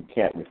whores this you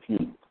can't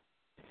refute.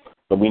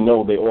 But we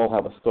know they all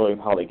have a story of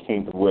how they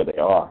came to where they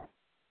are.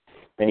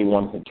 Many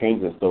ones can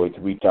change their story to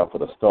reach out for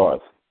the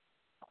stars.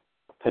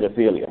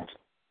 Pedophilia,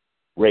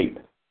 rape,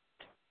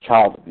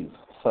 child abuse,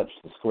 such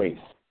disgrace.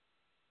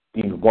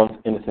 These once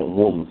innocent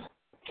wombs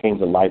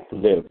change a life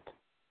lived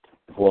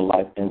before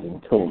life ends in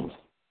tombs.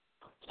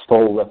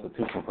 Sole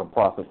restitution for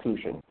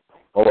prostitution,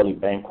 orderly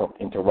bankrupt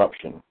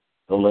interruption.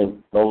 No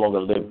longer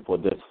live for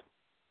this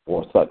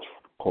or such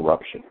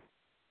corruption.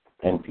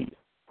 And peace.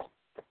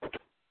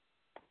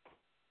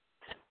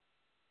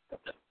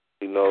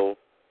 You know,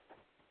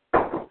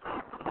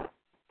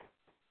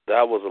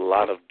 that was a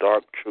lot of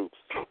dark truths.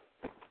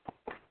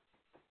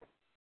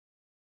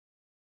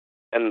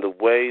 And the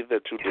way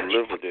that you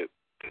delivered it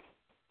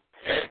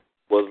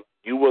was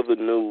you were the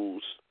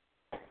news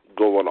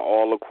going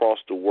all across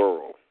the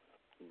world,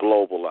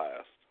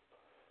 globalized.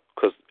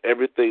 Because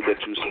everything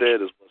that you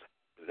said is what's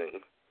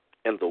happening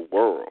in the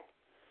world.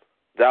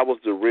 That was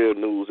the real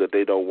news that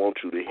they don't want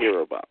you to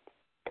hear about.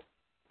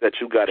 That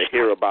you got to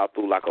hear about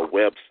through like a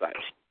website,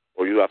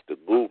 or you have to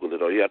Google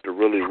it, or you have to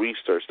really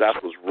research. That's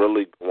what's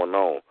really going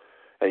on.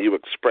 And you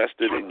expressed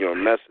it in your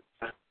message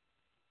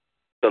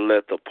to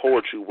let the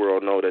poetry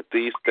world know that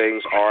these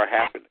things are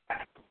happening.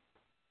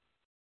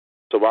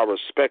 So I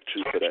respect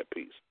you for that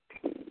piece.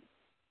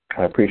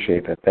 I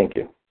appreciate that. Thank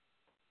you.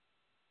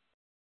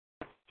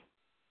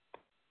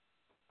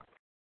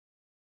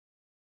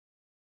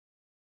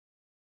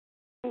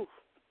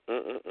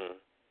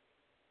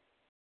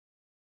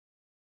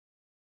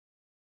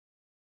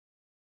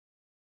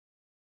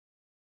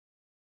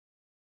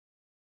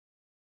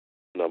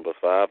 Number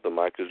 5, the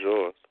mic is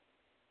yours.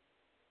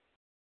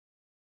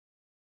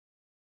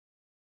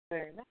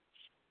 Very much.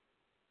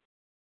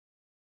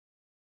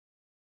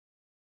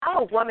 I'm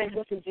a woman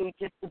who can do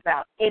just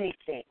about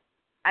anything.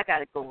 I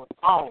got it going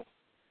on.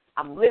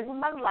 I'm living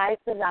my life,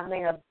 and I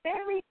made a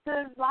very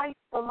good life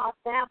for my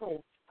family.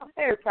 I'm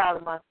very proud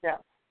of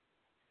myself.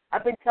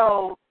 I've been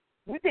told,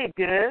 you did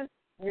good.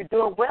 You're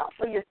doing well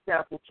for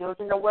yourself. The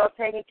children are well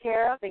taken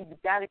care of, and you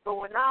got it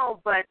going on,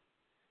 but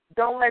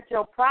don't let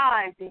your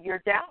pride be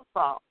your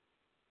downfall.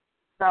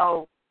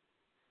 So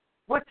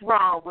what's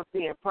wrong with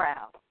being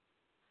proud?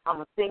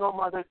 I'm a single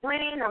mother of 3,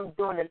 and I'm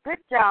doing a good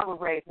job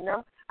of raising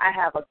them. I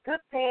have a good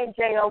paying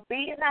job,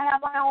 and I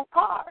have my own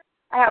car.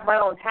 I have my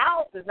own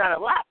house. It's not a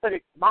lot, but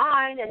it's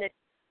mine, and it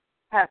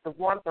has the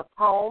warmth of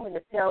home, and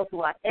it tells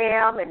who I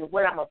am and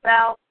what I'm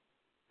about.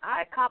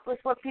 I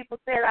accomplished what people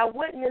said I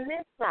wouldn't, and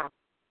then some.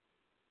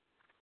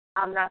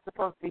 I'm not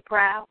supposed to be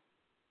proud.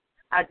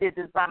 I did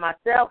this by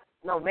myself.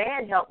 No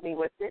man helped me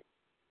with it.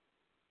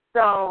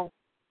 So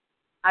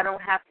I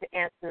don't have to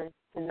answer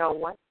to no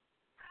one.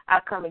 I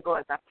come and go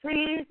as I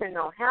please, and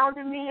no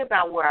hounding me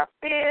about where I've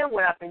been,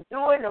 what I've been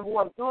doing, and who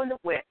I'm doing it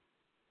with.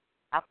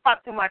 I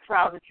fought through my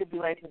trials and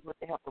tribulations with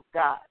the help of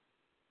God.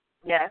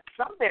 Yes,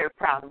 I'm very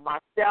proud of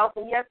myself,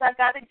 and yes, I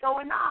got it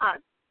going on.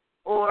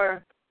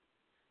 Or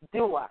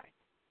do I?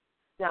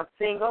 See, I'm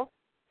single.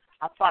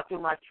 I fought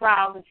through my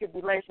trials and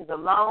tribulations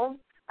alone.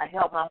 I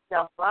held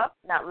myself up,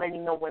 not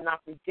letting no one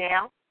knock me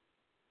down.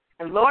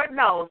 And Lord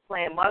knows,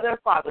 playing mother and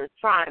father is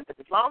trying, but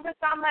as long as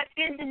I'm not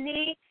getting the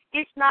knee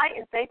each night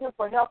and thank him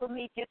for helping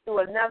me get through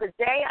another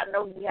day, I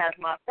know he has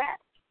my back.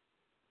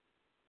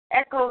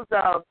 Echoes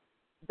of,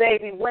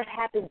 baby, what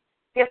happened?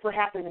 Guess what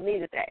happened to me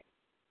today?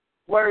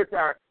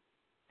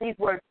 These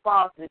words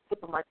fall to the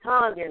tip of my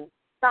tongue, and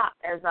stop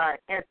as I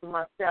answer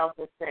myself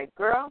and say,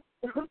 girl,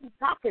 who you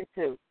talking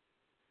to?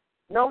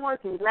 No one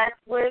to relax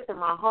with in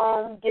my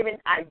home, giving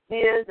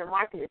ideas and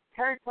marking his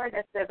territory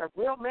that says a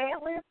real man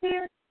lives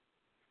here.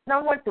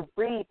 No one to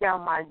breathe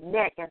down my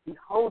neck as he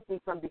holds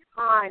me from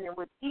behind and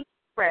with each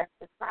breath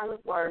the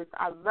silent words,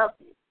 I love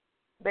you.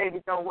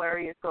 Baby, don't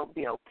worry, it's going to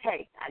be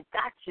okay. I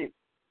got you.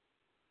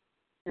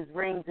 His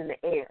rings in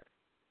the air.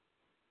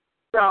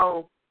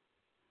 So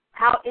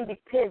how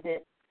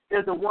independent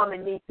does a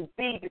woman need to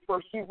be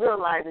before she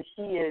realizes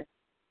she is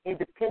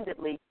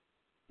independently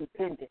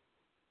dependent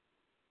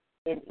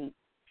in each?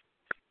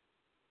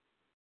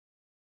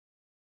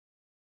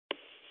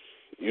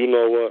 You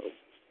know what?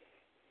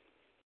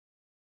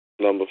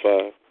 Number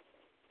 5.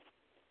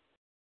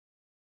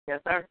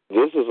 Yes, sir.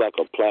 This is like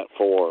a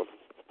platform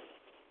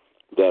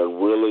that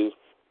really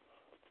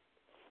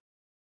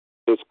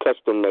is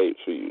custom made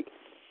for you.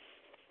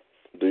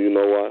 Do you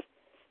know why?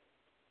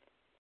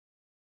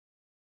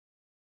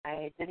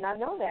 I did not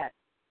know that.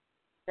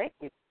 Thank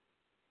you.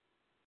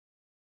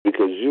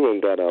 Because you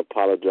ain't got to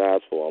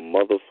apologize for a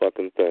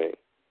motherfucking thing.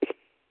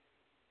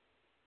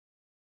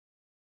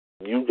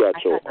 You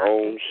got your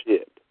own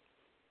shit.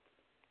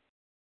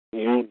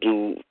 You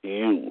do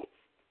you.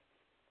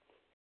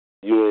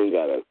 You ain't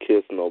got to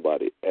kiss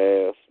nobody's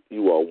ass.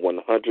 You are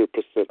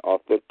 100%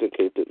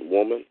 authenticated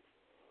woman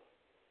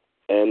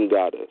and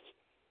goddess.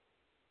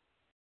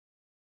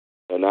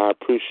 And I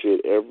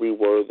appreciate every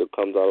word that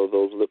comes out of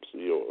those lips of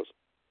yours.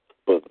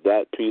 But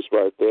that piece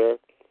right there,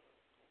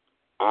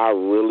 I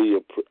really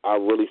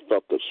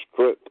felt the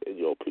strength in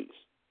your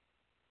piece.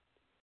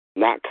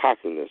 Not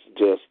cockiness,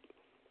 just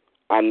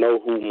I know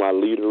who my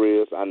leader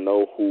is. I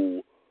know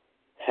who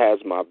has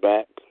my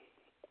back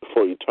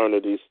for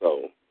eternity.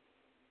 So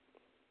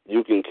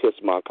you can kiss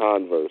my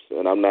Converse,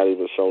 and I'm not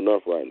even showing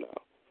up right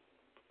now.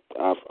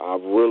 I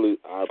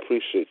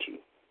appreciate you.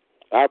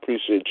 I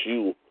appreciate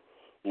you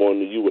more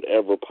than you would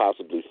ever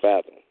possibly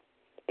fathom.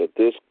 But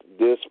this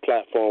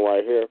platform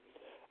right here,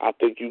 I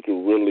think you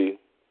can really,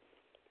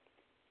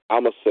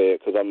 I'm going to say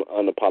it because I'm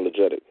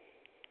unapologetic.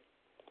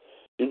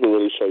 You can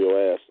really show your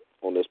ass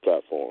on this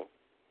platform.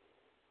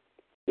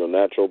 Your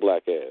natural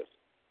black ass.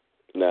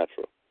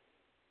 Natural.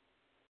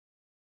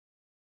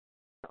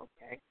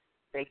 Okay.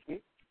 Thank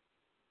you.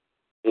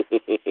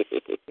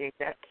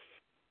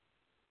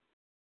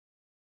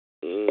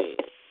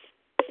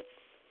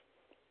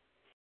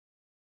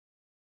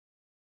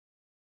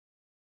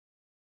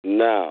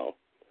 Now,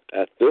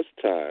 at this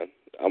time,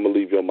 I'm going to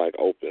leave your mic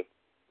open.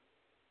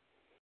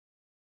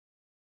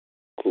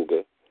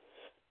 Cougar.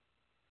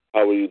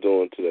 How are you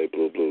doing today,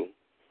 Blue?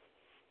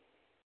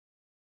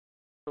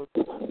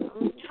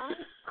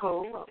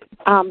 Cool.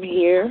 I'm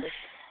here.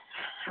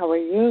 How are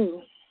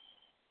you?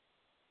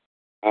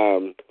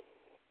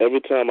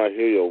 Every time I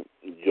hear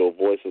your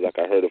voice, it's like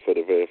I heard it for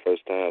the very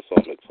first time, so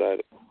I'm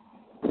excited.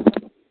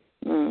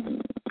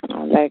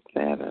 I like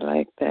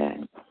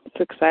that. It's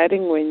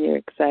exciting when you're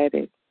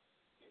excited.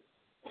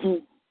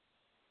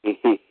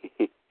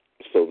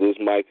 So this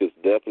mic is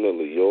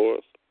definitely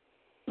yours,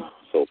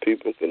 so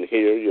people can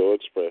hear your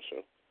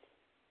expression.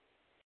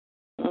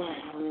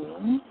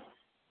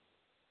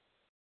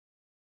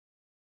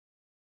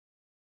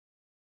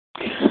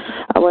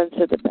 I went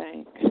to the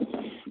bank.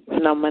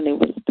 No money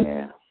was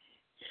there.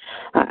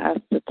 I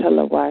asked the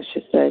teller why.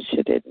 She said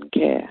she didn't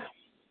care.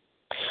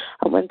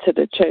 I went to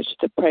the church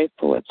to pray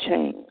for a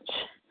change.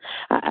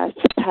 I asked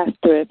the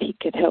pastor if he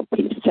could help.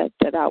 He said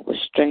that I was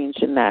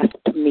strange and asked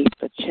me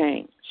for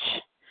change.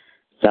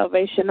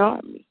 Salvation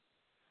Army,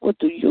 what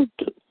do you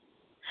do?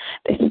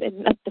 They said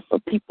nothing for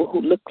people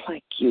who look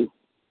like you.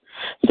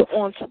 So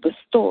on to the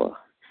store.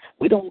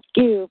 We don't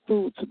give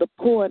food to the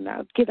poor.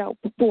 Now get out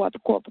before I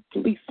call the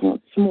police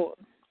once more.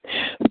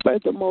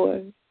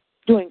 Furthermore,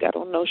 you ain't got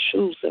on no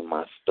shoes in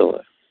my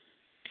store.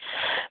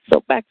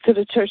 So back to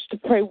the church to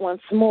pray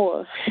once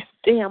more.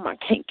 Damn, I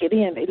can't get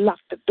in. They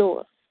locked the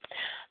door.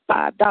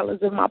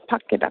 $5 in my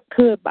pocket. I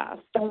could buy a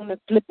stone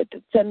and flip it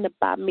to tend to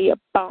buy me a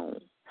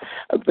bone.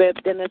 A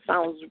red dinner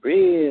sounds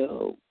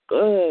real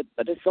good,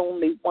 but it's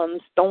only one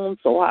stone,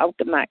 so how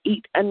can I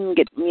eat and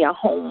get me a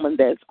home when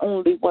there's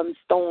only one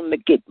stone to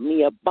get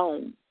me a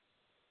bone?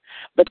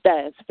 But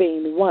that's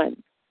Fame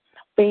 1,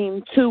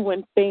 Fame 2,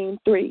 and Fame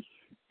 3.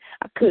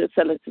 I could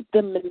sell it to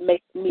them and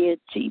make me a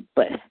G,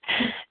 but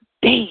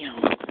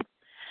damn,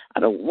 I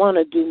don't want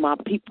to do my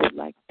people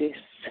like this.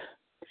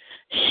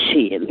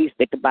 Shit, at least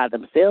they could buy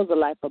themselves a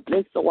life of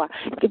bliss. So I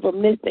give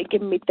them this, they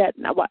give me that.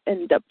 Now I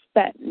end up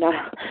fat.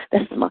 Now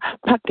that's my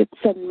pockets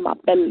and my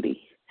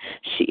belly.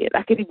 Shit,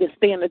 I could even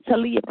stay in the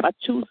telly if I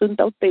choose, and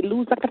though they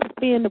lose, I could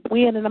stay in the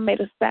win, and I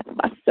made a stack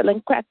by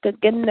selling crack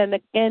again and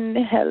again.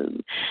 Hell,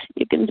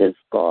 you can just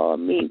call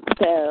me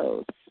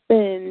Tailspin.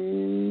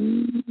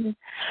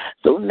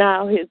 So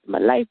now here's my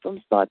life from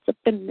start to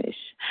finish.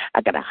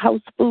 I got a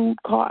house, food,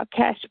 car,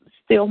 cash, but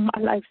still my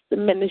life's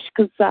diminished,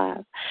 'cause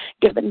I've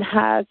given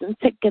highs and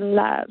taken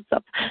lives.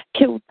 I've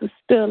killed to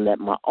still at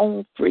my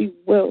own free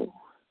will.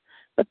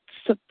 But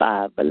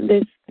survival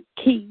is the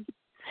key.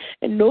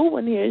 And no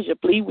one hears your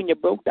plea when you're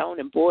broke down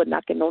and bored,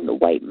 knocking on the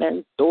white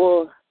man's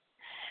door.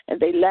 And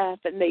they laugh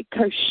and they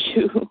curse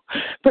you,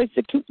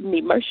 persecute and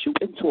immerse you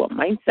into a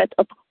mindset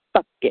of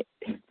fuck it.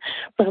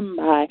 From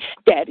my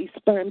daddy's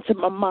sperm to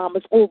my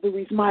mama's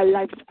ovaries, my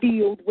life's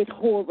filled with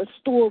horror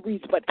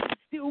stories, but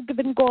still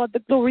giving God the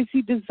glories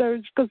he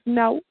deserves, because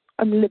now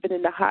I'm living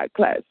in a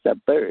high-class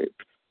suburb.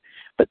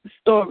 But the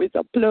stories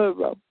are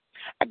plural.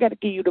 I got to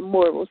give you the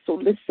moral, so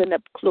listen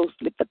up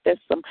closely, but there's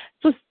some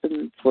twists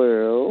and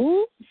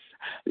twirls.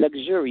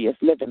 Luxurious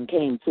living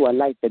came to a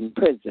life in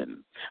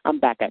prison. I'm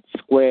back at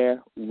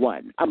square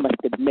one. I must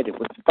admit it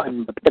was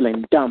fun, but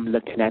feeling dumb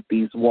looking at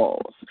these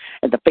walls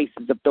and the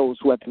faces of those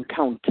who have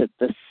encountered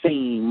the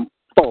same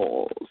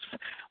falls.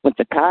 Went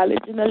to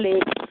college in the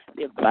lake,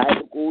 lived by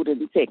the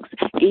golden ticks,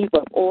 gave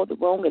up all the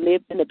wrong and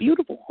lived in a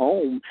beautiful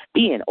home,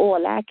 being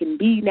all I can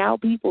be. Now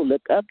people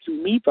look up to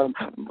me from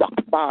rock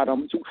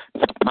bottom to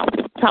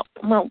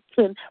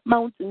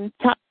mountain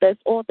top. That's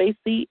all they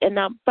see, and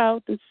I'm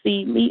proud to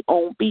see me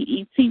on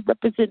BET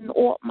representing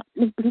all my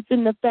niggas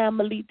in the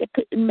family that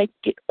couldn't make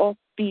it off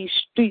these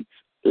streets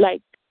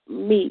like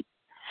me.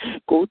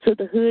 Go to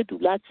the hood, do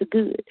lots of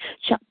good,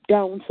 chop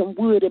down some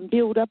wood and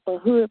build up a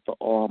hood for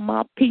all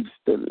my peeps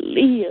to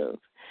live.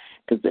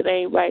 'Cause it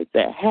ain't right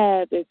to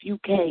have if you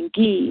can't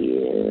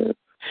give.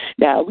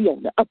 Now we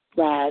on the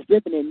uprise,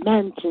 living in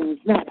mansions,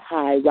 not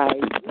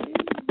high-rise.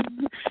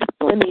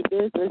 Money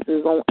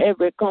businesses on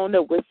every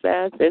corner with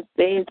signs that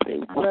say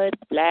what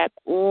black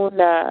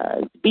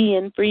owners.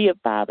 Being free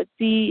of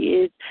poverty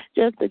is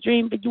just a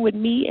dream for you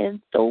and me,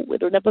 and so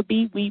it'll never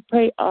be. We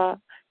pray our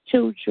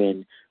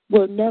children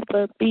will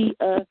never be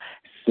a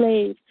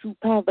slave to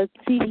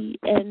poverty,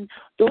 and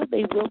though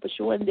they will for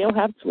sure, and they'll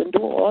have to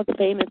endure all the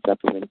pain and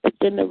suffering for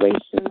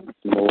generations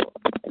more.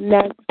 And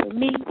that's for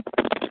me.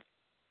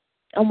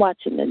 I'm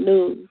watching the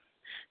news,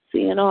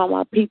 seeing all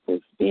my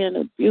peoples being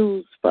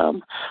abused,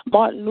 from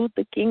Martin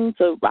Luther King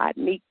to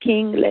Rodney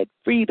King. Let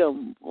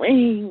freedom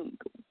ring,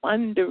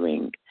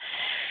 wondering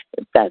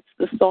if that's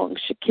the song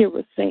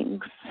Shakira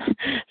sings.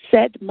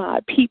 Set my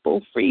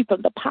people free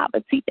from the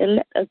poverty and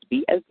let us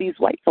be as these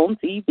whites on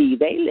TV.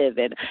 They live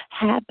in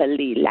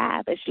happily,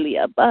 lavishly,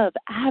 above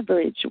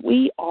average.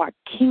 We are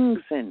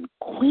kings and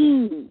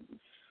queens.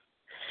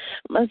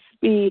 Must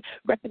be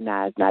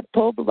recognized, not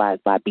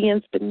pulverized by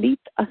beings beneath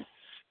us.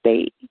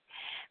 They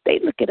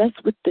look at us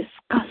with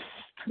disgust.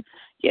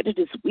 Yet it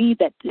is we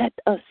that let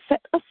us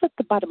set us at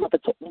the bottom of the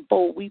totem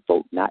pole. We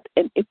vote not,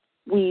 and if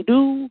we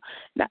do,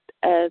 not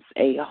as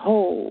a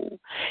whole.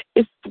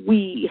 If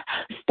we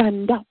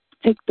stand up,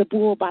 take the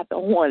bull by the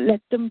horn,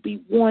 let them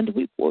be warned,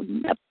 we will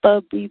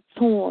never be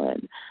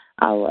torn.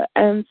 Our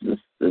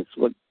ancestors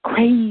were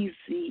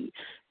crazy,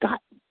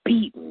 got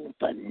beaten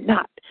for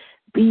not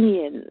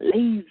being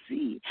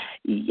lazy.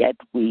 Yet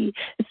we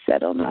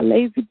sat on our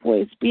lazy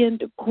boys being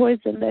decoys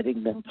and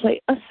letting them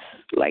play us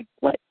like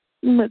what?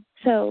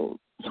 Mattel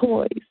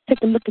toys.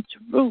 Take a look at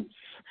your roots.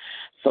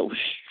 So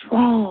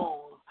strong,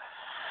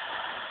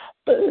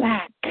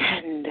 black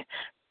and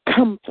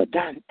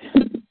confident.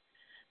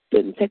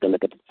 Then take a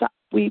look at the top.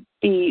 We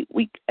be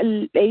weak,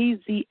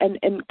 lazy, and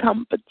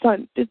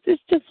incompetent. This is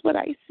just what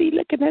I see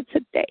looking at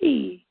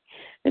today.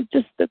 And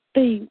just to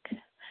think,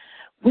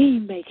 we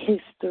make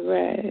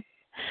history.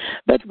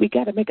 But we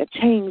got to make a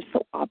change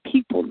so our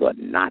people are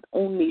not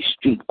on these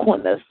street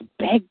corners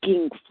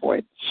begging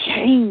for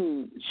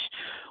change.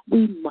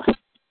 We must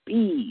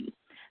be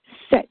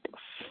set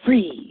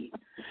free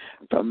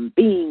from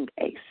being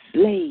a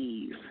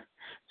slave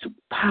to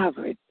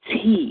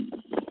poverty.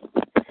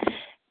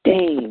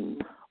 Dame,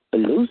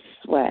 Blue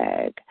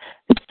Swag,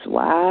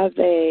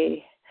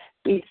 Suave,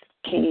 Beast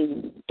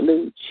King,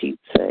 Blue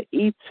Cheetah,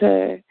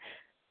 Eater,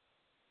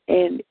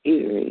 and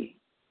Erie.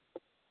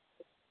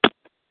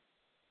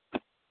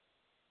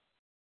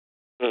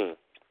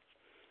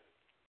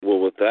 Well,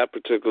 with that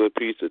particular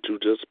piece that you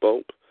just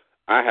spoke,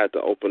 I had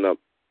to open up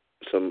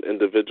some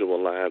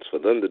individual lines for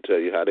them to tell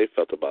you how they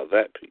felt about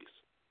that piece.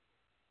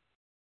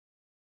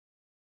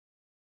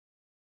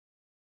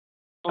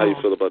 How you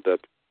feel about that,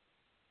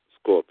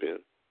 Scorpion?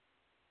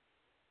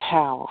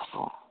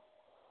 Powerful.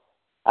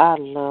 I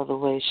love the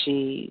way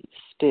she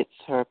spits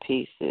her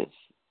pieces.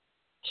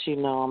 She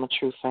know I'm a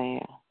true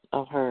fan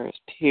of hers,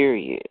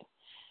 period.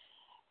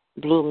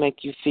 Blue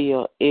make you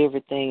feel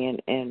everything,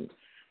 and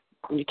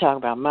when you talk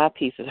about my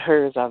pieces,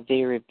 hers are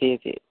very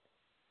vivid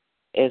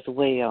as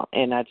well,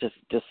 and I just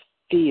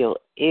feel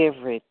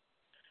every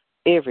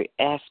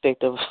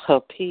aspect of her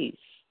piece.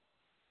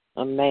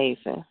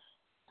 Amazing.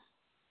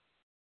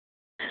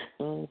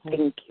 Mm-hmm.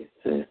 Thank you,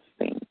 sis.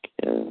 Thank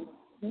you.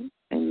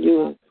 And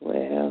you as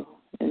well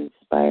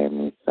inspire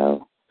me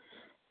so.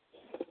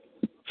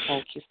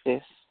 Thank you,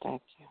 sis.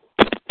 Thank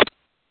you.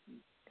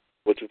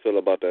 What you feel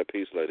about that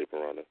piece, Lady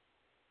Piranha?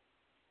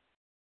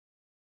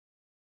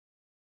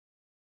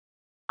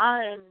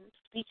 I am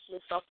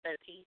speechless off that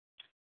piece.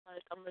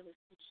 Like, I'm really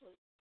speechless.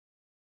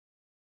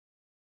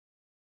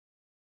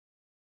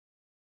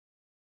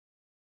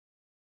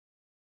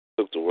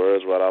 Took the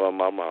words right out of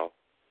my mouth.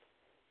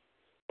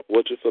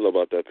 What you feel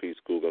about that piece,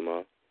 Cougar,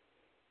 man?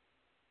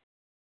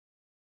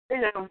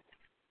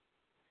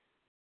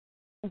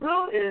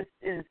 Blue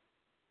is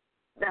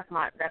that's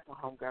my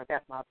homegirl.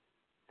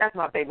 That's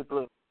my baby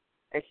Blue.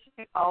 And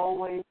she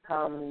always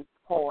comes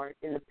hard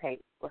in the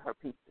paint with her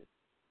pieces.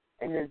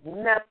 And there's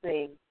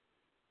nothing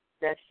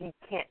that she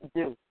can't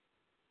do.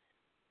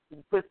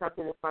 You put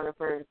something in front of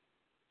her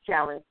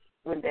challenge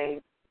one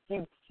day,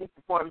 she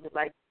performs it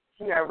like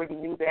she already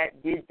knew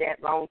that, did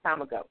that long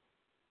time ago.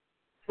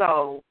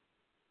 So,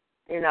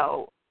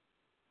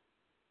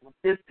 with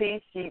this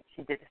piece, she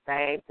did the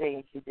same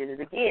thing. She did it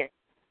again.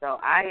 So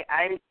I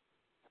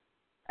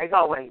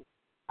always,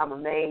 I'm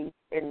amazed,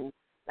 and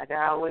like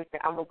I always say,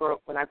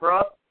 when I grow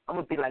up, I'm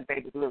gonna be like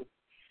Baby Blue.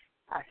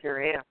 I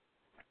sure am.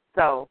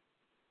 So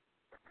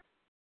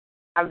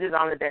I'm just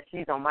honored that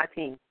she's on my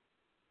team.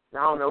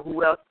 I don't know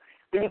who else.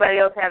 If anybody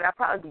else has, I'd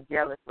probably be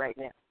jealous right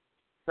now.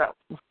 So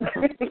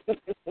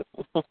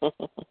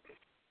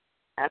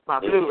that's my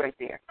Blue right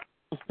there.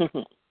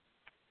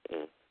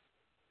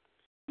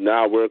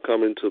 Now we're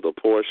coming to the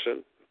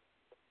portion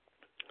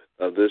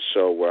of this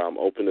show where I'm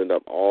opening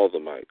up all the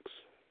mics.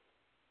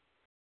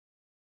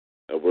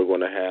 And we're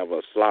going to have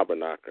a slobber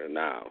knocker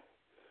now.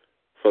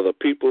 For the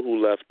people who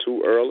left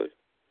too early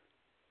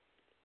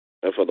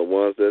and for the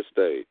ones that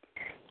stayed.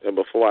 And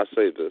before I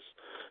say this,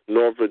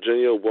 North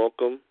Virginia,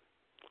 welcome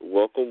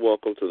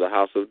to the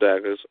House of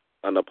Daggerz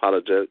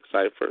Unapologetic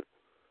Cypher.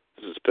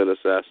 This is Pen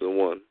Assassin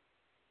 1.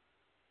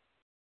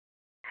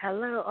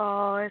 Hello,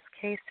 all. It's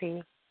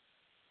Casey.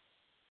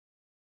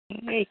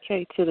 Hey,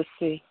 K to the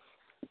C.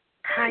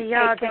 How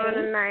y'all doing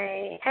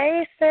tonight?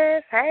 Hey,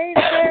 sis. Hey,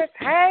 sis.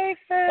 Hey,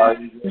 sis. How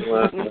you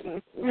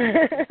doing?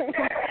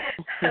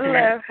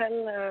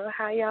 Hello.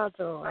 How y'all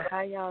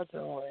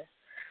doing?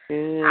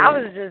 Good. I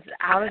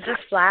was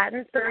just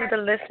sliding through to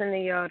listen to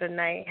y'all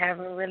tonight.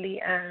 Haven't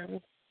really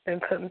been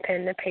putting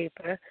pen to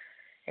paper,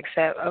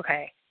 except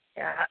I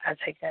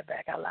take that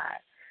back. I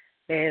lied.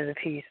 There's a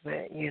piece,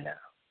 but you know.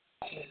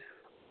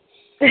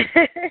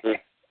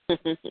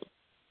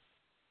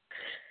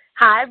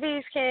 Hi,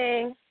 Beast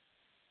King.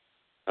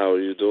 How are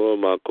you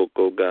doing, my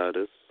Cocoa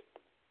Goddess?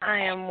 I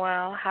am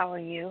well. How are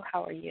you?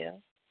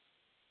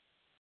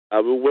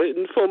 I've been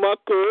waiting for my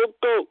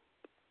Cocoa.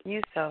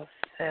 You so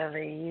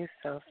silly.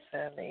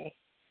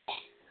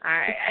 All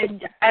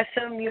right. I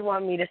assume you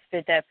want me to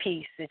spit that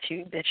piece that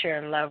you're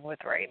in love with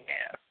right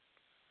now.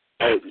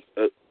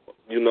 Hey,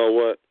 you know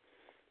what?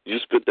 You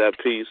spit that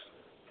piece.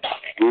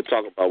 We'll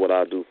talk about what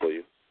I'll do for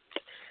you.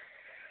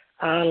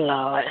 Oh,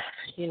 Lord.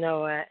 You know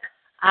what?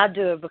 I'll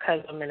do it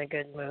because I'm in a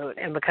good mood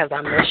and because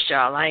I missed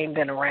y'all. I ain't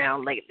been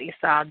around lately,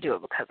 so I'll do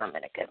it because I'm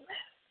in a good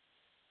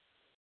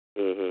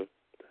mood.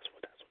 That's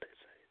what they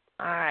say.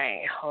 All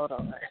right, hold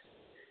on.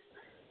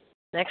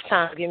 Next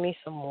time, give me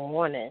some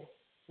warning.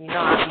 You know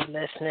I'll be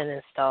listening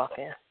and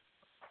stalking.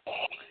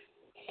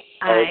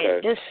 All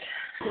right,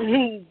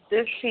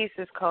 this piece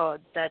is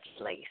called Dutch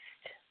Laced.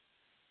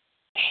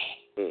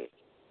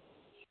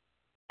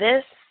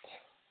 This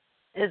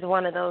is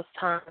one of those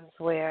times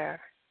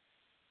where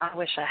I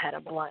wish I had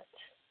a blunt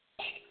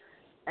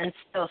and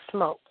still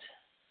smoked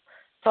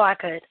so I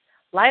could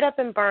light up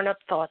and burn up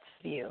thoughts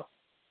of you,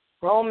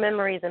 roll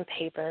memories in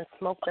paper and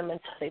smoke them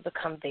until they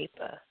become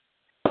vapor,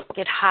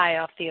 get high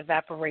off the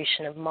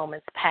evaporation of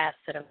moments past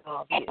that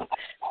involve you,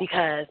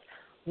 because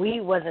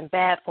weed wasn't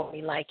bad for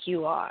me like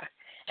you are,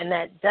 and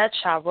that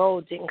Dutch I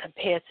rolled didn't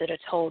compare to the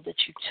toll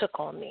that you took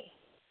on me.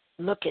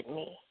 Look at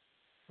me.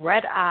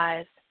 Red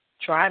eyes,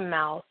 dry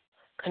mouth,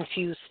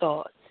 confused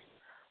thoughts.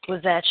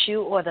 Was that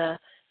you or the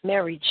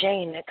Mary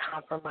Jane that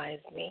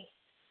compromised me,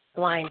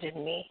 blinded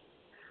me?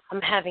 I'm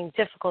having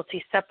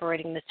difficulty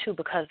separating the two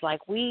because,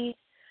 like weed,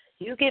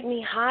 you get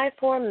me high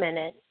for a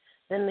minute,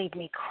 then leave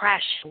me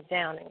crashing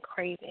down and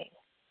craving.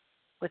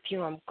 With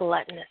you, I'm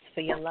gluttonous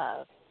for your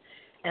love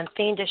and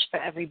fiendish for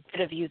every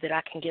bit of you that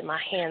I can get my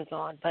hands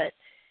on. But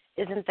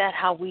isn't that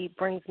how weed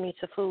brings me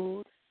to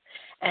food?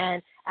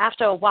 And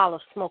after a while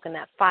of smoking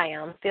that fire,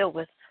 I'm filled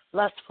with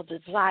lustful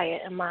desire,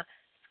 and my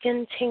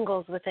skin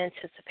tingles with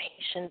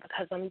anticipation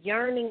because I'm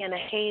yearning in a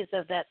haze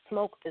of that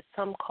smoke that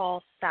some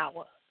call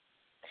sour.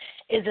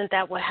 Isn't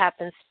that what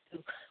happens to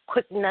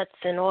quick nuts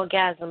and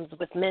orgasms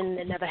with men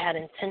that never had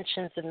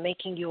intentions of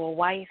making you a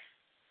wife?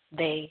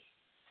 They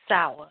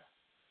sour.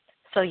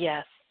 So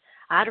yes,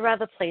 I'd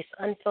rather place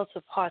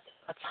unfiltered parts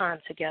of our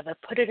time together,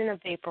 put it in a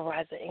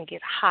vaporizer, and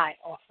get high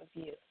off of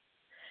you.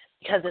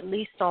 Because at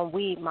least on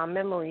weed, my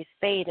memories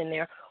fade, and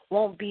there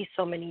won't be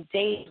so many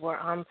days where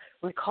I'm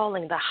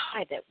recalling the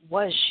high that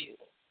was you.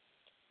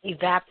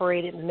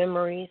 Evaporated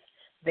memories,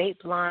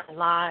 vape line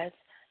lies,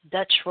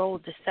 Dutch roll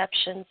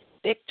deceptions,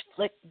 big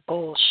flick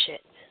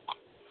bullshit.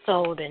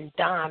 Sold in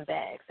dime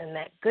bags, and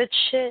that good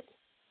shit,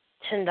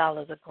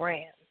 $10 a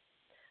gram.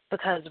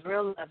 Because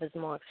real love is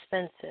more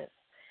expensive,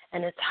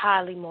 and it's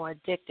highly more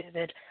addictive.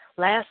 It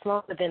lasts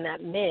longer than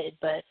that mid,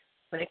 but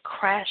when it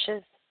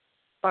crashes,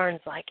 burns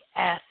like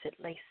acid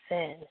lay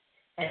sin.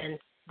 And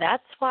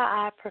that's why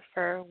I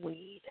prefer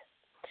weed.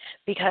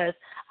 Because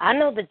I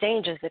know the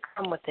dangers that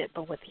come with it,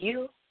 but with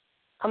you,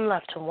 I'm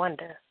left to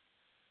wonder,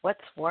 what's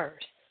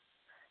worse?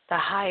 The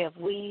high of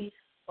weed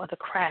or the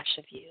crash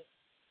of you.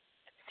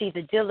 See,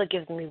 the dealer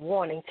gives me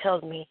warning,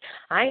 tells me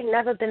I ain't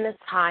never been this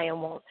high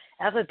and won't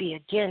ever be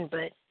again,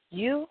 but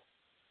you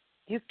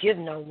give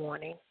no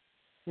warning,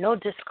 no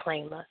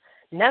disclaimer,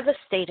 never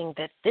stating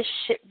that this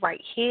shit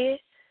right here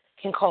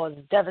can cause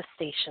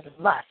devastation,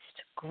 lust,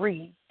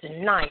 greed,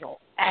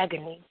 denial,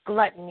 agony,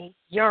 gluttony,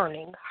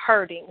 yearning,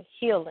 hurting,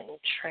 healing,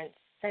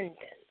 transcendence.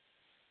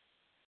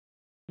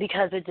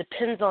 Because it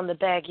depends on the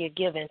bag you're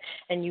given,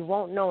 and you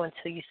won't know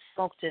until you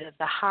smoked it at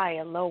the high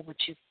or low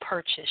what you've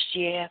purchased.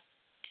 Yeah,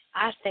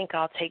 I think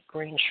I'll take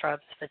green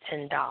shrubs for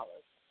 $10,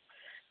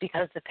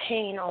 because the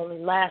pain only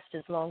lasts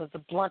as long as the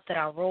blunt that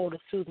I roll to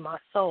soothe my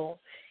soul.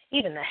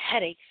 Even the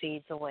headache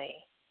fades away.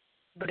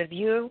 But of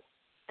you,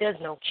 there's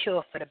no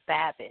cure for the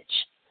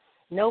babbage,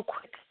 no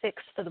quick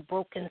fix for the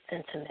broken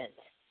sentiment.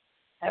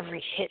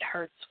 Every hit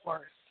hurts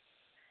worse.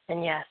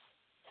 And yes,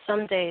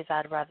 some days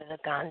I'd rather the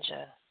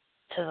ganja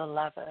to the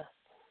lover,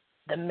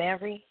 the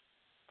merry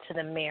to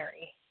the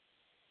merry,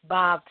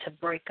 Bob to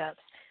breakups,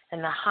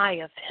 and the high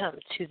of him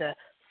to the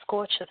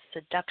scorch of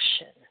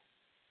seduction.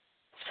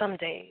 Some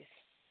days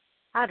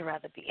I'd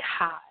rather be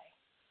high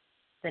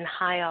than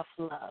high off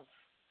love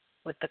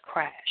with the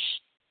crash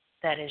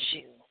that is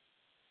you.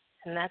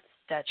 And that's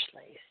Dutch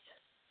laced.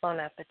 Bon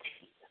appetit.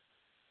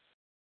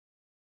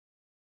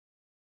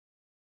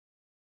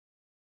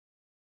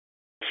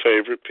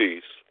 Favorite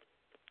piece,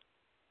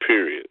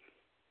 period.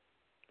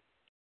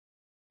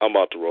 I'm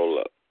about to roll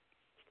up.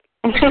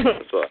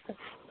 What's up?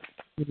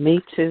 Me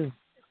too.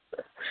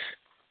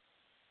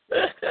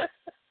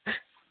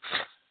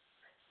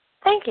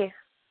 Thank you.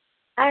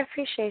 I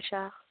appreciate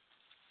y'all.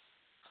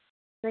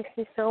 Makes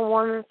me feel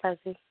warm and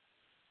fuzzy.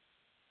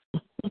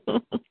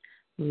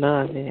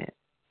 Love it.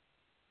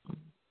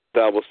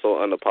 That was so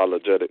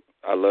unapologetic.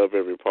 I love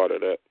every part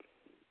of that.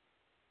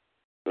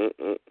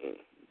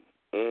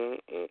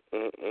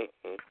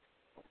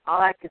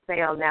 All I could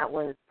say on that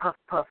was puff,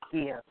 puff,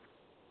 give.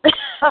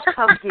 Puff,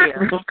 puff,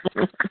 give.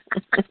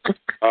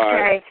 All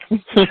right.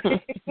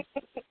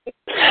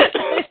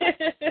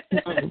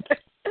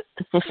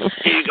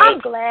 I'm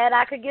glad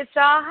I could get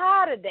y'all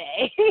high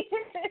today.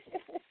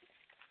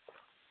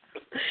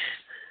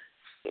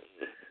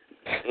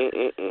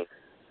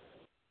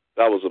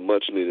 That was a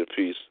much-needed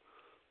piece.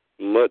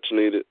 Much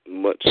needed.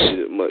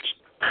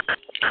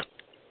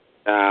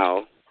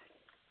 Now,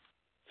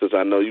 since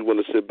I know you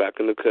want to sit back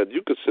in the cut,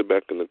 you could sit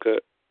back in the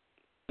cut.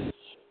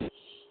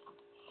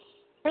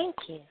 Thank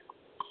you.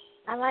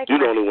 I like You're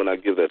the only one I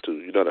give that to.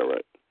 You know that,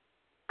 right?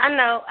 I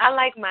know. I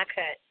like my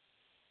cut.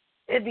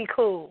 It'd be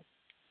cool.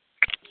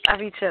 I'll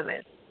be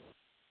chilling.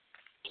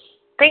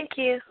 Thank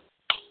you.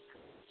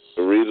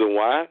 The reason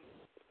why is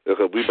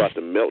because we about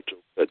to melt you.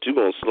 That you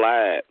going to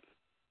slide.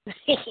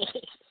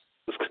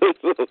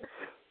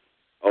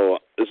 Oh,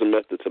 it's a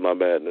method to my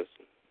madness.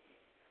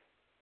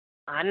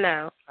 I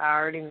know. I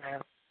already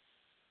know.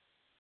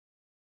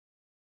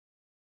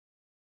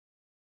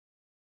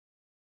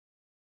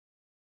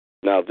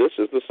 Now, this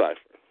is the cipher.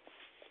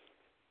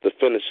 The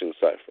finishing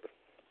cipher.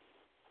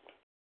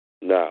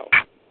 Now,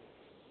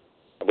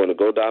 I'm going to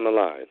go down the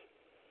line.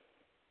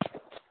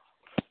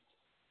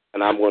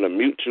 And I'm going to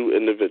mute you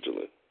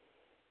individually.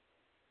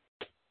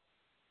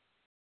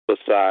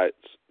 Besides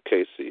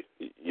KC,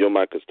 your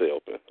mic can stay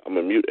open. I'm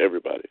going to mute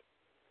everybody.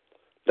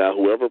 Now,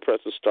 whoever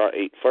presses star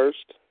 8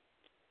 first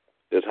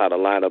is how the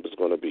lineup is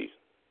going to be.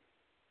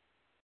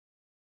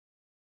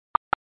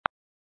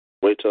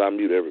 Wait till I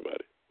mute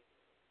everybody.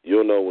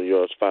 You'll know when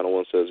your final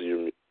one says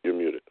you're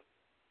muted.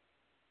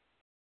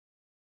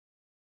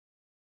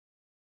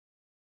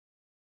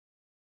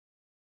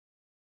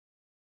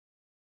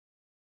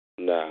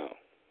 Now,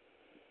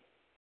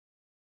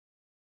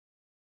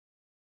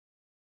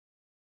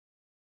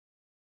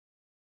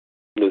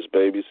 Miss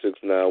Baby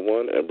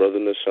 691 and Brother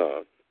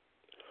Nishan,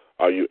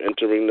 are you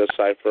entering the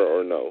cipher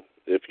or no?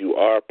 If you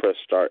are, press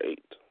star 8.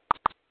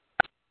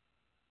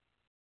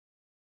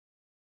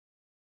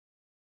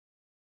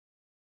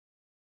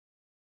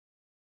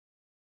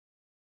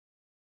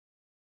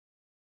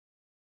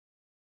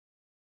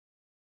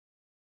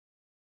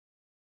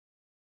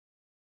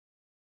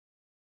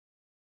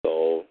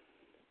 So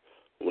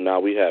now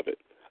we have it.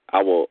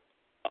 I will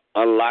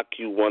unlock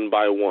you one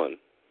by one.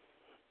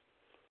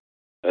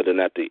 And then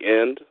at the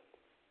end,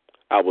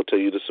 I will tell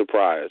you the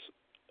surprise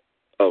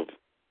of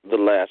the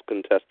last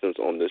contestants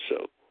on this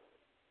show.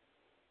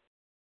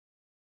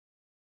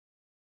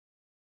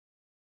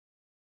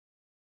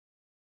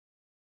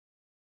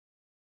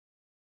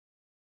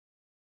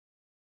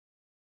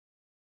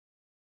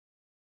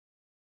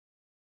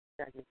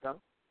 There you go.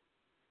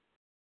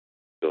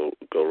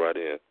 Go right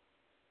in.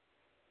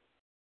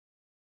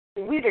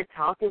 We've been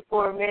talking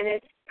for a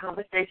minute.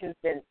 Conversation's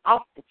been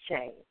off the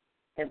chain.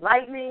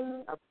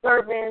 Enlightening,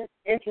 observant,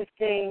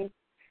 interesting.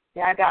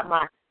 Yeah, I got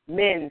my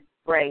men's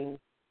brain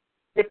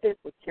sipping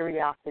with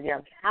curiosity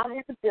on how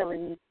his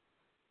abilities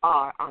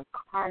are on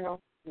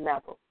carnal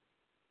levels.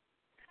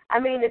 I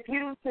mean, if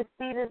you could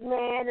see this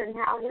man and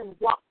how his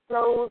walk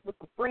flows with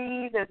the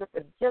breeze as if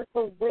a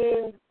gentle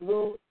wind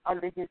blew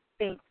under his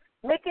feet,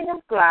 making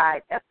him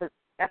glide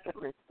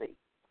effortlessly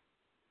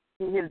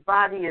His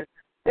body is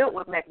filled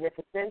with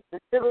magnificence. The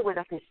silhouette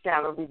of his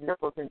shadow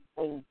resembles an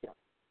angel.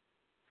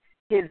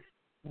 His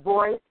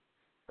voice,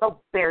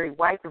 so very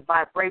white, the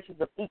vibrations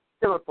of each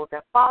syllable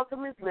that falls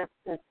from his lips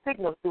and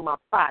signals through my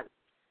body.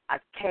 I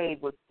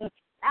caved with each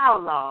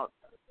dialogue.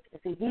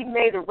 And see, he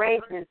made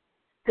arrangements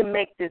to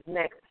make this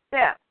next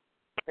step.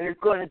 And it's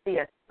going to be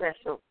a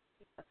special,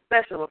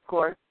 of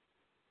course.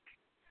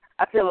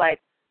 I feel like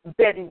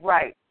Betty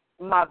Wright,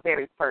 my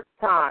very first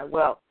time.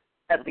 Well,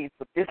 at least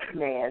with this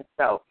man.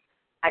 So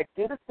I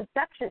do the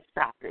seduction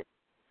shopping.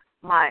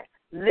 My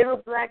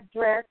little black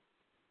dress,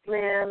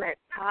 slim at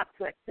top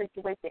to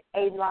accentuate the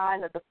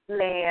A-line of the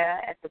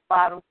flare, at the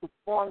bottom to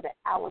form the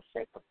owl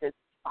shape of his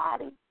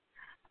body.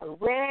 A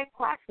red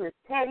crotchless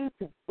teddy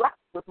to block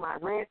with my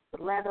red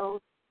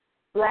stilettos,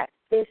 black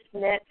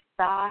fishnet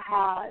thigh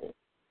high,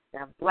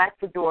 and a black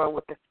fedora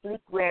with a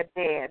sleek red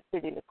band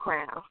fitting the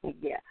crown.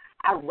 Yeah,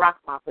 I rock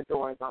my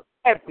fedoras on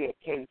every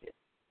occasion.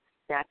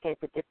 Now, I can't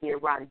forget the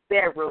erotic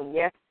bedroom.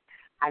 Yes,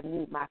 I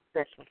need my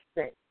special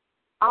scent.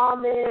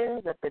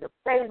 Almonds, a bit of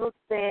basil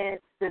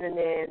scent,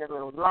 cinnamon, a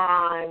little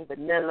lime,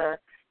 vanilla,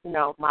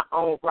 my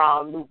own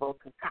raw nouveau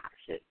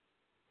concoction.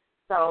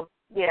 So,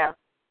 yeah,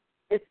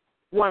 it's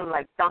one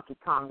like Donkey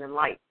Kong and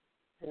light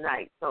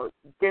tonight. So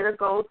dinner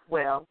goes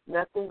well.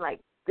 Nothing like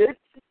good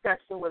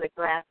discussion with a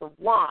glass of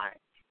wine.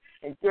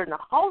 And during the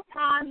whole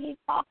time he's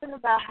talking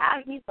about how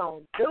he's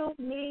going to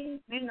do me,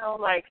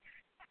 like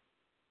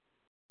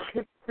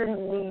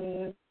kissing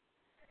me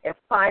and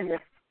finding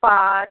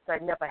spots I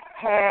never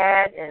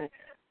had. And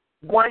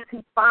once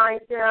he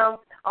finds them,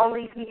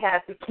 only he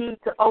has the key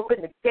to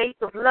open the gates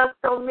of lust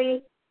on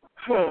me.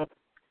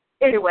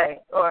 Anyway,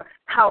 or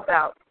how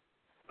about,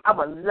 I'm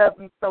going to love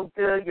you so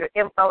good, your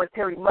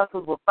involuntary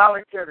muscles will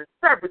volunteer their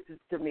services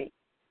to me.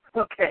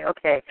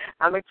 Okay.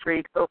 I'm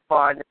intrigued so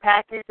far. And the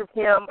package of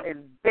him is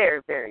very,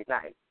 very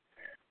nice.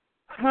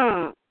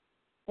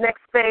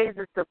 Next phase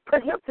is to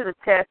put him to the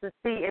test and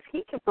see if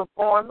he can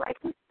perform like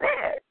he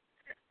said.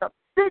 So I'm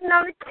sitting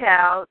on the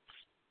couch.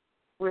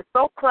 We're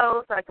so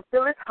close I can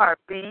feel his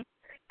heartbeat.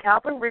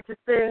 Calvin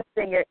Richardson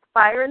singing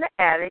Fire in the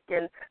Attic.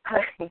 And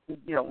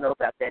you don't know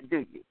about that, do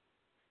you?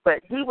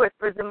 But he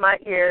whispers in my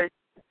ear,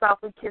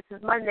 softly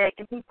kisses my neck,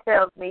 and he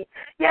tells me,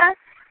 yes,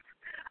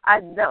 I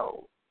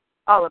know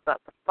all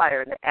about the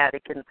fire in the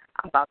attic, and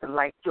I'm about to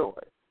light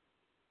yours.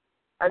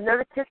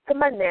 Another kiss to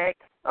my neck.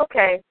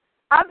 Okay,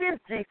 obvious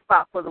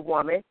G-spot for the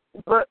woman,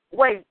 but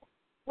wait,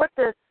 what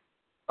the,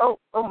 oh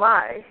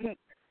my, he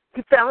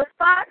found a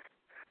spot?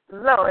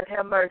 Lord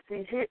have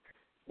mercy.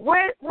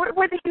 Where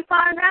did he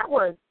find that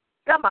one?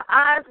 Got my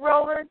eyes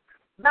rolling,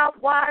 mouth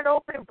wide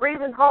open,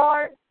 breathing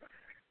hard.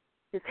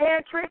 His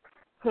hand tricks?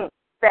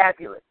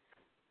 Fabulous.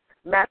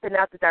 Mapping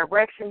out the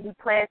direction he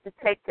plans to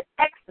take to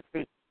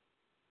ecstasy.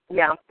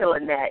 Yeah, I'm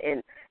feeling that.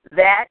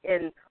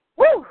 And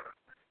woo,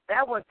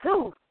 that one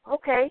too.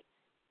 Okay.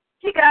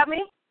 He got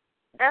me.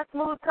 That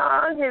smooth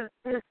tongue,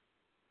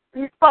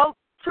 he spoke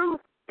truth,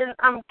 and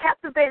I'm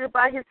captivated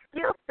by his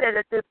skill set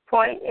at this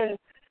point, and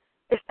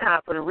it's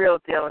time for the real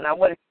deal, and I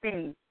want to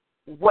see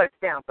what's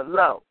down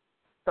below.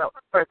 So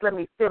first let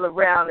me feel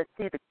around and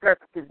see the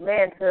girth of his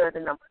manhood,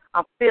 and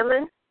I'm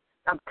feeling,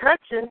 I'm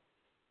touching,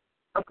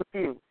 I'm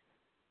confused.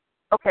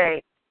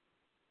 Okay,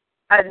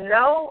 I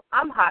know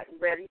I'm hot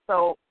and ready,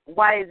 so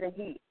why isn't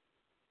he?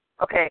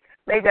 Okay,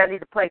 maybe I need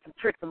to play some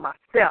tricks on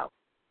myself.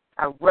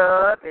 I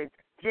rub and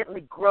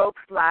gently grope,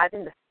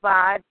 sliding the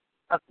side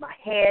of my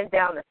hand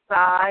down the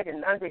side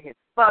and under his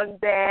fun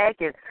bag,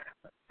 and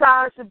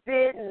massage a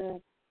bit, and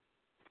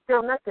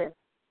still nothing.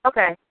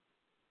 Okay,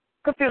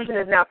 confusion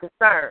is now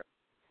concerned.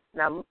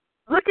 Now,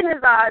 look in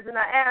his eyes, and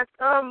I ask,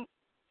 are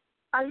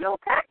you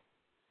okay?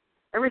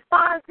 In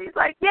response, he's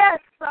like, yes,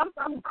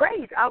 I'm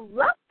great. I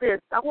love this.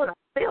 I want to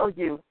feel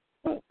you.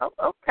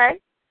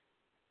 Okay.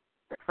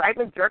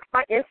 Excitement jerks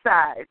my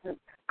insides, and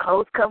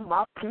clothes come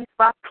off piece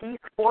by piece,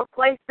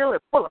 foreplay still in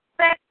full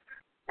effect.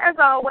 As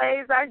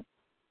always, I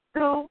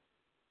do.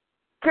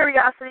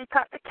 Curiosity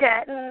caught the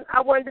cat, and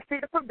I wanted to see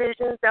the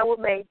provisions that were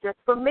made just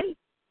for me.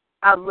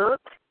 I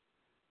look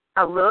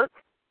harder.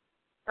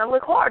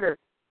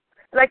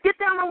 And I get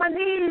down on my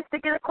knees to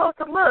get a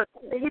closer look.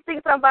 He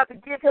thinks I'm about to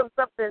give him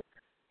something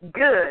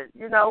good,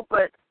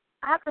 but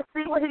I have to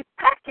see what he's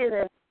packing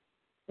and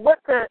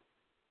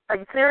are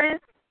you serious?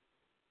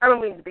 I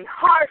don't mean to be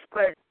harsh,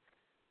 but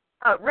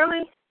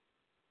really?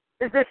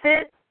 Is this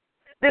it?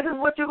 This is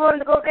what you're going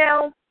to go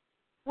down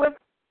with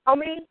on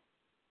me?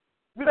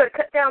 You're going to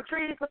cut down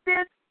trees with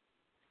this?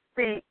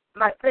 See,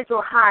 my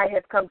central high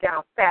has come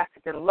down faster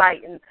than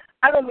light, and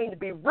I don't mean to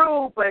be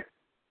rude, but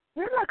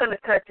you're not going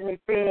to touch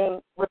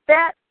anything with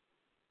that,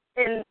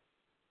 and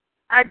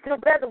I do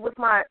better with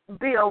my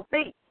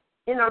B.O.B.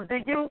 Do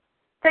you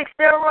take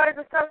steroids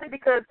or something?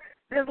 Because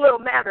this little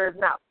matter is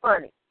not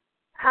funny.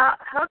 How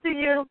do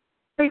you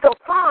be so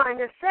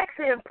fine and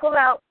sexy and pull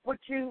out what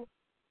you...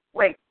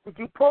 Wait, did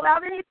you pull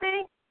out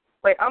anything?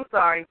 Wait, I'm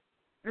sorry.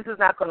 This is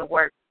not going to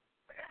work.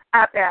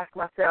 I have to ask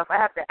myself. I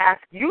have to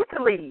ask you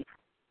to leave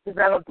because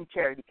I don't do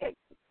charity cases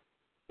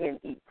in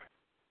E.A.T.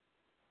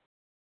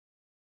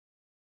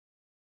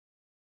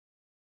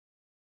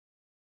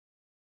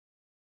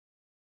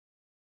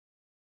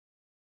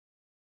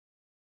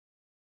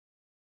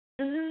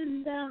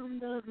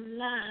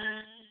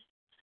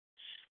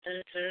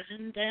 After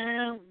turning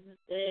down the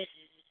bed,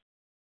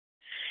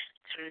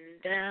 turn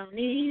down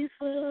these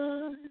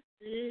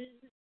voices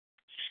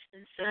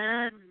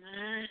inside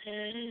my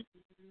head.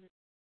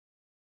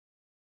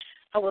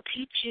 I will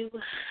teach you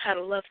how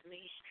to love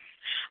me.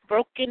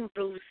 Broken,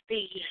 bruised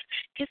thee.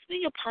 Kiss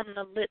me upon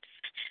the lips.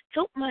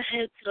 Tilt my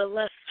head to the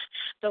left.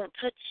 Don't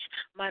touch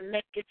my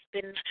neck. It's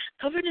been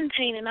covered in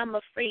pain and I'm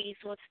afraid.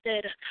 So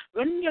instead,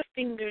 run your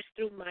fingers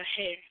through my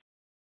hair.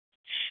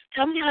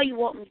 Tell me how you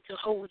want me to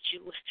hold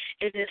you.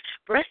 Is it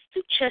breast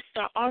to chest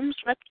or arms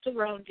wrapped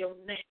around your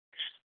neck?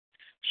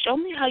 Show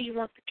me how you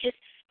want the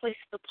kisses placed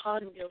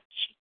upon your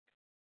cheek.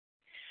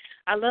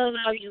 I love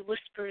how you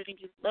whispered and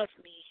you love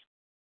me.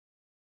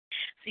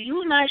 So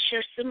you and I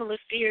share similar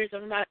fears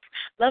of not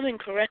loving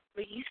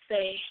correctly. You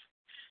say,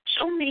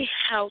 show me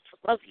how to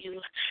love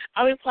you.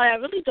 I reply, I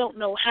really don't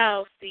know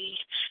how. See,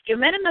 you're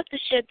man enough to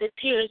shed the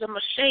tears I'm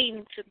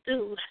ashamed to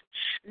do.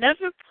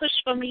 Never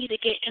push for me to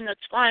get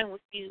intertwined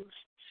with you.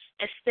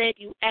 Instead,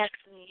 you ask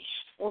me,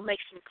 what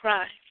makes me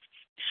cry?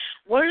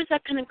 Words I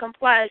couldn't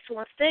comply, so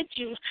instead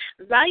you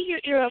lie your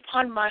ear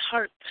upon my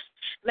heart.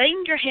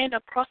 Laying your hand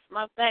across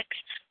my back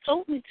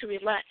told me to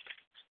relax.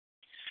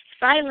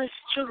 Silence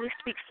truly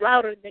speaks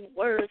louder than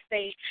words.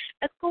 They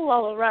echo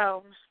all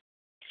around.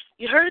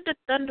 You heard the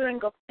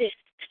thundering of fists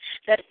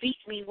that beat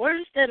me,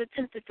 words that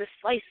attempted to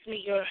slice me.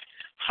 Your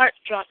heart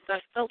dropped,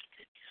 I felt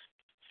it.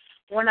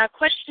 When I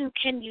questioned,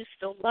 can you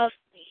still love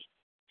me?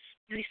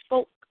 You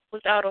spoke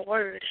without a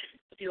word,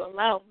 but you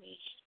allowed me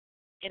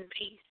in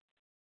peace.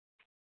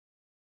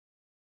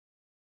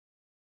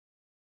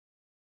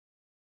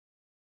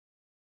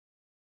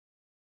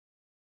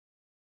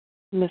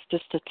 Mr.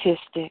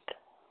 Statistic.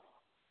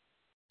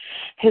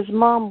 His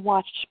mom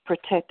watched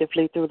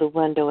protectively through the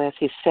window as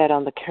he sat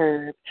on the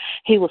curb.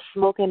 He was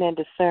smoking and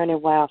discerning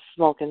while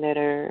smoking that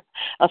herb.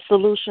 A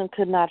solution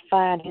could not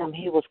find him.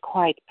 He was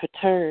quite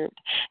perturbed.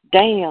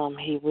 Damn,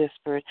 he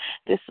whispered,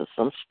 this is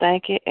some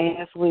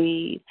stanky-ass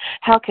weed.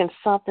 How can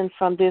something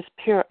from this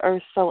pure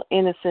earth so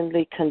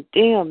innocently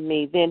condemn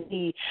me? Then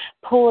he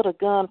pulled a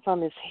gun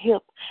from his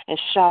hip and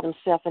shot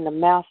himself in the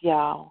mouth,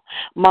 y'all.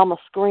 Mama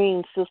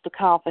screamed, sister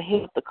called for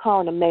help. The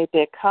coroner made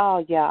that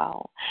call,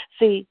 y'all.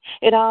 See,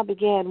 it all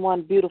began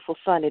one beautiful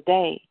sunny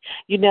day.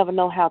 You never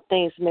know how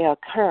things may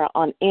occur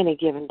on any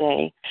given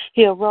day.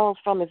 He arose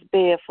from his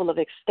bed full of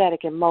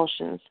ecstatic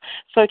emotions,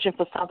 searching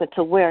for something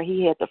to wear.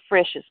 He had the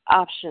freshest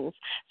options.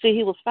 See,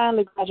 he was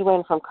finally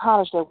graduating from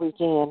college that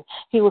weekend.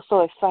 He was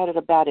so excited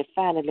about it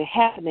finally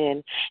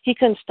happening. He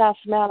couldn't stop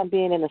smiling,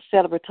 being in a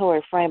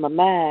celebratory frame of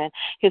mind.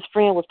 His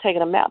friend was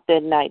taking him out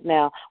that night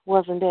now.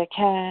 Wasn't that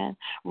kind?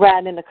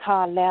 Riding in the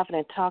car, laughing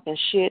and talking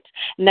shit,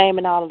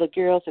 naming all of the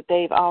girls that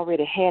they've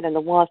already had and the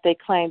ones they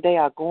claim they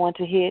are going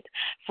to hit.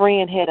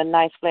 Friend had a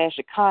nice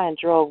flashy car and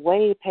drove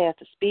way past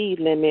the speed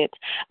limit,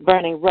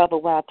 burning rubber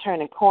while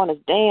turning corners.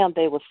 Damn,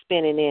 they were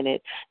spinning in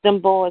it. Them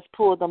boys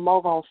pulled them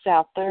over on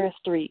South 3rd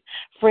Street.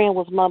 Friend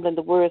was mumbling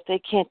the words, they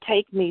can't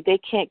take me, they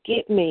can't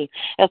get me.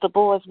 As the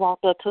boys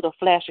walked up to the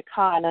flashy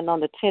car and on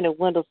the tinted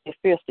windows they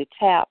fiercely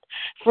tapped,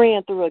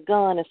 Friend threw a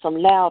gun and some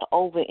loud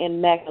over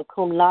in magna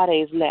cum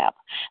laude's lap.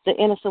 The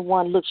innocent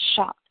one looked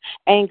shocked,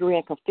 angry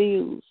and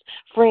confused.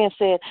 Friend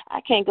said,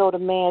 I can't go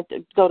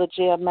to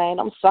jail, man.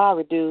 I'm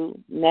sorry,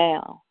 dude.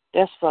 Now,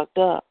 that's fucked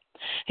up.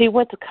 He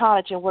went to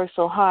college and worked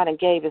so hard and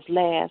gave his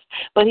last,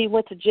 but he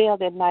went to jail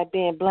that night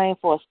being blamed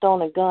for a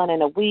stolen gun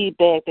and a weed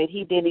bag that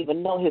he didn't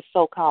even know his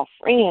so-called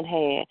friend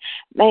had.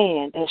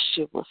 Man, that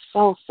shit was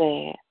so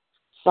sad.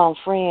 Some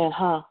friend,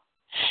 huh?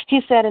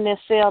 He sat in his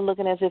cell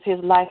looking as if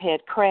his life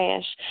had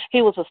crashed.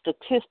 He was a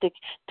statistic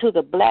to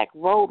the black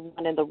road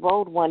one, and the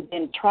road one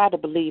didn't try to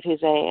believe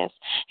his ass.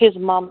 His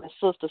mom and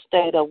sister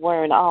stayed up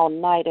worrying all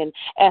night and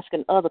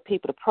asking other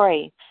people to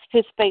pray.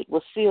 His fate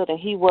was sealed, and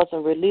he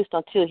wasn't released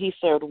until he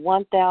served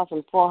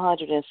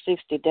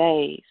 1,460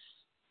 days.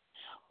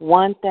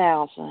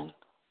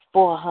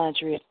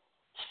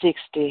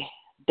 1,460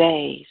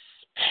 days.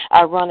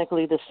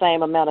 Ironically, the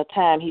same amount of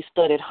time he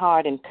studied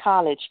hard in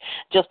college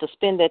just to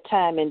spend that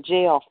time in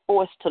jail,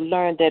 forced to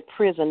learn that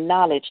prison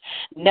knowledge,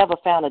 never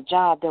found a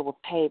job that would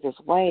pave his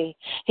way.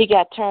 He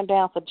got turned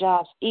down for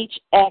jobs each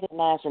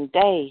agonizing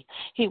day.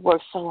 He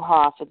worked so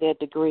hard for that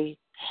degree,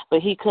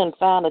 but he couldn't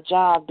find a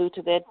job due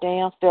to that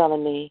damn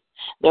felony.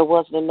 There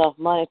wasn't enough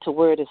money to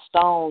wear the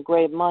stone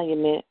grave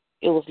monument.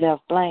 It was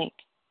left blank.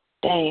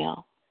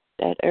 Damn,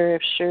 that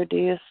herb sure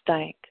did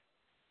stink.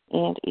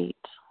 And eat.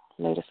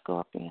 Lady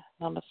Scorpion,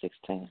 number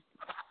 16.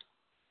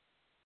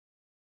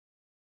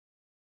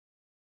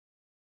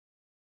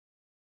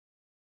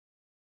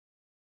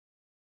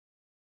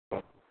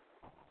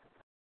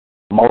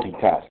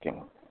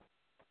 Multitasking.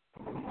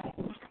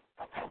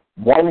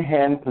 One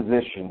hand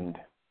positioned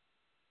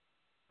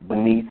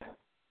beneath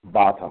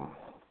bottom,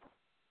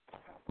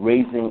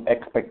 raising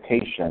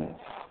expectations,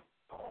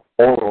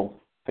 oral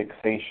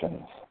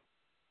fixations.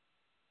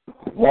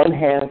 One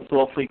hand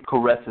softly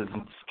caresses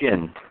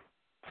skin,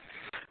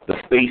 the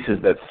spaces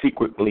that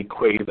secretly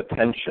crave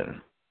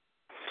attention,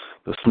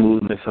 the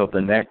smoothness of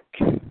the neck,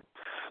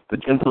 the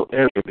gentle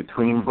area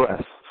between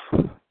breasts,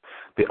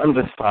 the the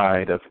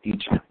underside of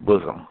each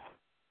bosom,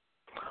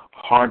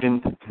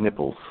 hardened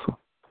nipples,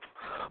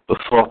 the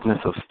softness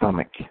of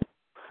stomach,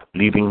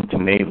 leading to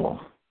navel,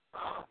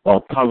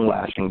 while tongue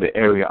lashing the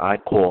area I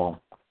call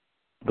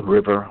the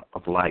river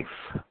of life,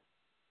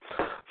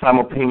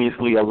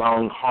 simultaneously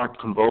allowing heart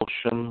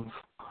convulsions,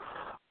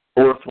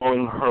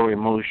 overflowing her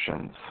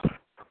emotions,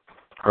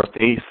 her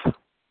face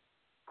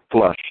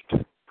flushed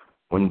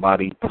when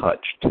body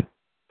touched.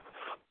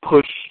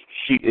 Pushed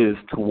she is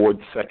towards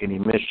second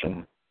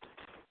emission,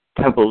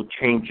 temple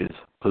changes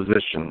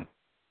position,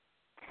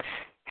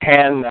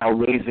 hand now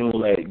raising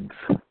legs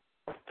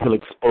till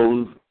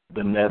expose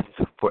the nest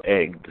for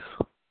eggs.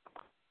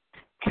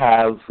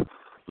 Calves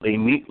lay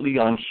neatly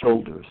on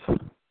shoulders.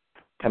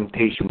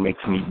 Temptation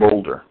makes me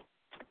bolder.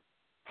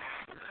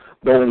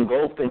 Though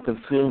engulfed and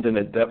consumed in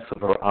the depths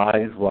of her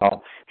eyes,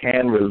 while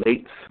hand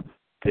relates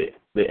to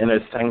the inner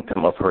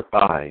sanctum of her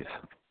thighs,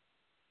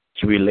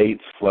 she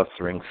relates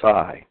flustering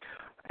sigh,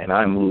 and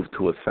I move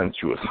to a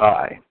sensuous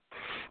high.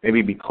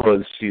 Maybe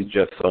because she's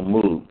just so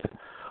moved,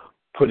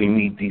 putting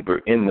me deeper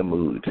in the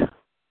mood.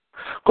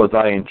 Because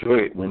I enjoy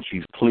it when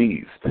she's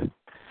pleased.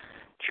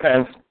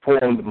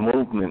 Transformed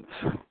movements,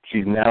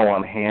 she's now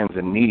on hands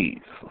and knees.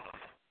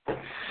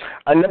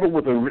 I never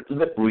was a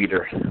lip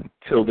reader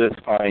till this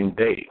fine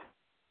day.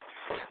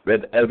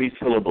 Read every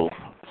syllable,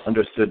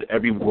 understood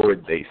every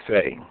word they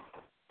say.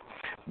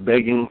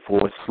 Begging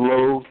for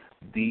slow,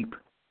 deep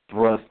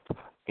thrust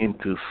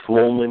into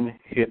swollen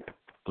hip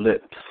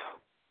lips.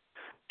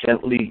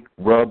 Gently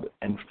rub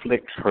and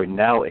flick her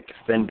now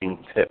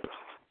extending tip.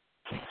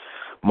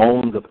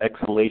 Moans of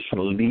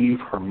exhalation leave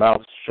her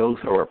mouth, shows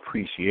her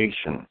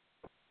appreciation.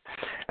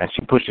 And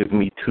she pushes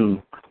me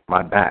to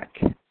my back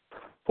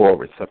for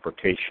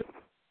reciprocation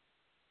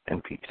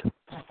and peace.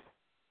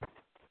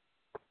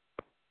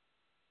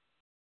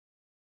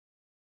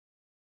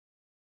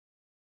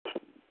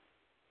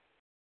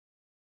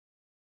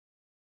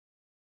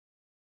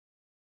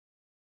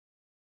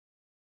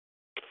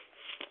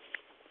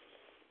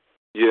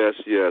 Yes,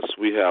 yes.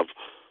 We have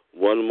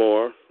one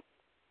more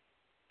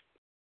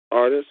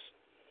artist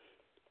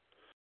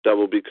that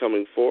will be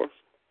coming forth.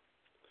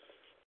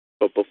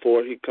 But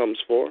before he comes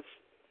forth,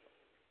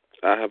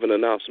 I have an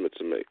announcement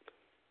to make.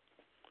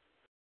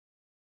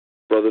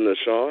 Brother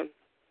Nashawn?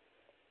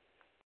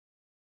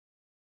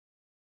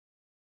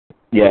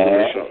 Yeah. Brother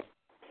Nashawn,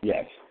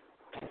 Yes.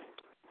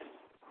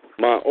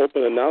 my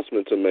open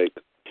announcement to make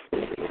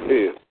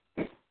is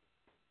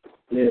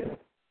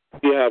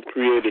we have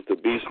created the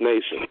Beast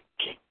Nation.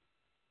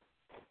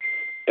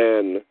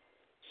 And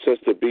since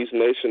the Beast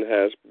Nation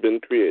has been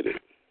created,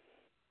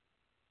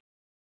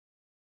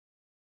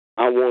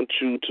 I want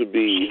you to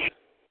be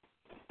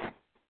an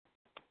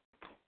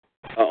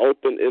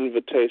open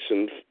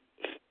invitation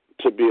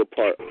to be a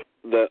part of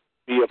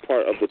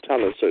the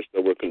talent search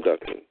that we're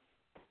conducting.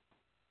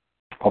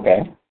 Okay.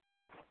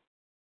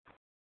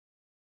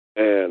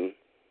 And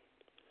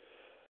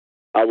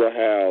I will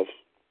have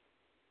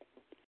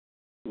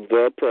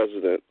the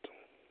president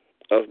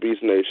of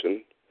Beast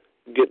Nation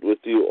get with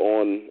you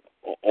on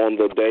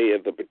the day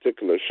of the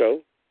particular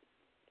show.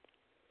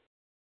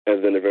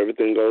 And then if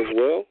everything goes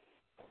well,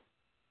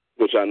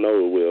 which I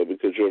know it will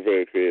because you're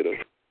very creative,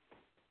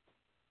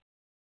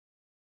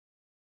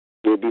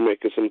 we'll be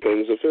making some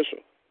things official.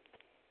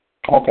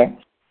 Okay.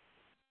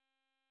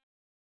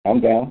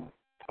 I'm down.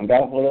 I'm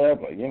down for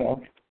whatever,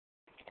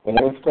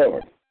 whenever it's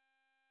covered.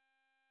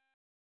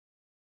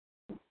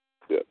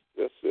 Yes,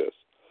 yes, yes.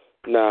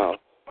 Now,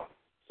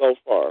 so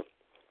far,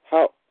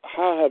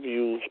 how have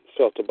you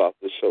felt about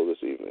this show this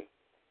evening?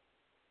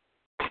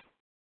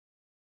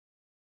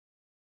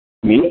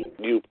 Me?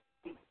 You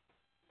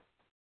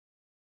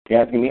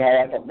asking me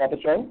how I felt about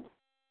the show?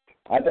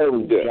 I thought it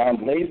was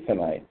John Blaze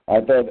tonight.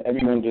 I thought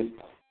everyone just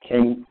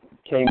came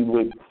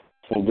with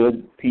some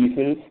good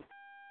pieces.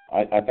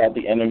 I thought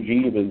the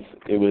energy,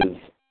 it was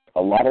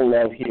a lot of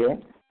love here,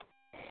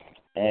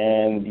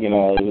 and it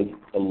was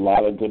a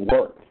lot of good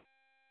work.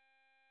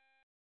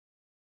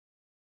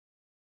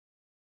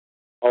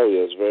 Oh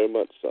yes, very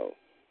much so.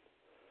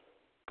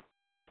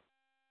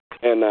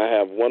 And I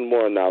have one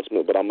more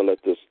announcement, but I'm gonna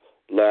let this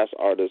last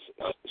artist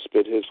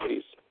spit his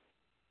piece.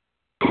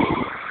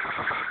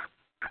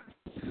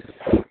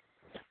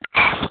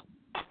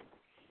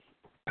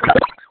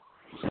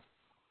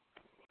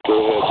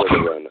 Go ahead,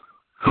 Brother Brandon.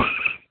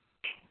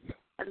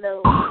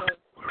 Hello.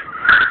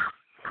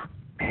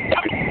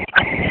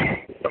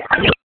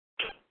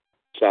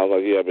 Sounds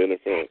like you have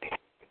interference.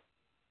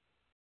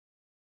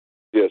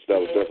 Yes, that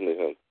was definitely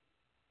him.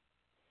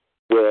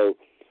 Well,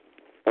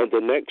 on the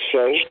next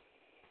show,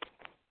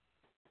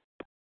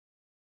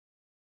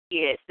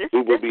 yes,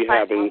 we will be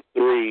having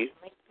 3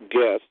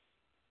 guests,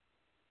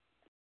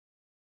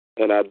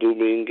 and I do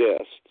mean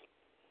guests,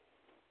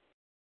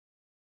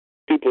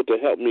 people to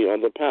help me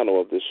on the panel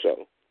of this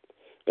show.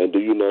 And do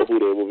you know who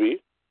they will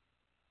be?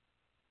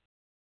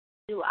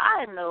 Do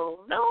I know?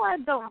 No, I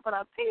don't, but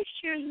I'm pretty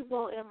sure you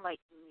will enlighten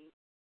me.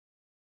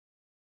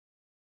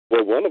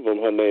 Well, one of them,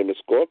 her name is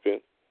Scorpion.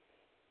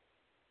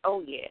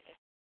 Oh, yeah.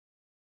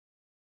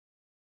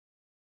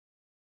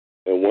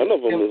 And one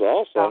of them is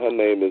also, her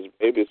name is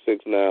Baby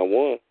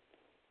 691.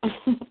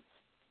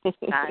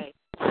 Nice.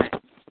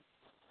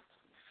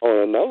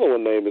 Oh, another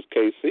one name is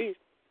KC.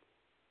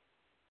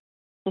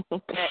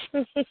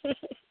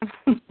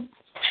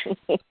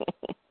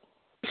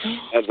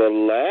 And the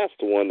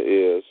last one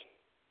is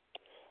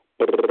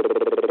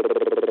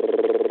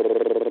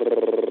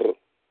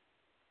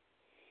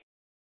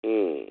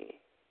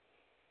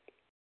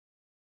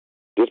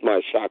This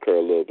might shock her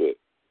a little bit.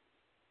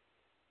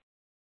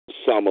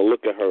 So I'm gonna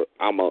look at her.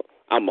 I'm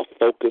gonna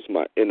focus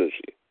my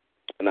energy,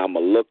 and I'm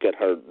gonna look at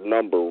her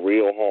number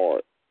real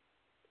hard.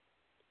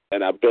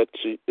 And I bet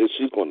she's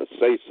gonna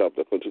say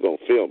something, but she's gonna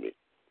feel me.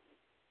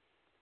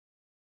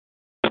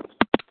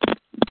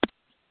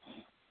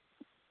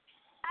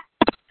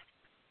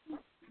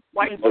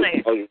 Why are you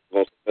playing? Oh, you're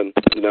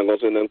not gonna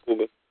say nothing,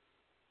 Cougar?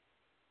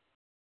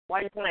 Why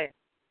are you playing?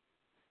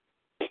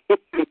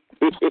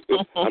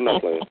 I'm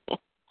not playing.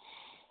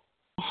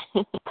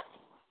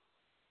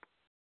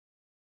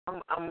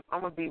 I'm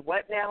gonna be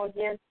what now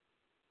again?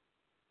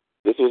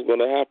 This is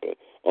gonna happen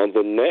on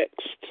the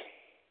next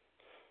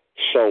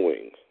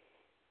showing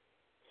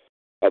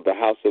of the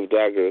House of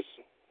Daggerz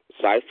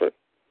Cypher.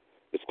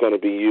 It's gonna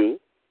be you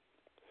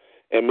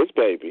and Miss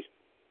Baby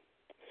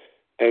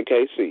and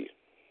KC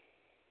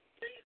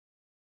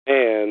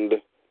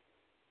and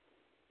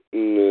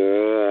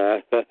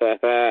the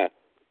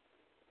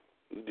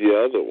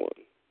other one.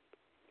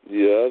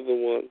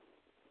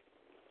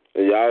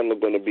 And y'all are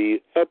going to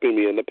be helping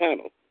me in the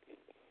panel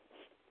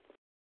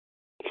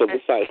for the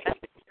cipher.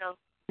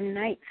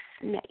 Nice.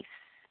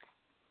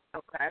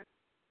 Okay.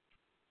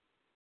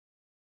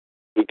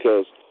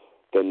 Because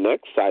the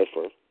next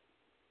cipher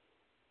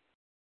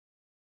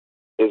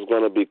is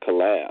going to be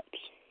collabs.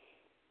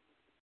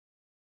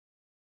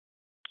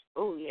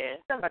 Oh, yeah.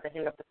 I'm about to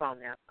hang up the phone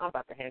now. I'm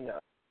about to hang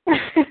up.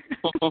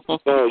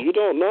 No, you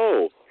don't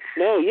know.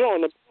 No, you're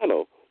on the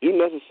panel. You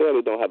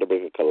necessarily don't have to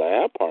bring a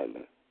collab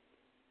partner.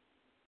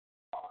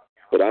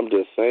 But I'm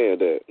just saying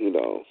that,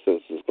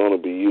 since it's going to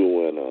be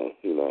you and,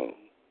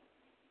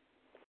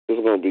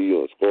 it's going to be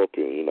you and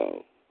Scorpion,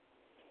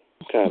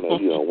 kind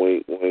of,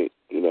 wait,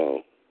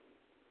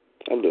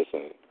 I'm just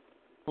saying.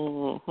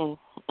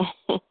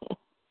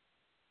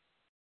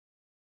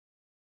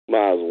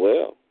 Might as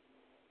well.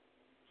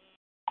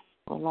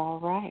 Well, all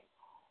right.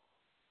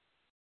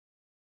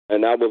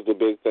 And that was the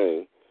big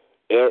thing.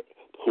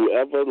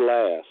 Whoever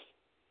lasts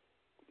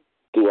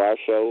through our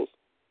shows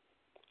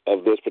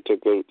of this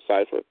particular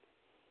cipher,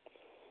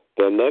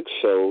 the next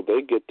show,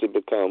 they get to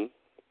become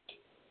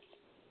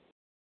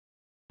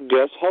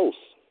guest hosts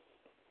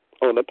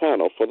on the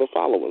panel for the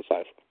following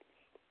cipher.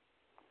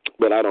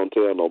 But I don't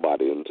tell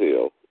nobody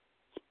until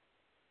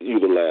you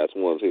the last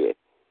ones here.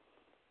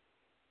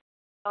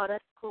 Oh,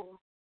 that's cool.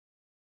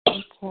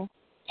 Okay.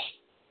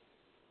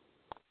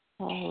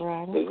 All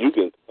right. And you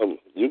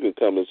can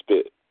come and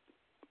spit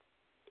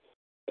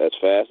as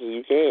fast as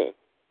you can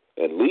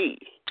and leave.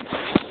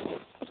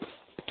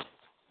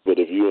 But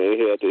if you ain't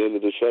here at the end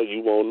of the show,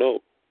 you won't know.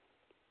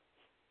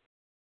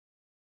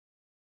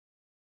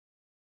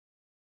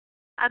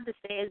 I have to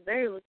say it's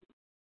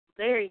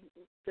very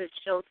good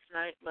show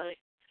tonight. Like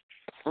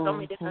so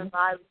many different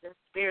vibes and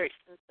spirits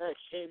and such,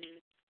 and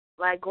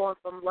like going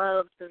from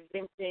love to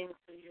venting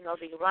to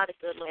the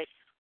erotica, like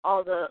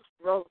all the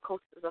roller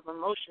coasters of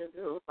emotions.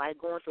 It was like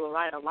going through a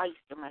ride of life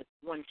in like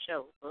one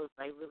show. So it was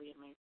like really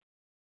amazing.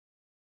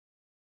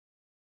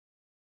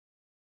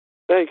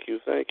 Thank you.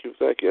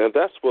 And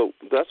that's what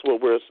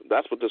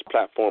this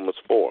platform is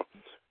for.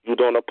 You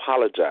don't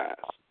apologize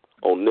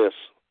on this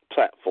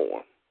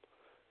platform.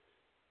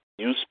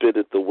 You spit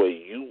it the way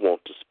you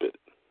want to spit it.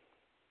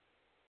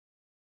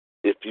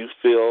 If you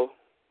feel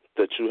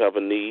that you have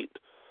a need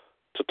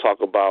to talk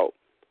about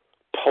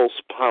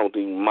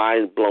post-pounding,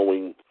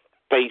 mind-blowing,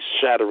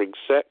 face-shattering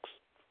sex,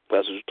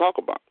 that's what you talk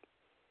about.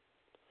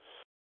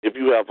 If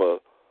you have a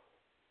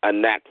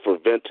knack for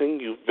venting,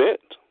 you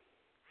vent.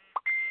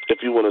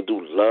 If you want to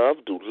do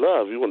love, do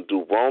love. You want to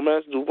do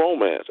romance, do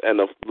romance. And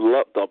the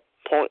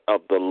point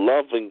of the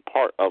loving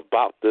part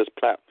about this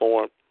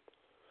platform,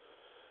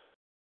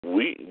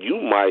 you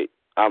might,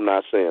 I'm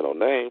not saying no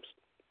names,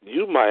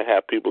 you might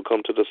have people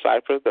come to the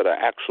cipher that are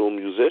actual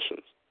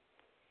musicians,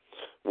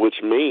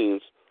 which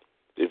means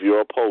if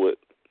you're a poet,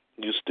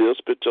 you still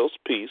spit your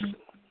piece,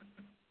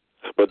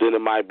 but then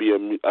it might be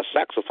a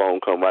saxophone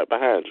come right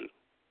behind you.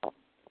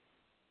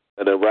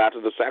 And then right after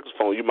the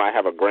saxophone, you might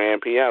have a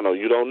grand piano.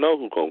 You don't know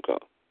who's going to come.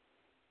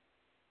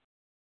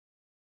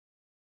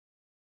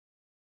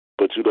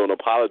 But you don't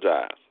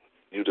apologize.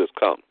 You just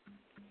come.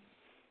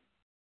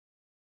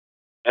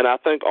 And I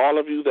thank all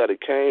of you that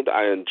came.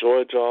 I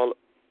enjoyed y'all,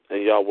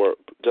 and y'all were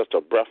just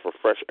a breath of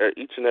fresh air,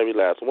 each and every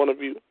last one of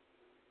you.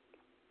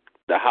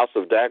 The House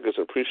of Daggerz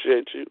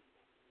appreciates you.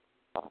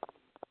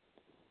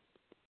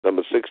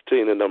 Number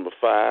 16 and number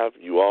 5,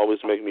 you always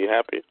make me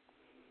happy.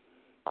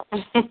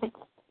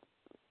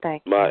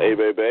 Thank you. My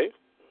A-Baby.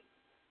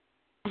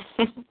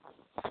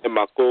 And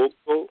my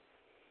Coco.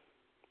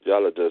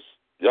 Y'all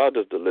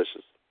just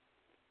delicious.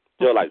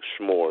 You're like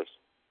s'mores.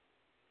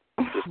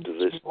 Just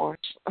delicious.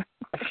 porch.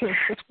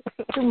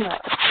 Too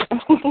much.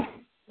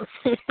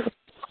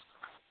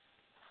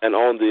 And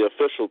on the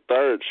official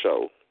third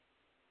show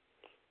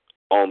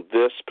on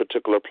this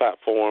particular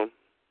platform,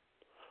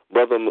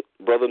 Brother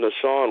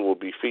Nashawn will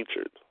be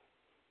featured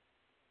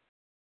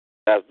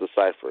as the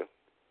cipher.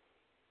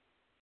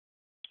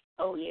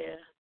 Oh, yeah.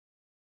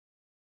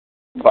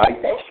 Why,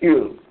 thank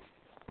you.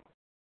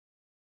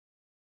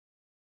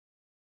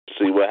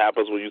 See what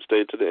happens when you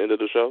stay to the end of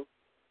the show?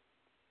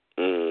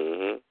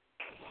 Mm-hmm.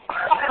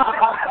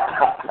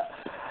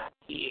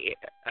 Yeah.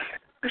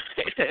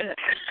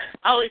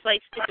 I always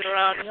like sticking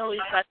around. You always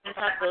got some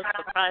type of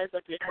surprise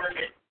up your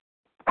sleeve.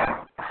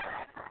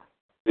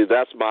 See,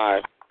 that's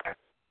my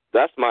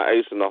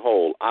ace in the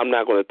hole. I'm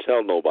not going to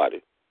tell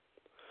nobody.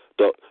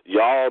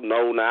 Y'all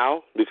know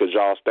now because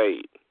y'all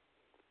stayed.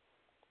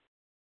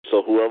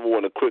 So whoever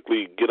want to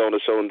quickly get on the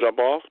show and jump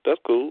off,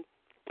 that's cool.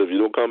 If you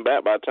don't come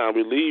back by the time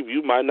we leave,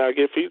 you might not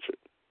get featured.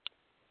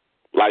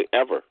 Like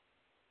ever.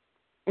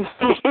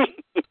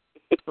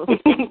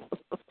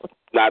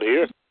 Not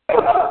here.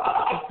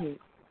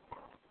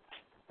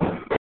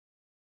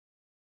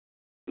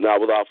 Now,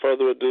 without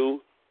further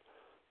ado,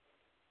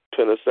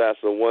 Pen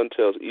Assassin 1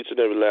 tells each and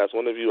every last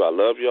one of you, I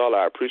love y'all.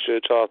 I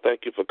appreciate y'all.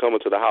 Thank you for coming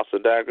to the House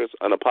of Daggerz,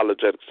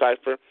 Unapologetic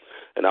Cypher.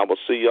 And I will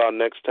see y'all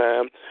next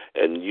time.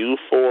 And you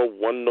four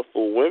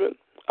wonderful women,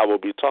 I will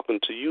be talking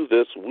to you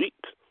this week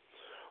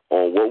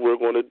on what we're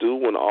going to do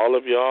when all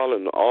of y'all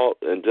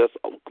and just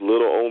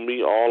little old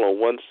me all on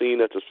one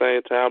scene at the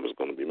same time is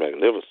going to be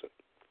magnificent.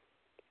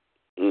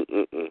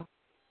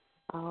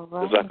 All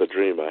right. It's like a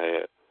dream I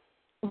had.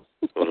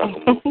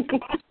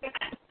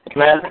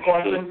 Can I ask a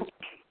question?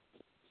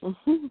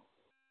 Mm-hmm.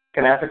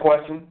 Can I ask a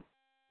question?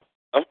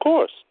 Of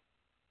course.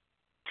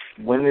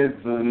 When is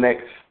the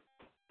next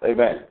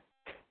event?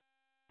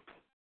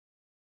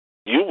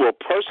 You will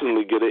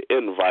personally get an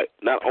invite,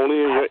 not only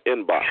in your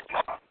inbox.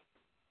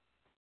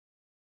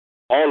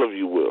 All of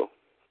you will.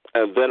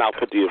 And then I'll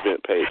put the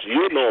event page.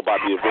 You'll know about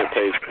the event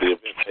page. The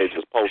event page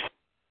is posted.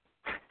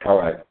 All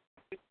right.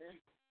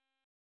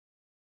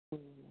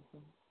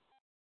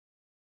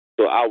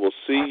 So I will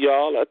see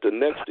y'all at the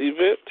next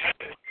event.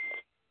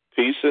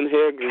 Peace and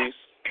hair grease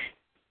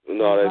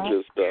and all that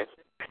good stuff.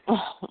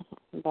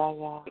 Bye,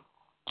 y'all.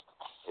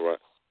 All right.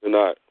 Good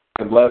night.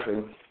 Good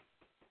blessings.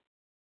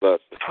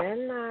 Blessings.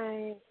 Good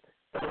night.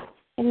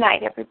 Good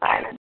night,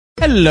 everybody.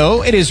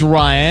 Hello, it is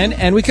Ryan,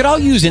 and we could all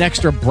use an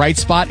extra bright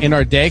spot in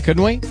our day,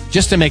 couldn't we?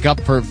 Just to make up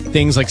for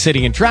things like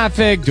sitting in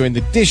traffic, doing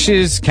the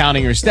dishes,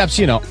 counting your steps,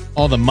 you know,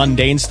 all the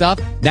mundane stuff.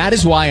 That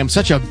is why I'm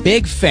such a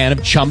big fan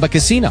of Chumba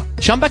Casino.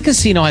 Chumba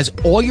Casino has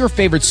all your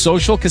favorite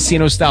social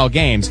casino-style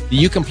games that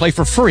you can play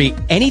for free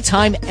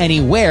anytime,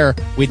 anywhere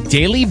with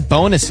daily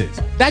bonuses.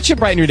 That should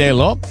brighten your day a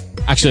little.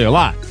 Actually, a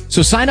lot.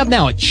 So sign up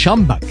now at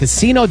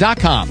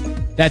ChumbaCasino.com.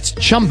 That's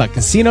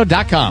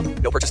ChumbaCasino.com.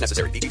 No purchase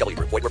necessary. VGW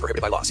Group. Void where prohibited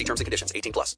by law. See terms and conditions. 18+.